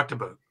 like we talked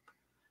about.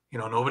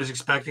 Nobody's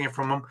expecting it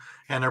from them,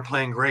 and they're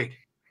playing great.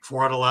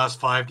 4 out of the last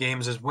 5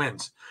 games is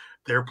wins.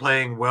 They're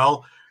playing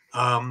well.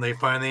 They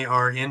finally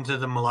are into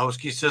the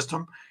Malowski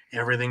system.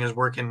 Everything is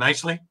working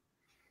nicely.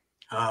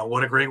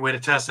 What a great way to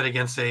test it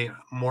against a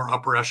more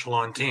upper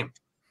echelon team.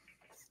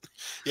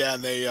 Yeah,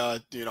 and they,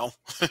 the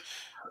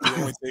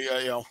only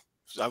thing,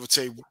 I would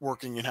say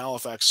working in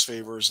Halifax's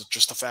favor is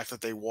just the fact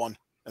that they won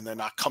and they're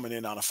not coming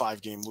in on a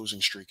 5-game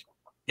losing streak.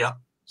 Yeah.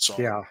 So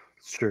yeah,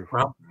 it's true.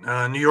 Well,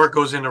 New York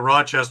goes into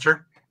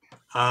Rochester.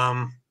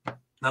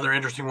 Another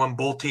interesting one.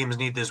 Both teams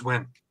need this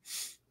win.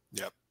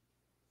 Yep.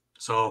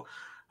 So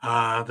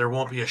there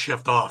won't be a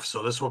shift off.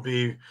 So this will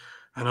be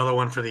another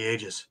one for the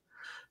ages.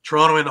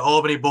 Toronto and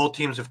Albany, both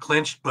teams have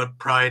clinched, but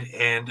pride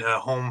and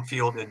home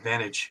field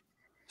advantage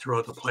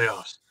throughout the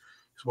playoffs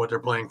is what they're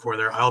playing for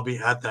there. I'll be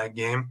at that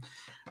game.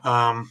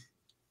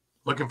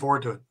 Looking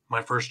forward to it.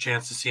 My first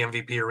chance to see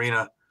MVP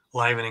Arena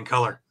live and in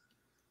color.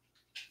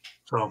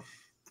 So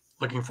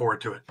looking forward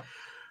to it.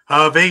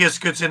 Vegas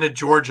gets into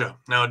Georgia.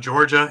 Now,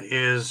 Georgia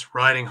is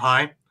riding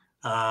high.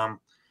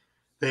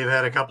 They've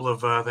had a couple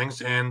of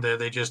things, and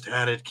they just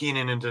added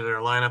Keenan into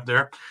their lineup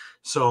there.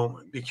 So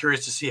be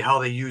curious to see how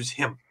they use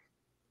him.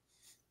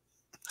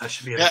 That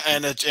should be a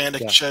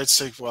chance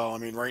to, well, I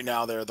mean, right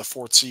now they're the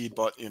 4th seed,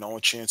 but, a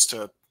chance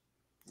to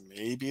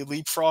maybe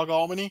leapfrog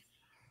Albany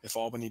if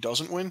Albany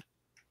doesn't win.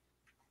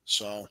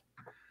 So.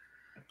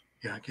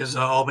 Yeah, it gives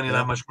Albany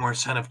that much more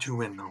incentive to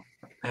win, though.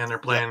 And they're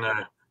playing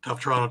a tough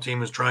Toronto team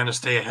who's trying to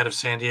stay ahead of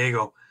San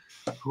Diego,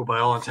 who by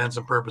all intents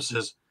and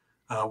purposes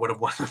would have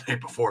won the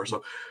night before.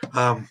 So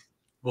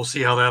we'll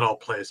see how that all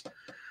plays.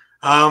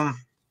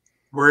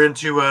 We're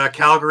into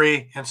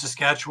Calgary and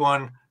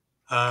Saskatchewan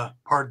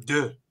part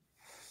 2.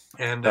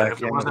 And if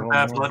there wasn't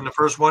bad blood in the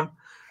first one,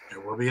 there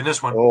will be in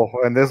this one. Oh,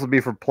 and this will be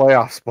for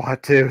playoff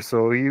spot too.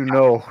 So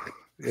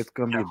it's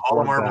going to be all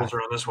the marbles are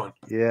on this one.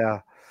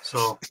 Yeah.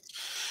 So.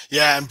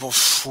 Yeah, and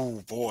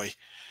oh boy,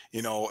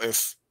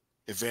 if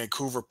if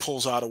Vancouver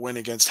pulls out a win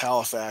against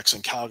Halifax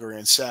and Calgary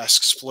and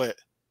Sask split,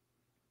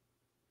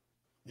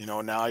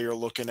 now you're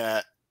looking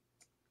at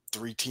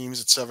 3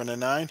 teams at 7 and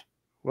 9.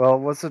 Well,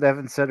 what's what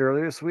Evan said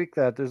earlier this week,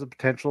 that there's a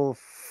potential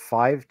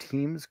 5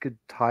 teams could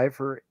tie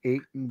for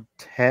 8 and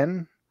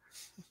 10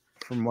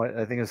 from what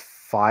I think is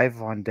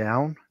 5 on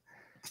down.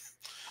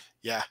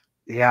 Yeah.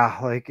 Yeah,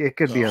 like it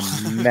could be a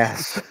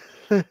mess.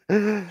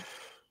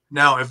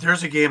 Now, if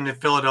there's a game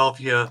that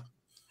Philadelphia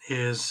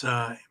is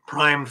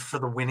primed for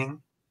the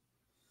winning,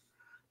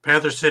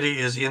 Panther City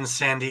is in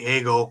San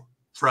Diego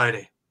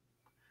Friday.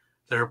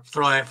 They're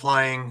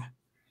flying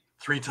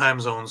 3 time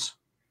zones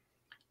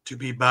to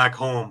be back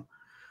home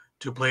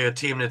to play a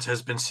team that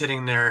has been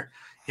sitting there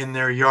in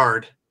their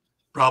yard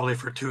probably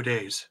for 2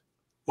 days,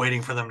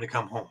 waiting for them to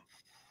come home.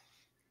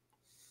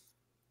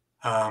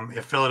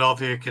 If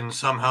Philadelphia can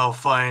somehow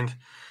find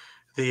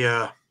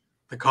the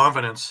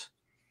confidence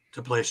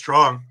to play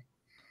strong,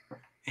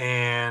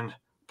 and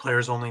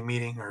players only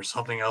meeting or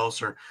something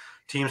else, or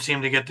teams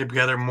seem to get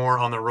together more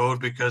on the road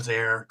because they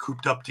are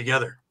cooped up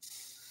together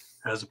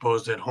as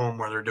opposed to at home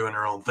where they're doing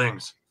their own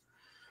things.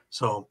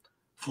 So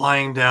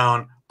flying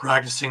down,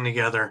 practicing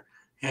together,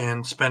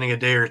 and spending a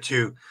day or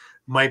 2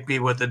 might be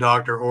what the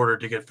doctor ordered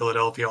to get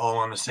Philadelphia all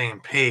on the same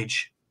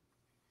page.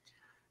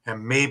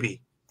 And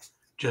maybe,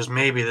 just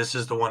maybe, this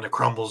is the one that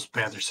crumbles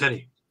Panther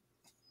City.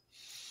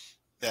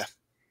 Yeah,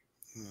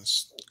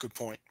 that's a good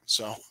point.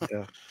 So,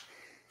 yeah.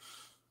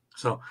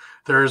 So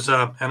there's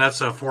and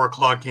that's a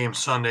 4:00 game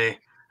Sunday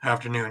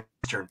afternoon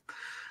Eastern.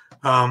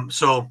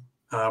 So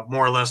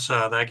more or less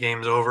that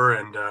game's over,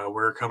 and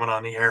we're coming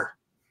on the air.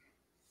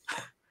 I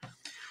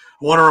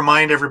want to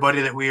remind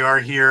everybody that we are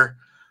here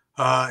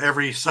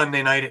every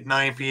Sunday night at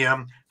 9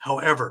 p.m.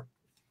 However,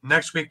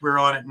 next week we're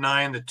on at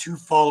 9. The 2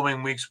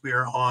 following weeks we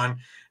are on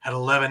at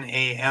 11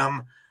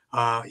 a.m.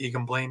 You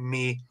can blame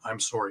me. I'm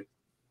sorry.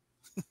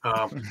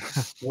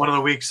 One of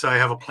the weeks I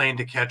have a plane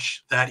to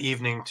catch that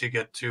evening to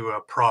get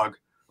to Prague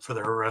for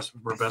the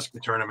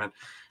Rebesky tournament,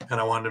 and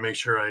I wanted to make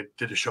sure I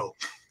did a show.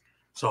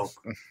 So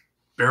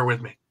bear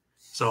with me.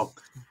 So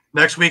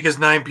next week is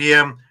 9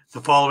 p.m.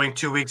 The following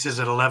 2 weeks is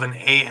at 11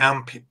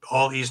 a.m.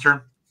 all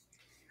Eastern.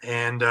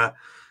 And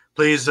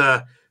please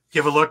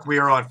give a look. We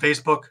are on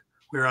Facebook.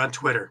 We are on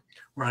Twitter.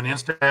 We're on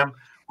Instagram.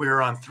 We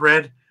are on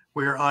Thread.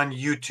 We are on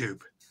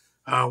YouTube.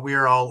 We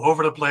are all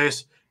over the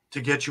place to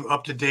get you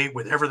up to date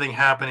with everything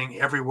happening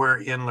everywhere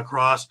in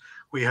lacrosse.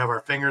 We have our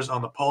fingers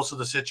on the pulse of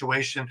the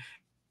situation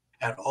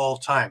at all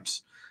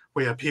times.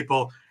 We have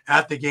people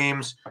at the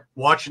games,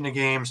 watching the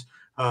games,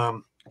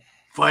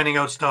 finding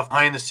out stuff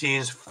behind the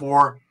scenes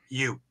for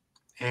you.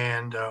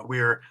 And we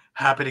are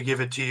happy to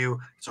give it to you.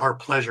 It's our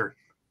pleasure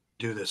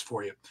to do this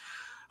for you.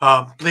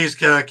 Please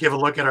give a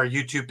look at our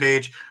YouTube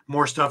page.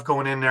 More stuff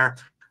going in there.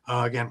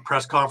 Again,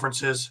 press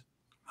conferences,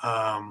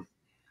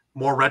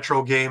 more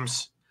retro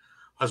games,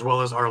 as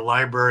well as our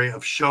library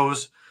of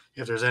shows.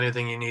 If there's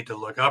anything you need to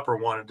look up or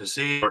wanted to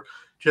see, or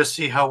just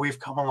see how we've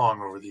come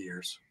along over the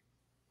years,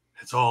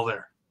 it's all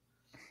there.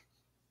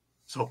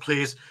 So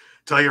please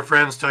tell your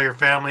friends, tell your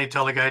family,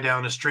 tell the guy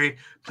down the street.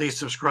 Please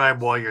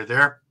subscribe while you're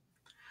there.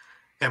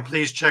 And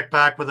please check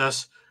back with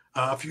us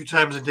a few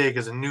times a day,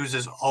 because the news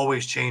is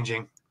always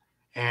changing.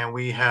 And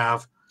we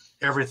have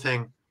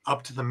everything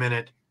up to the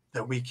minute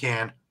that we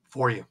can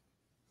for you.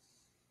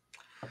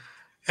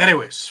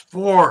 Anyways,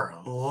 for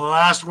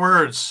last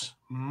words,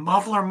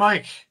 Muffler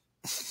Mike.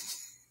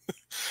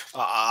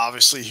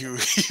 Obviously,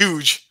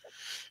 huge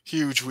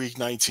week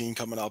 19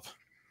 coming up.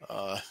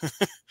 A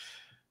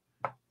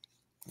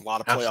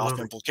lot of playoff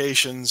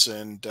implications,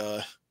 and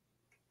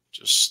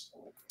just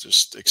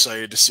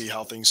excited to see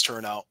how things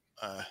turn out.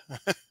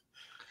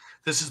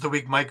 This is the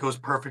week Mike goes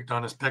perfect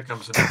on his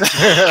pick'ems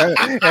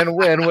and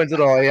wins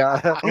it all.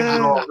 Yeah, wins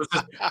it all.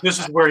 This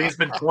is where he's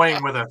been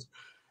toying with us.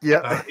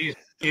 Yeah,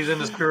 he's in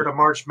the spirit of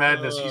March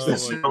Madness. He's the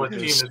solid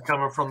team that's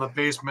coming from the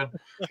basement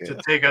to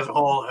take us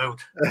all out.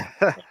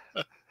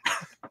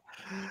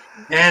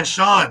 And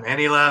Shawn,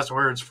 any last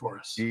words for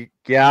us?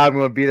 Yeah, I'm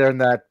going to be there in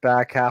that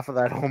back half of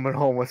that home and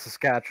home with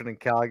Saskatchewan and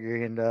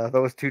Calgary, and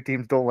those 2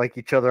 teams don't like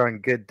each other on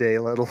good day,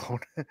 let alone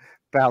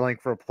battling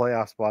for a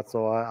playoff spot.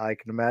 So I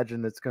can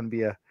imagine it's going to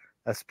be a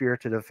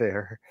spirited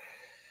affair.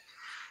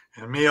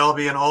 And me, I'll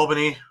be in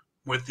Albany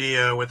with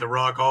the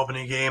Rock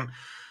Albany game.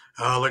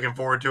 Looking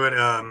forward to it.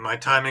 My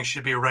timing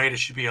should be right. It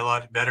should be a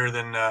lot better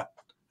than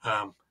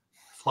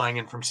flying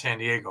in from San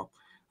Diego.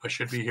 I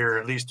should be here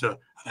at least an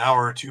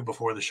hour or 2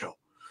 before the show.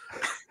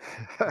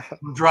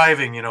 I'm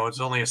driving, it's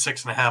only a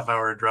 6.5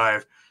 hour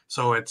drive,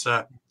 so it's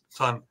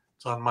on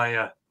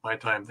my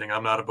time thing.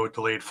 I'm not about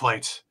delayed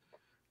flights.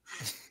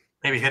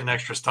 Maybe hit an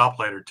extra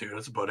stoplight or 2.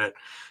 That's about it.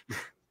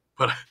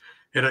 But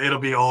it'll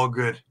be all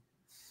good.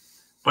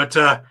 But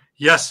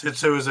yes,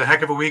 it was a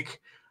heck of a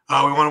week. We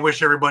want to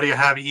wish everybody a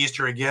happy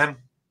Easter again.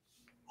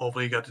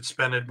 Hopefully you got to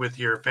spend it with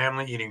your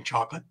family eating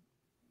chocolate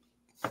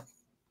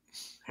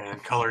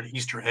and colored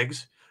Easter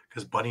eggs,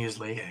 because bunnies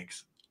lay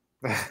eggs.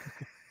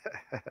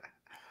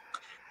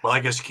 Well, I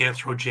guess you can't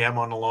throw jam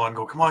on the lawn and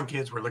go, come on,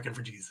 kids, we're looking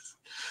for Jesus.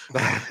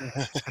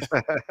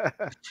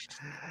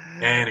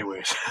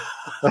 Anyways,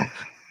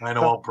 I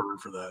know I'll burn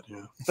for that.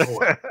 Yeah. Oh,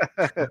 well.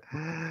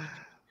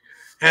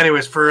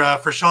 Anyways,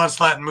 for Shawn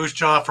Slaght and Moose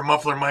Jaw, for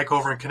Muffler Mike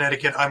over in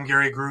Connecticut, I'm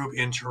Gary Groob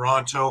in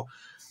Toronto.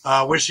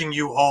 Wishing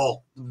you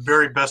all the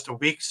very best of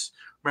weeks.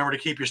 Remember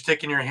to keep your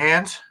stick in your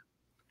hand.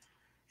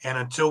 And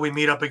until we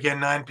meet up again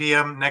 9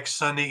 p.m. next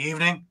Sunday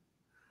evening,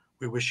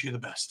 we wish you the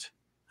best.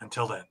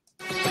 Until then.